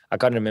ring. I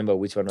can't remember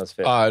which one was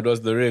first. It was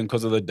the ring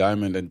because of the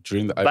diamond and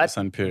during the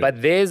Iverson period.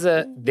 But there's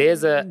a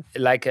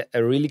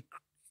really,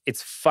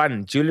 it's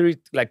fun. Jewelry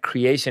like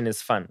creation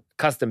is fun.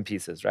 Custom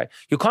pieces, right?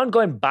 You can't go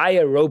and buy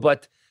a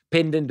robot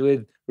pendant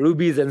with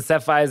rubies and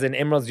sapphires and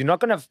emeralds. You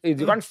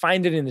can't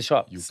find it in the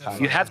shop.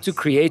 You have to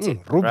create it,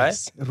 right?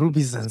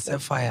 Rubies and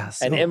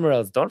sapphires. And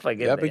emeralds, don't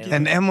forget that.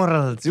 And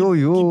emeralds. Yo.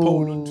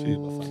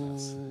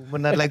 We're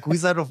not like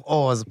Wizard of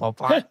Oz,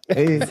 Papa.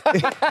 Hey.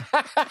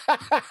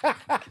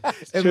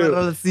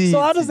 Emerald seeds.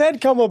 So how does that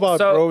come about,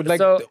 bro?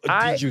 Like,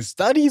 did you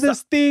study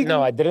this thing?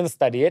 No, I didn't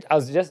study it. I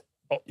was just...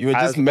 You were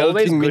just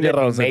melting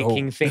minerals at home.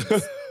 Making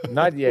things.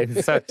 Not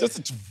yet. So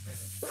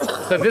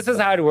this is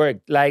how it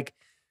worked. Like,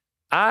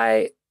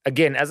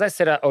 again, as I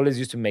said, I always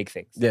used to make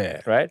things.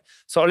 Yeah. Right?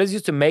 So I always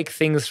used to make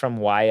things from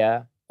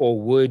wire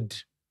or wood.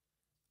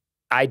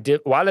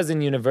 While I was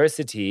in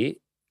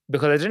university,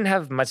 because I didn't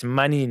have much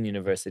money in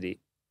university,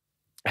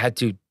 I had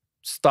to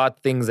start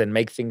things and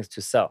make things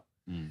to sell.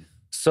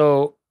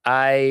 So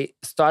I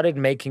started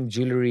making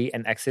jewelry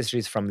and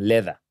accessories from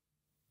leather.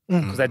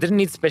 Because I didn't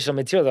need special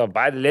materials. I'll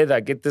buy the leather, I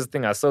get this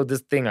thing, I sew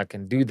this thing, I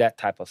can do that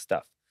type of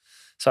stuff.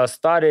 So I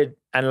started,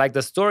 and like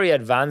the story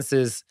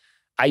advances,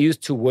 I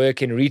used to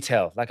work in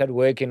retail. Like I'd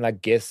work in like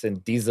Guess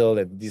and Diesel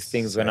and these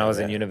things when I was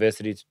in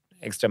university,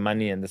 extra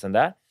money and this and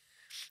that.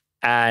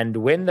 And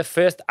when the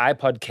first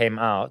iPod came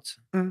out,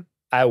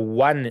 I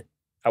won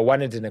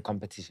it in a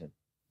competition.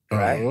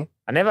 Right?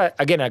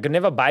 I could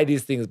never buy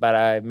these things, but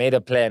I made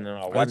a plan and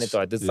I won it or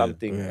I did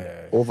something.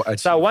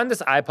 So I won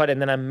this iPod and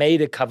then I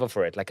made a cover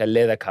for it, like a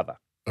leather cover.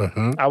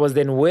 I was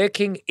then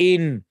working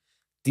in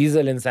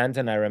Diesel in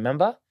Sandton, I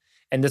remember.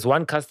 And this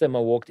one customer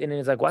walked in and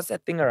he's like, what's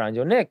that thing around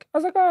your neck? I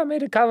was like, I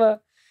made a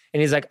cover.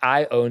 And he's like,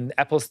 I own the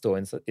Apple store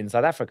in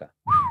South Africa.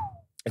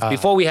 It's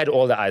before we had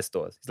all the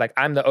iStores. He's like,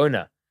 I'm the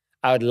owner.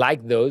 I would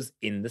like those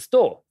in the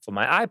store for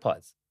my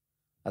iPods.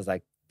 I was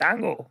like,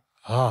 dango.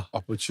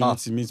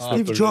 Opportunity meets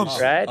Steve preparation.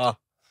 Jobs. Right?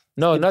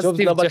 No, not Jobs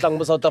Steve na Jobs. batlang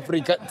mo South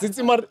Africa.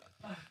 Tsitsi mar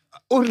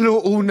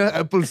Ulo una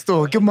Apple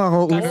Store. Ke mang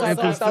o una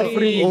Apple South Store?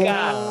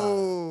 Africa.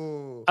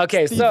 Oh.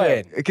 Okay,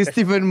 Steven. Ke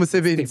Stephen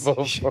Musebenzi.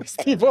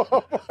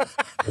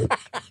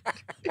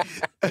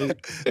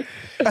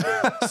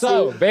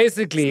 so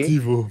basically,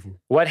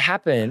 what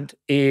happened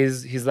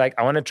is he's like,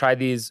 I want to try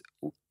these.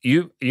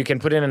 You can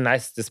put in a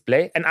nice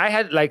display. And I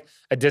had like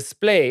a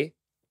display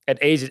at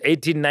age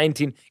 18,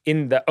 19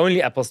 in the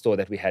only Apple store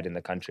that we had in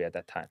the country at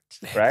that time,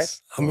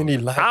 right? How many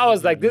lives? I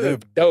was like, this is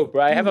dope,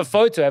 right? I have a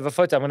photo. I'm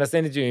going to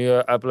send it to you.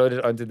 You upload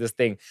it onto this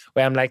thing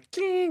where I'm like,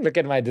 "Cling, look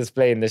at my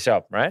display in the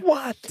shop, right?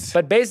 What?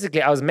 But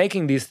basically, I was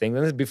making these things.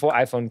 And this is before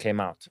iPhone came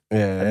out.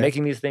 Yeah. I'm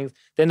making these things.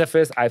 Then the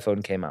first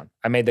iPhone came out.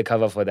 I made the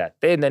cover for that.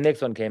 Then the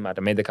next one came out.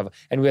 I made the cover.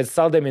 And we would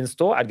sell them in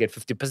store. I'd get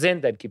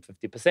 50%. They'd keep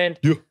 50%.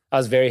 Yeah. I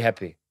was very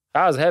happy.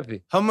 I was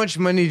happy. How much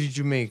money did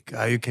you make?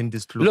 You can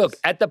disclose. Look,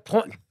 at the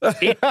point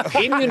in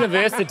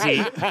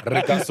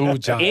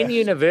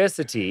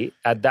university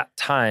at that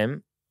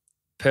time,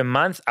 per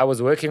month, I was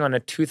working on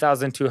a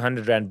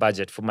 2,200 Rand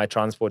budget for my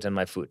transport and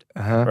my food,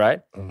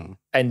 right?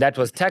 And that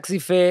was taxi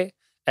fare,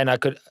 and I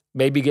could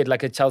maybe get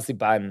like a Chelsea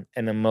bun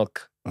and a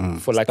milk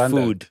for like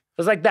food. It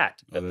was like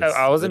that.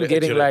 I wasn't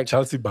getting like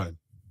Chelsea bun.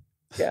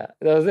 Yeah,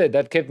 that was it.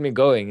 That kept me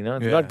going. You know,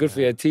 it's not good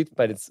for your teeth,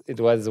 but it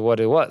was what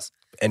it was.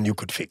 And you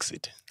could fix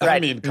it. Right. I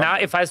mean, Now,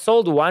 if I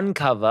sold one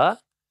cover,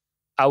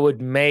 I'd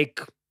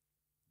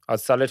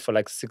sell it for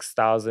like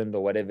 6,000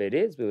 or whatever it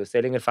is. We were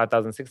selling it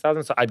 5,000,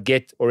 6,000. So I'd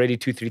get already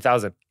 2,000,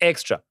 3,000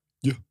 extra.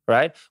 Yeah.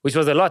 Right? Which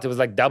was a lot. It was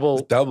like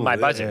double my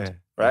budget.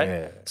 Right?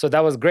 Yeah. So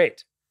that was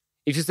great.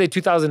 If you say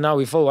 2,000 now,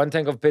 we fill one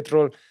tank of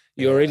petrol,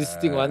 you're already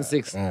sitting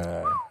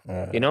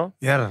 1.6. You know?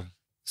 Yeah.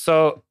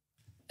 So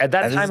at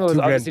that time, it was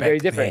obviously very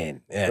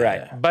different.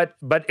 Right.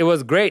 But it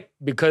was great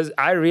because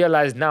I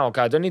realized now,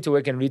 okay, I don't need to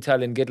work in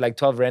retail and get like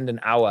 12 Rand an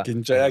hour.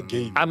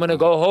 I'm going to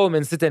go home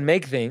and sit and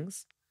make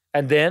things.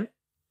 And then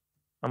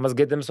I must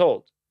get them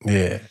sold.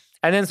 Yeah.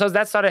 And then so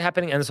that started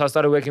happening. And so I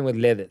started working with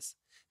leathers.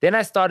 Then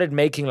I started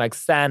making like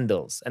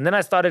sandals. And then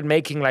I started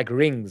making like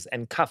rings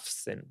and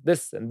cuffs and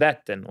this and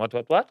that and what.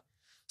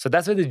 So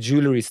that's where the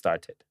jewelry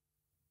started,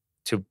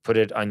 to put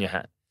it on your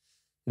hand.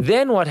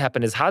 Then what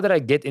happened is, how did I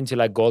get into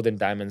like gold and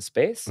diamond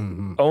space?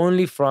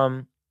 Only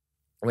from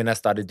when I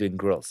started doing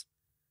grills.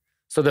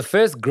 So the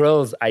first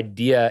grills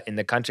idea in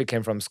the country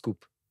came from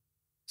Scoop.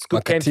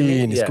 Scoop came to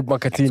me. Scoop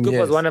Makatini, Scoop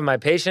was one of my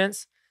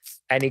patients.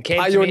 And he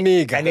came to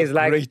me and he's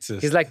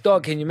like,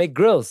 dog, can you make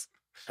grills?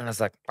 And I was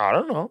like, I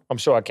don't know. I'm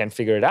sure I can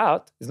figure it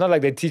out. It's not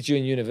like they teach you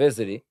in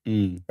university,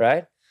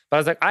 right? But I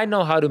was like, I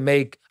know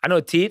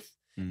teeth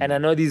and I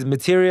know these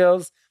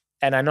materials.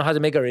 And I know how to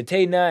make a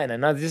retainer, and I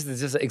know this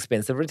is just an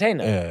expensive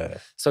retainer. Yeah.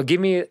 So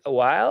give me a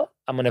while,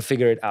 I'm going to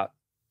figure it out.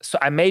 So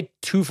I made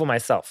 2 for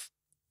myself.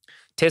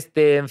 Test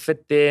them,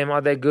 fit them,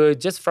 are they good?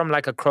 Just from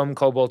like a chrome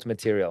cobalt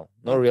material.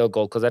 No real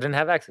gold, because I didn't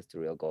have access to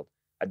real gold.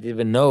 I didn't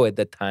even know at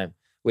that time.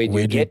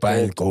 Where do you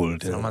buy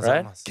gold?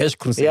 Right? Cash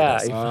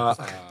Crusaders. Yeah.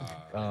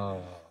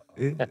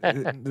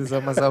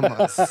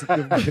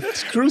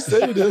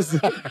 Crusaders.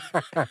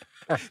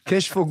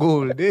 Cash for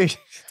gold.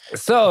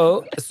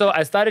 So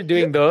I started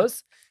doing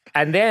those.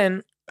 And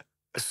then,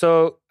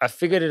 so I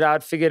figured it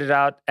out.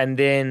 And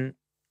then,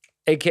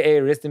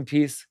 AKA Rest in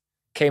Peace,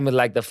 came with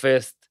like the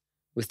first,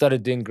 we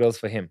started doing grills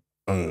for him.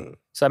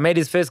 So I made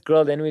his first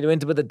grill. Then we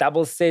went with the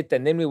double set.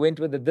 And then we went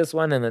with this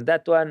one and then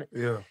that one.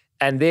 Yeah.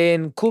 And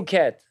then Cool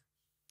Cat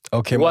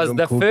was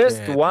the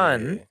first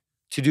one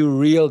to do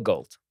real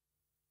gold.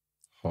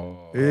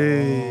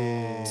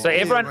 So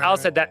everyone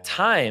else at that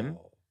time,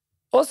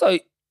 also,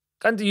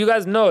 you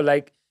guys know,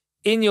 like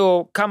in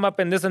your come up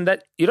and this and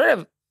that, you don't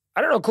have, I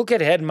don't know, Cool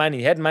Cat had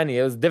money.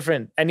 It was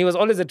different. And he was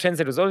always a trendsetter.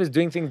 He was always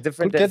doing things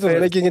different. Cool Cat was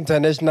making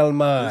international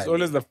money. He was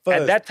always the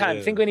first. At that time,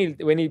 I think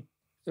when he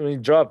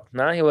dropped,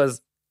 he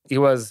was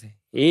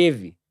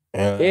heavy.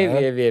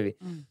 Heavy.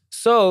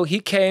 So he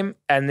came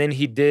and then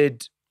he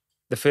did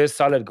the first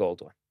solid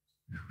gold one.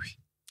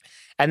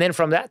 And then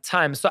from that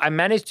time, so I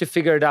managed to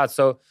figure it out.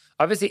 So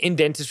obviously in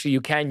dentistry, you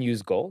can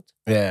use gold.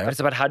 Yeah. But it's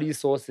about how do you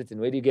source it and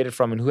where do you get it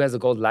from and who has a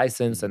gold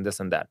license and this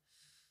and that.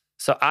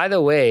 So either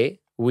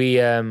way,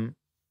 we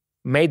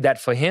made that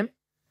for him.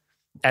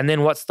 And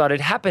then what started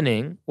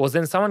happening was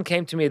then someone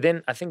came to me.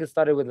 Then I think it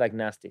started with like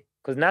Nasty.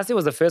 Because Nasty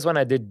was the first one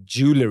I did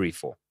jewelry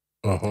for.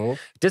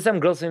 Did some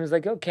girls and he was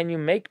like, yo, can you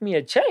make me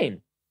a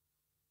chain?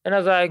 And I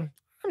was like,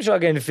 I'm sure I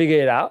can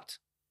figure it out.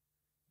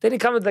 Then he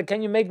comes with like,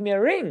 can you make me a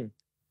ring?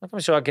 I'm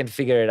sure I can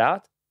figure it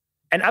out.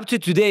 And up to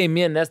today,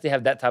 me and Nasty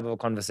have that type of a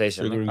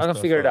conversation. I'm going to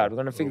figure it out. We're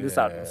going to figure this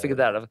out. Figure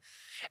that out.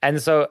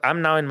 And so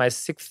I'm now in my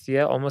 6th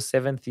year, almost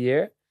 7th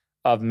year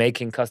of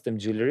making custom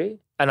jewelry.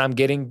 And I'm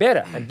getting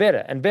better and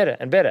better and better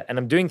and better. And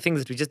I'm doing things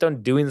that we just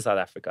don't do in South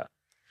Africa.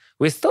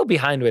 We're still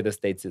behind where the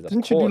States is, of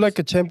Didn't you do like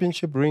a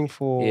championship ring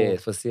for... Yeah,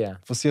 for Sia.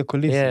 For Sia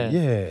Kolisi?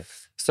 Yeah.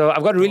 So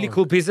I've got really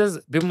cool pieces.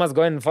 People must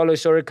go and follow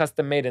Shore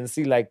Custom Made and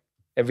see like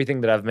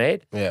everything that I've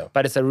made. Yeah.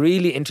 But it's a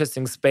really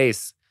interesting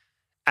space.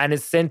 And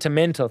it's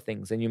sentimental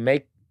things. And you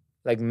make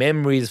like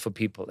memories for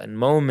people and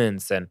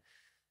moments. And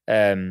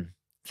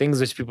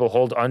things which people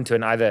hold on to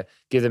and either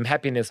give them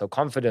happiness or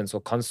confidence or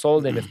console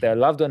them if their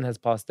loved one has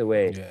passed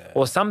away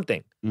or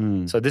something.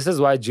 So this is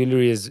why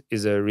jewelry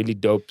is a really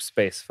dope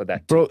space for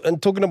that. Bro,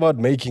 and talking about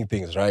making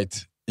things,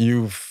 right?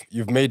 You've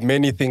made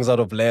many things out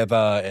of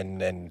leather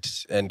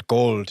and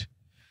gold.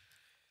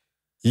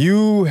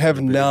 You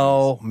have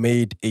now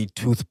made a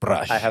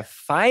toothbrush. I have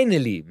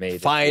finally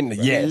made it.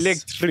 Yes.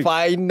 Electric.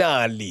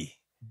 Finally.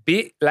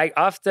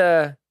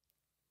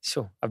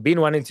 I've been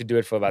wanting to do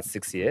it for about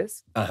 6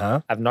 years.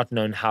 I've not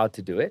known how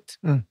to do it.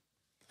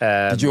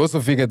 Did you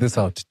also figure this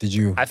out? Did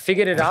you? I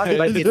figured it out,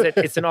 but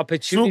it's an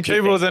opportunity. Two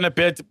cables and a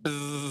bed.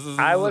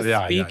 I was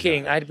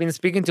speaking. I had been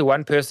speaking to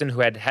one person who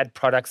had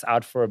products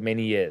out for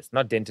many years,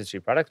 not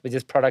dentistry products, but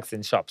just products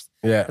in shops.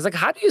 Yeah. I was like,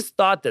 how do you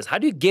start this? How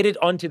do you get it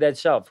onto that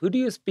shelf? Who do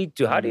you speak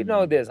to? How do you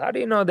know this? How do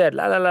you know that?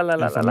 La la la la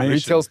la la.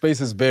 Retail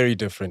space is very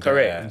different.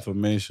 Correct. Yeah.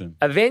 Information.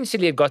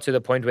 Eventually, it got to the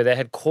point where they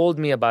had called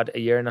me about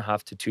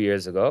 1.5 to 2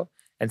 years ago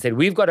and said,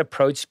 we've got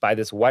approached by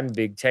this one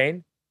big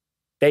chain.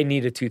 They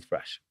need a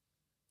toothbrush.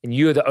 And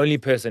you're the only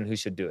person who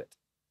should do it.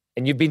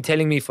 And you've been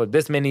telling me for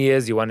this many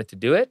years you wanted to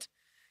do it.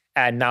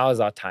 And now is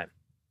our time.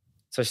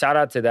 So shout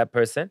out to that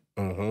person.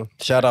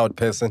 Shout out,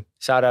 person.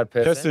 Shout out,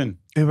 person.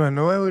 Hey, man,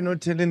 why are we not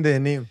telling their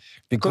name?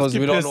 Because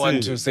we don't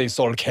want to say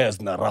Sol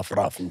Kesna,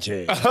 rough and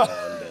J.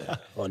 I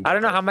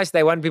don't know how much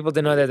they want people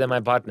to know that they're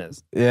my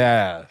partners.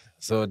 Yeah.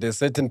 So there's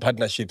certain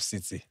partnerships,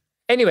 Sitsi.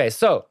 Anyway,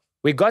 so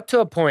we got to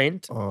a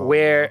point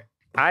where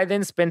I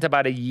then spent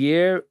about a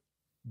year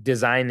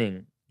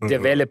designing,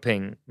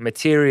 developing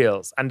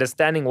materials,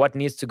 understanding what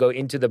needs to go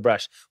into the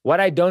brush, what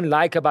I don't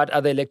like about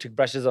other electric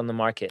brushes on the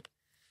market,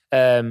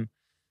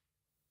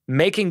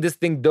 making this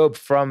thing dope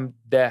from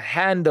the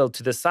handle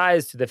to the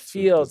size, to the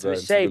feel, to the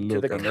shape,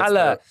 to the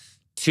color,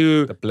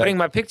 to putting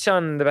my picture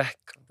on the back,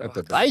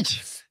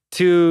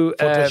 to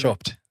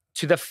Photoshopped.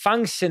 to the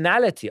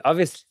functionality.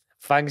 Obviously,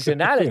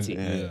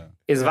 functionality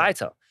is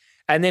vital.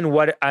 And then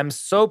what I'm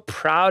so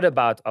proud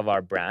about of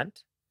our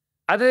brand,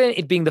 other than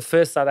it being the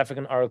first South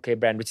African oral care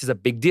brand, which is a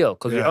big deal,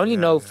 because we only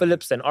know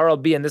Philips and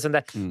Oral-B and this and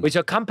that, which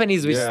are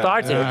companies we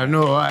started.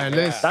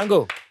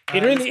 Tango.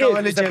 It really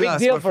is. It's a big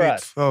deal for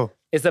us.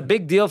 It's a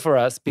big deal for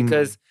us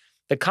because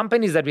the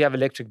companies that we have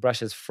electric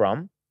brushes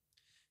from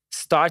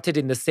started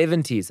in the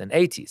 70s and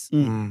 80s,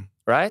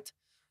 right?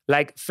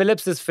 Like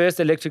Philips' first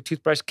electric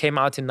toothbrush came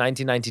out in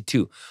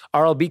 1992.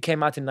 Oral-B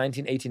came out in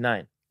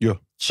 1989.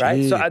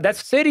 Right? So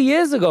that's 30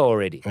 years ago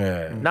already.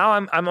 Now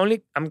I'm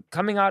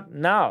coming out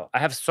now. I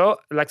have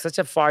such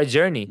a far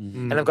journey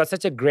and I've got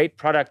such a great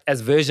product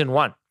as version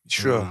 1.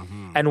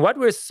 And what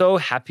we're so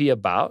happy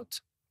about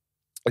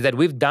is that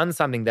we've done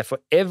something that for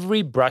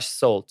every brush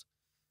sold,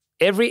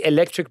 every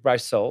electric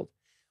brush sold,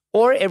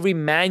 or every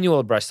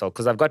manual brush sold,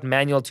 because I've got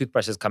manual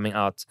toothbrushes coming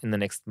out in the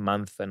next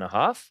month and a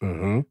half.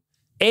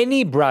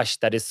 Any brush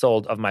that is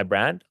sold of my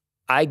brand,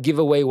 I give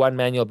away one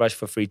manual brush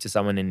for free to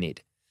someone in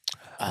need.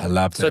 I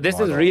love that. So this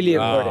is really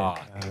important.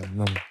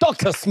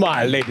 Dr.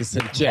 Smile, ladies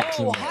and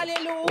gentlemen.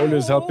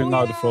 Always helping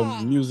out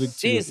from music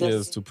to your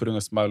ears to putting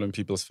a smile on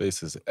people's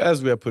faces.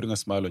 As we are putting a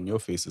smile on your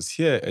faces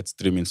here at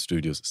Streaming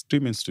Studios.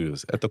 Streaming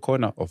Studios at the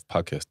corner of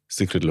Podcast,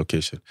 secret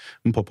location.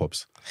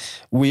 Mpopops.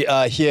 We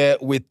are here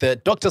with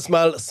Dr.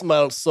 Smile,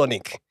 Smile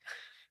Sonic.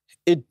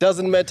 It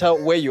doesn't matter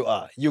where you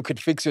are. You could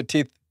fix your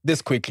teeth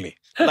this quickly.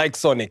 Like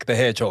Sonic the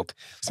Hedgehog.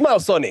 Smile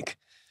Sonic.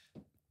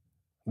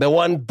 The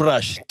one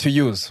brush to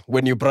use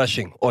when you're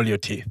brushing all your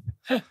teeth.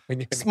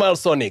 Smile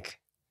Sonic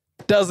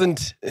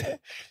doesn't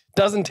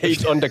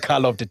hate on the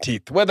color of the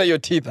teeth, whether your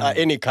teeth are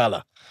any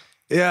color.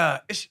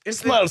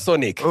 Smile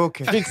Sonic.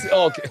 Okay.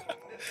 Okay.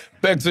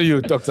 Back to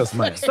you, Dr.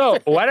 Smile. So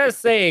what I was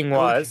saying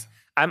was,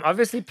 I'm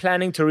obviously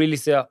planning to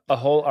release a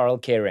whole oral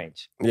care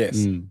range.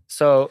 Yes.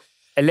 So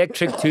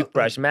electric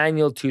toothbrush,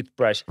 manual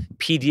toothbrush,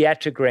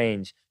 pediatric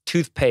range,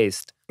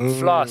 toothpaste,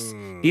 floss.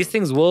 These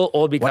things will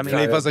all be What coming out.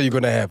 flavors are you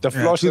going to have? The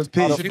floss is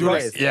part of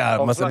Toothpaste.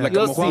 must have like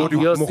You'll see,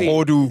 you'll see.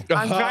 Mohodu.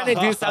 I'm trying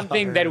to do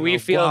something that we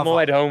feel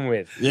more at home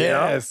with.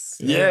 Yes.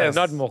 You know? Yes.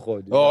 Not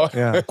mohodu. Oh.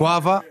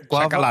 Guava.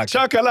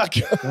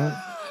 Chakalaka.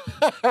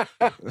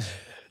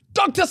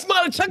 Dr.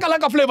 Smile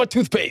Chakalaka flavor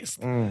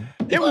toothpaste.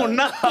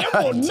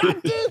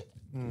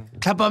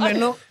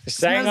 Tapameno.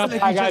 Saying up,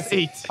 I got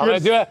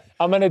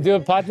I'm gonna do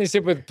a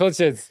partnership with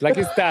Pilchards. Like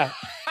it's that.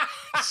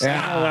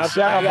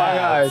 Exactly.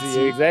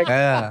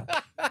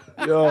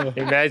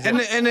 Imagine.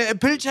 And a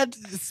pilchard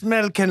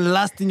smell can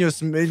last in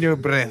your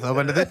breath.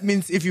 But that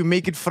means if you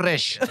make it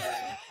fresh,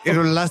 it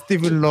will last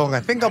even longer.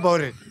 Think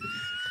about it.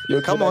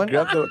 Come on. Can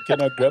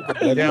I grab the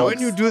black Yeah, box? when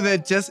you do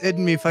that, just add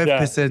me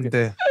 5%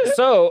 there.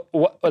 So,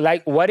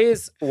 what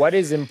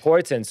is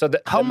important? So,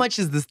 How much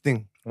is this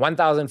thing?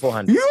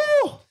 1,400.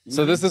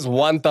 So this is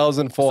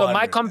 1,400. So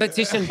my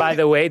competition, by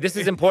the way, this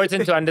is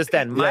important to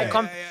understand.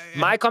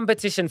 My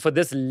competition for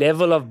this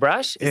level of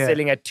brush is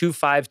selling at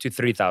 2,500 to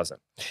 3,000.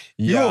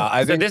 Yeah,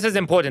 I So think this is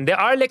important. There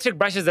are electric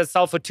brushes that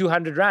sell for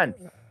 200 Rand.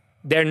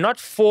 They're not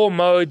 4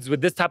 modes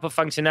with this type of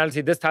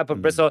functionality, this type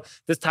of bristle,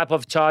 this type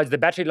of charge. The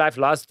battery life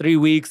lasts 3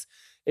 weeks.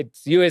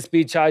 It's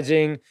USB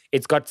charging.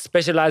 It's got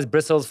specialized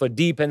bristles for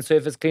deep and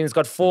surface clean. It's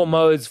got 4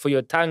 modes for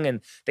your tongue and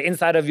the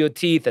inside of your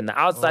teeth and the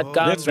outside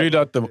gums. Let's read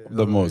out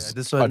the most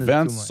this one is too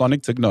advanced much.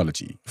 sonic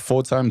technology.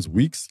 4 times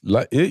weeks.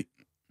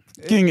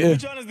 King,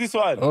 Which one is this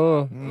one?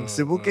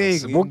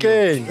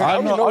 Sibukeng.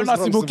 I'm not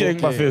Sibukeng,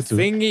 Bafetu.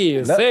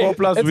 Thingy, 4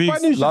 plus It's weeks,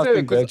 funny you should say lasting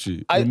that 'cause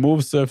battery, I-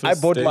 remove surface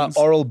I bought my stains.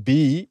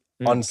 Oral-B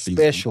on Please,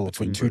 special for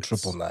between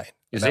 2,999.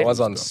 Is And I it? was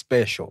on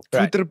special.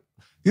 Right.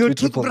 Your 2,999.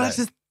 toothbrush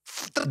is.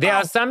 There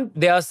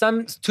are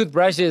some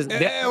toothbrushes.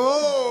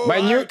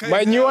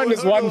 My new one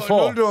is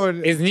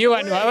 1.4. Is new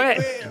one.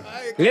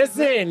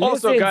 Listen,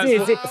 Also, listen,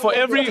 guys, see. for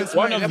every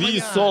one of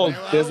these sold,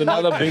 there's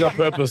another bigger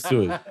purpose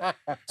to it.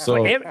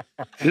 So,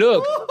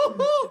 Look,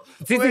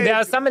 see, there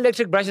are some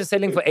electric brushes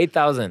selling for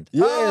 8,000.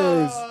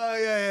 Yes.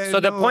 So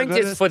the point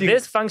is, for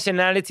this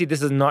functionality,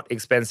 this is not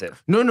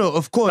expensive. No,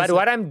 of course. But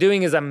what I'm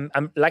doing is, I'm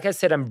like I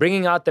said, I'm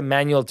bringing out the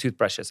manual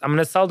toothbrushes. I'm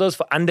gonna sell those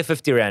for under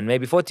 50 rand,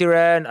 maybe 40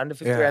 rand, under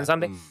 50 rand,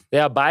 something. They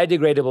are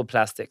biodegradable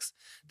plastics.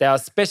 They are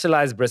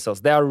specialized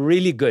bristles. They are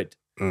really good.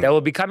 They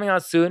will be coming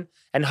out soon,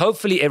 and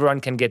hopefully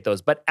everyone can get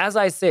those. But as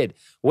I said,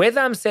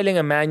 whether I'm selling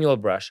a manual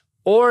brush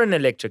or an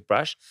electric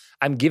brush,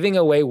 I'm giving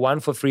away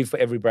one for free for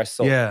every brush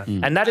sold. Yeah.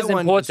 And that is I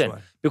want this important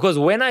one. because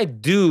when I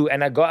do,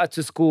 and I go out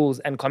to schools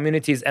and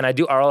communities and I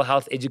do oral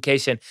health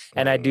education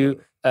and I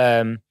do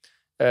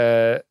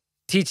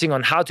teaching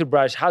on how to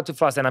brush, how to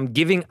floss, and I'm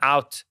giving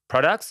out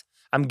products,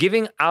 I'm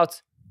giving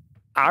out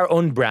our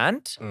own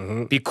brand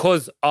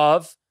because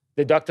of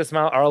the Dr.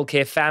 Smile Oral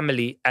Care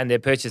family and their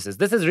purchases.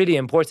 This is really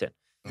important.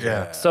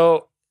 Yeah.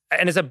 So,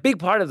 and it's a big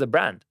part of the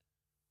brand.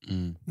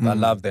 I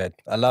love that.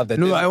 I love that.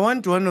 No, I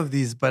want one of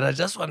these, but I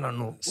just want to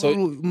know. So-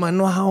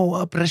 know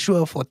how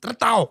pressure for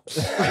tratao.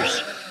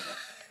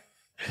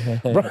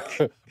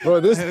 Bro,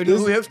 this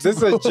We have to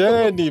is a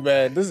journey,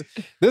 man. This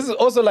is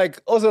also like,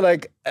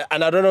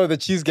 and I don't know, the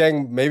Cheese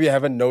Gang maybe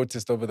haven't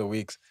noticed over the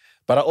weeks,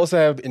 but I also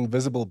have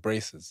invisible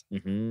braces.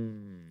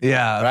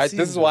 Yeah, I've Right? seen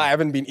This is why I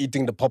haven't been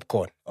eating the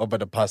popcorn over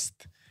the past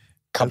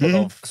couple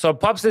of. So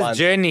Pops' Months.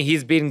 journey,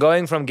 he's been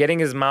going from getting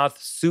his mouth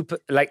super,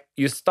 like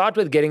you start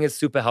with getting it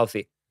super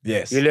healthy.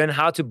 Yes. You learn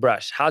how to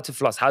brush, how to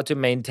floss, how to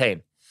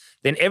maintain.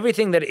 Then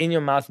everything that in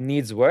your mouth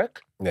needs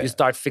work, Yeah. you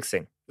start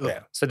fixing.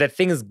 Yeah. So that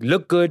things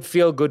look good,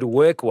 feel good,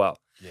 work well.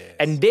 Yes.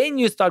 And then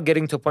you start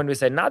getting to a point where you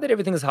say, now that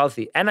everything is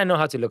healthy and I know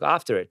how to look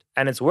after it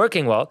and it's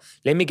working well,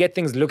 let me get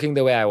things looking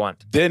the way I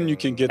want. then you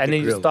can get And the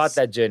then you grills. start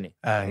that journey.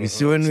 You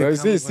see when So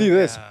we see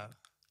this.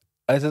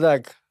 I said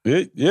like,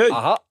 Yeah.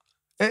 aha.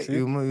 Hey,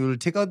 you'll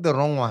take out the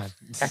wrong one.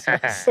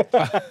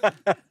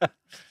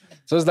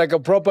 So it's like a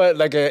proper,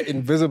 like a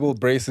invisible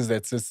braces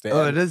that sits there.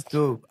 Oh, that's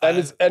dope. and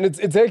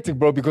it's hectic,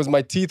 bro, because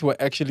my teeth were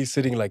actually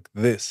sitting like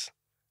this,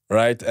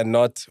 right? And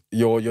not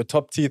your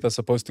top teeth are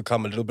supposed to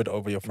come a little bit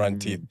over your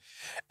front teeth.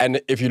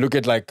 And if you look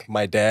at like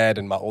my dad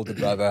and my older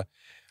brother,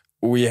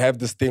 we have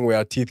this thing where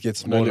our teeth get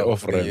smaller Nearly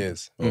over the off-ramp.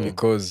 years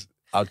because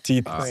our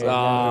teeth.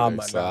 I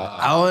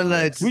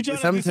wanna.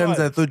 Sometimes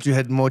I thought you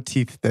had more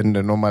teeth than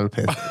the normal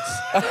person.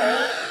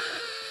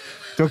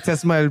 Dr.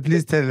 Smile,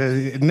 please tell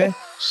her. Ne?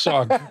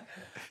 Shock.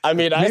 I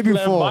mean, I Maybe still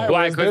have four. my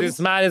Why? Because his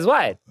wisdom. smile is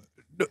white.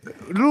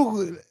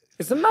 Look,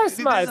 It's a nice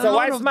smile. It's a a lot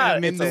white of smile.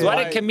 them in It's there.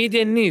 what a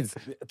comedian needs.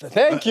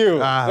 Thank you.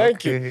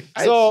 Thank you. okay.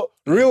 So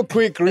real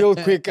quick,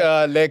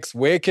 Lex,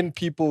 where can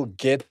people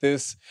get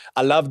this?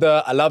 I love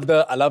the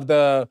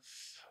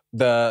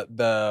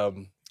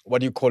what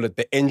do you call it?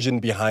 The engine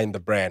behind the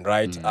brand,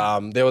 right?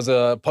 There was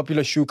a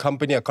popular shoe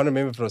company. I can't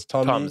remember if it was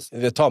Toms.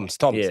 The Toms.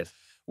 Yes.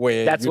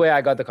 Where That's where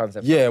I got the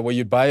concept. Yeah, where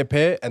you'd buy a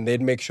pair and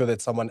they'd make sure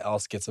that someone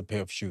else gets a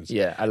pair of shoes.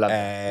 Yeah, I love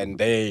that. And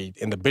they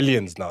in the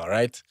billions now,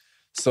 right?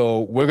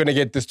 So we're gonna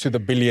get this to the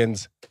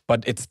billions,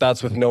 but it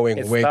starts with knowing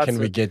It where starts can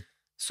we with- get.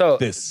 So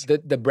this.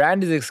 the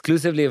brand is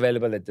exclusively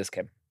available at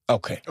Discount.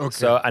 Okay.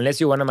 So unless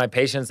you're one of my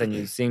patients and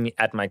you see me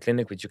at my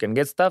clinic, which you can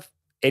get stuff,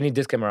 any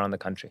Discount around the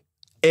country.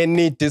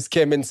 Any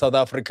discount in South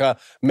Africa,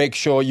 make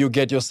sure you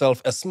get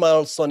yourself a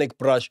Smile Sonic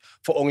brush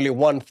for only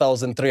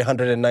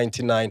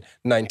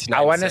 1,399.99.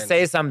 I want to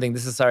say something.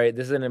 This is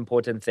an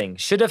important thing.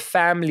 Should a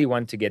family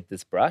want to get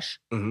this brush,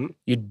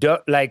 you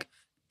don't like.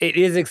 It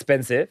is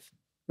expensive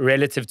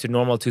relative to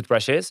normal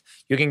toothbrushes.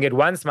 You can get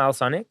one Smile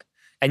Sonic,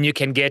 and you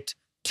can get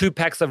 2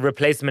 packs of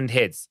replacement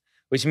heads,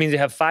 which means you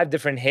have 5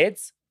 different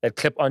heads that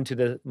clip onto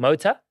the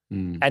motor,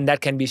 and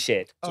that can be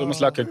shared. It's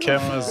almost like a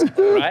camera's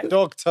Right?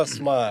 Dr.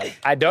 Smile.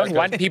 I don't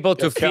want people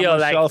to camera feel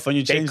like shelf when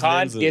you they change can't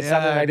lenses. get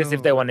something Yeah, like this I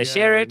if they know. want to Yeah,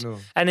 share I it. know.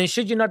 And then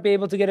should you not be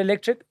able to get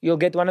electric, you'll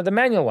get one of the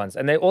manual ones.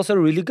 And they're also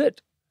really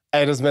good.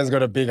 Hey, this man's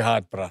got a big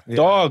heart, bruh.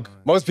 Dog.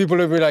 Most people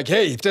will be like,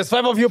 hey, if there's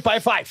 5 of you, buy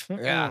 5.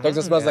 Yeah.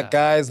 Dr. Smile's like,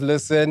 guys,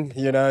 listen,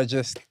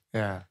 just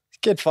Yeah.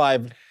 get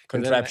 5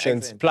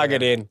 contraptions, accent. plug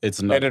it in,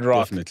 It's not. let it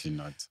rock. Definitely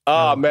not.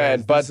 Oh,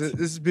 man, but This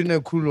has been a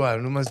cool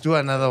one. We must do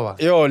another one.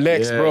 yo,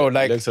 Lex, bro,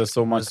 like, Lex has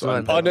so much This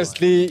one. to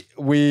honestly,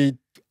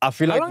 I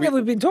feel How like long have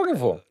we been talking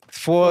for?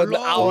 for the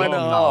hour and a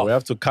now. We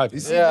half. have to cut.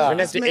 Yeah.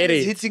 This to man edit.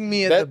 is hitting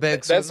me at the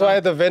back. so That's now- why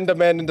the vendor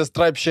man in the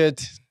striped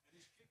shirt.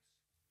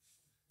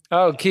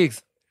 Oh,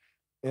 Keeks.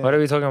 What are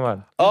we talking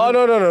about? Oh,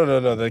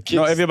 no. The kicks.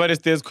 No, everybody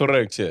stays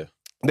correct here.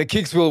 The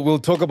kicks we'll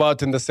talk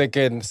about in the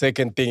second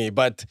thingy.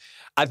 But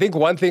I think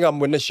one thing I'm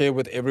going to share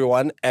with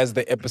everyone as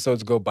the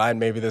episodes go by, and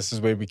maybe this is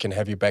where we can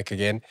have you back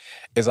again,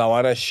 is I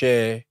want to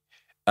share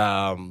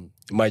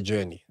my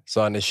journey.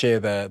 So I want to share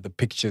the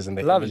pictures and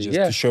the images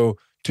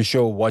to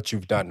show what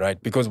you've done,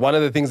 right? Because one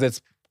of the things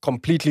that's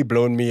completely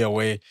blown me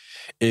away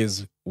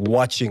is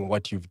watching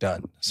what you've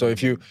done. So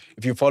if you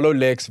follow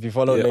Lex, if you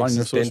follow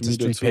Lex's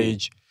dentistry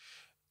page,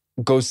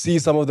 go see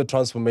some of the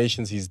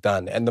transformations he's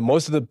done. And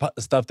most of the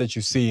stuff that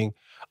you're seeing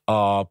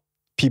are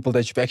people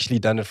that you've actually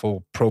done it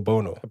for pro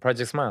bono.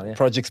 Project Smile, yeah.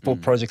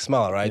 Project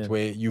Smile, right? Yeah.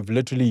 Where you've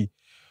literally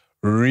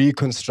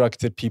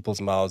reconstructed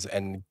people's mouths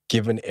and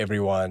given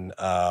everyone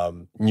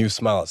new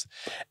smiles.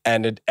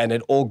 And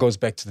it all goes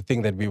back to the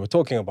thing that we were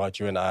talking about,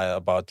 you and I,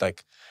 about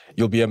like,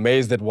 you'll be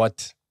amazed at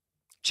what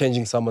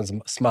changing someone's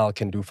smile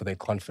can do for their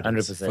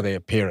confidence, 100%. for their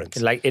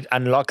appearance. Like it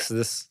unlocks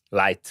this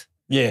light.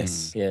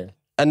 Yes. Yeah.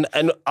 And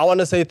I want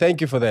to say thank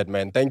you for that,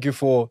 man. Thank you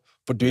for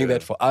doing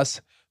that for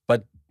us.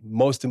 But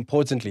most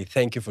importantly,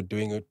 thank you for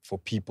doing it for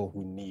people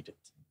who need it.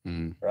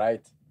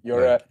 Right?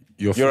 You're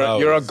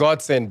a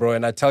godsend, bro.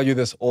 And I tell you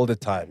this all the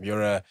time.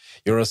 You're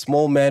a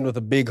small man with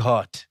a big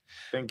heart.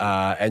 Thank you.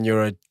 And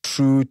you're a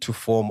true to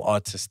form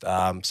artist.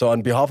 So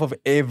on behalf of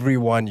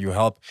everyone you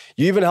help,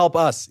 you even help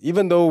us.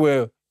 Even though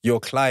we're your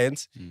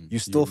clients, you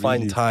still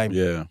find time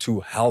to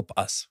help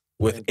us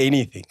with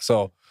anything.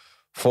 So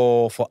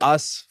for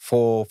us,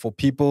 for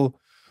people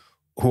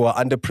who are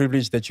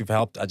underprivileged that you've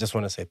helped, I just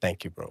want to say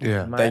thank you, bro.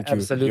 Yeah. Thank you.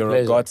 Absolute You're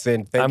pleasure. a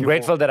godsend. I'm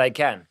grateful that I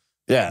can.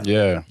 Yeah.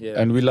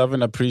 And we love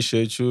and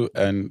appreciate you.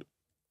 And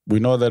we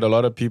know that a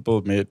lot of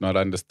people may not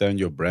understand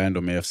your brand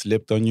or may have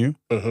slept on you.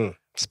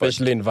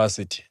 Especially in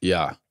varsity.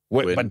 Yeah.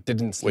 But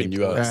didn't sleep. When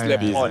you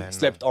are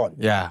Slept on.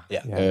 Yeah.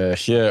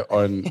 Here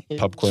on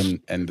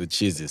Popcorn and the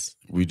Cheeses,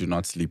 we do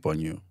not sleep on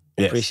you.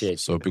 Yes. Appreciate it.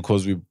 So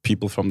because we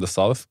people from the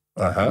South,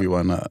 we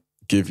want to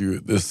give you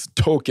this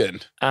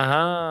token.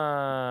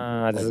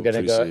 This is going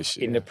to go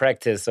Appreciation. into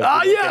practice so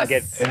people can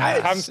get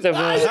comfortable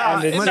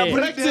on the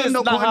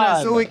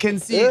chair. So we can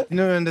see.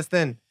 No,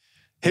 understand.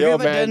 Have you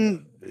ever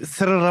done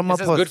Cyril This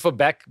is Ramaphosa? good for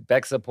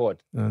back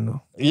support.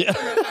 No. Yeah.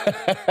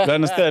 You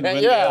understand?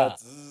 When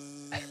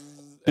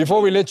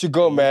Before we let you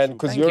go, man,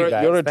 because Thank you,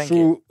 guys. you're a Thank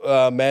true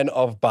man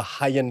of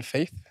Baha'an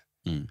faith.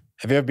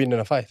 Have you ever been in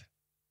a fight?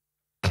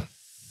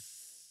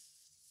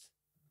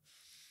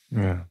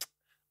 Yeah.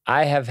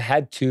 I have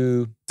had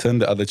to... turn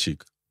the other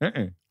cheek.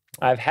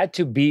 I've had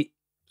to be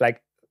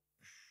like...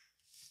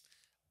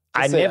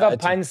 I say never I had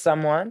to. punched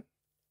someone,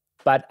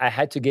 but I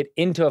had to get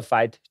into a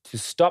fight to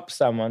stop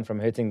someone from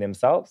hurting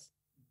themselves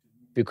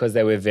because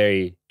they were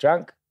very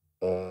drunk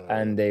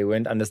and they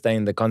weren't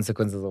understanding the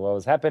consequences of what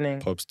was happening.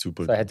 Pops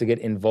 2.0. So I had to get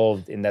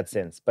involved in that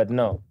sense. But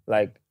no,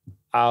 like,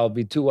 I'll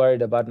be too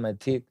worried about my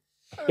teeth.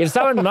 If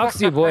someone knocks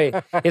you, boy,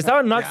 if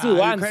someone knocks you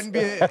once, You can't be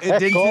a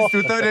dentist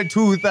without a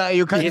tooth.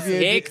 You can't it's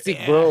be a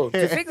hectic, bro.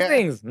 To fix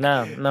things.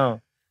 No.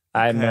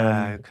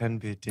 you can't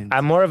be a dentist.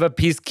 I'm more of a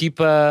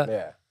peacekeeper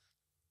Yeah.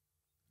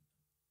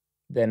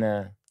 than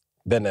a...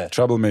 Then a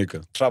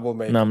Troublemaker.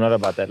 troublemaker. No, I'm not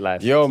about that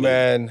life. Yo,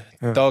 man.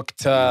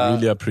 Doctor.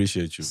 Really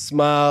appreciate you.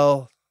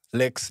 Smile.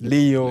 Lex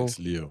Leo. Thanks,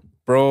 Leo.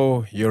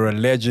 Bro, you're a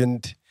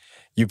legend.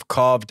 You've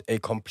carved a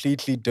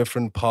completely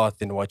different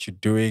path in what you're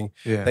doing.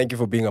 Yeah. Thank you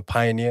for being a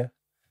pioneer.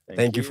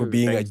 Thank you for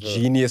being a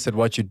genius at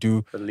what you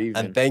do.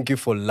 And thank you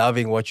for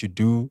loving what you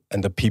do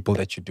and the people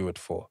that you do it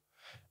for.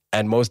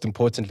 And most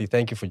importantly,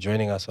 thank you for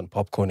joining us on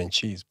Popcorn and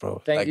Cheese,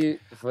 bro. Thank you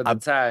for the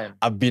time.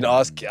 I've been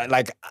asking,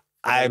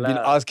 I've been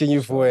asking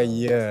you for a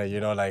year,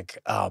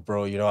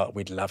 bro,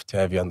 we'd love to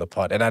have you on the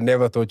pod. And I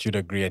never thought you'd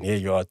agree, and here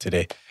you are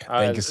today.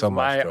 Thank you so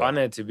much, It's bro. my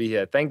honor to be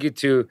here. Thank you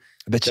to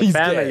The Cheese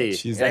family.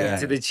 Gang. Thank you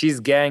to the Cheese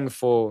Gang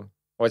for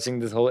watching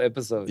this whole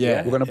episode.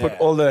 Yeah. We're going to put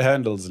all their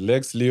handles.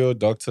 Lex, Leo,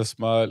 Dr.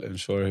 Smile, and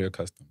Short Hair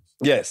Customs.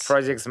 Yes.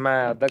 Project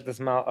Smile, Dr.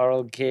 Smile,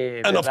 Oral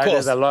Care. And of There's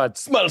course, a lot.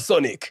 Smile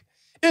Sonic.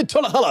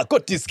 Itolahala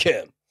got this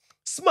cam.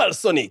 Smile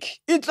Sonic.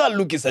 Itla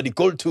Lucas at the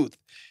gold tooth.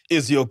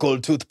 Is your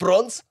gold tooth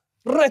bronze?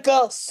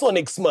 Reka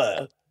Sonic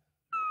Smile.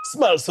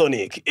 Smile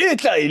Sonic.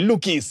 Itla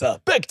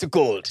Lukisa. Back to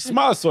gold.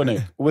 Smile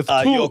Sonic with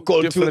Are two your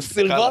gold different tooth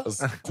silver? colors.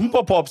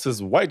 Kumpa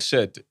Pops' white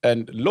shirt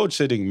and load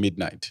shedding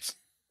midnight.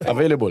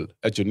 Available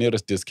at your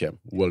nearest discount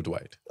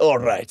worldwide. All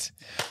right.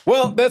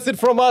 Well, that's it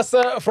from us.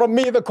 From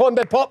me, the corn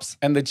that pops.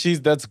 And the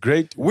cheese that's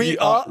great. We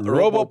are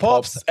Robo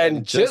Pops,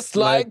 and just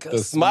like the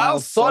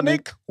Smile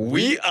Sonic,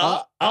 we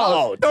are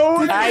out.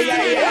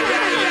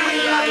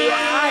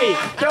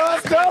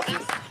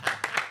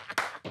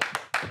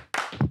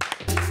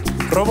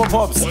 Robo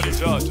Pops,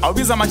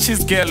 awubiza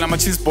ama-cheese girl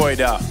nama-cheese boy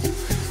da.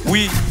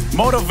 We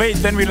motivate,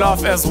 then we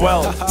laugh as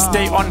well.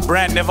 Stay on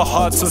brand, never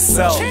hard to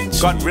sell.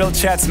 Got real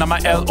chats, nama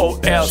LOL.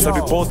 So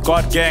we both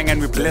got gang and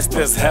we blessed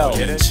as hell.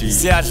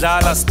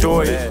 Siyadlala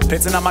story,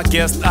 petting nama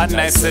guest and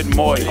nice and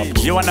moy.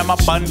 You want nama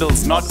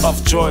bundles, not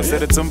of joy.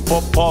 Said it's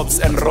Pop Pops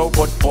and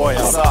Robot Boy.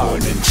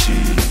 Popcorn and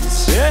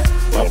cheese. Yeah?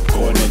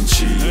 Popcorn and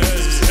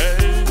cheese.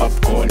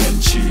 Popcorn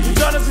and cheese.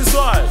 Jonathan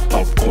Swile.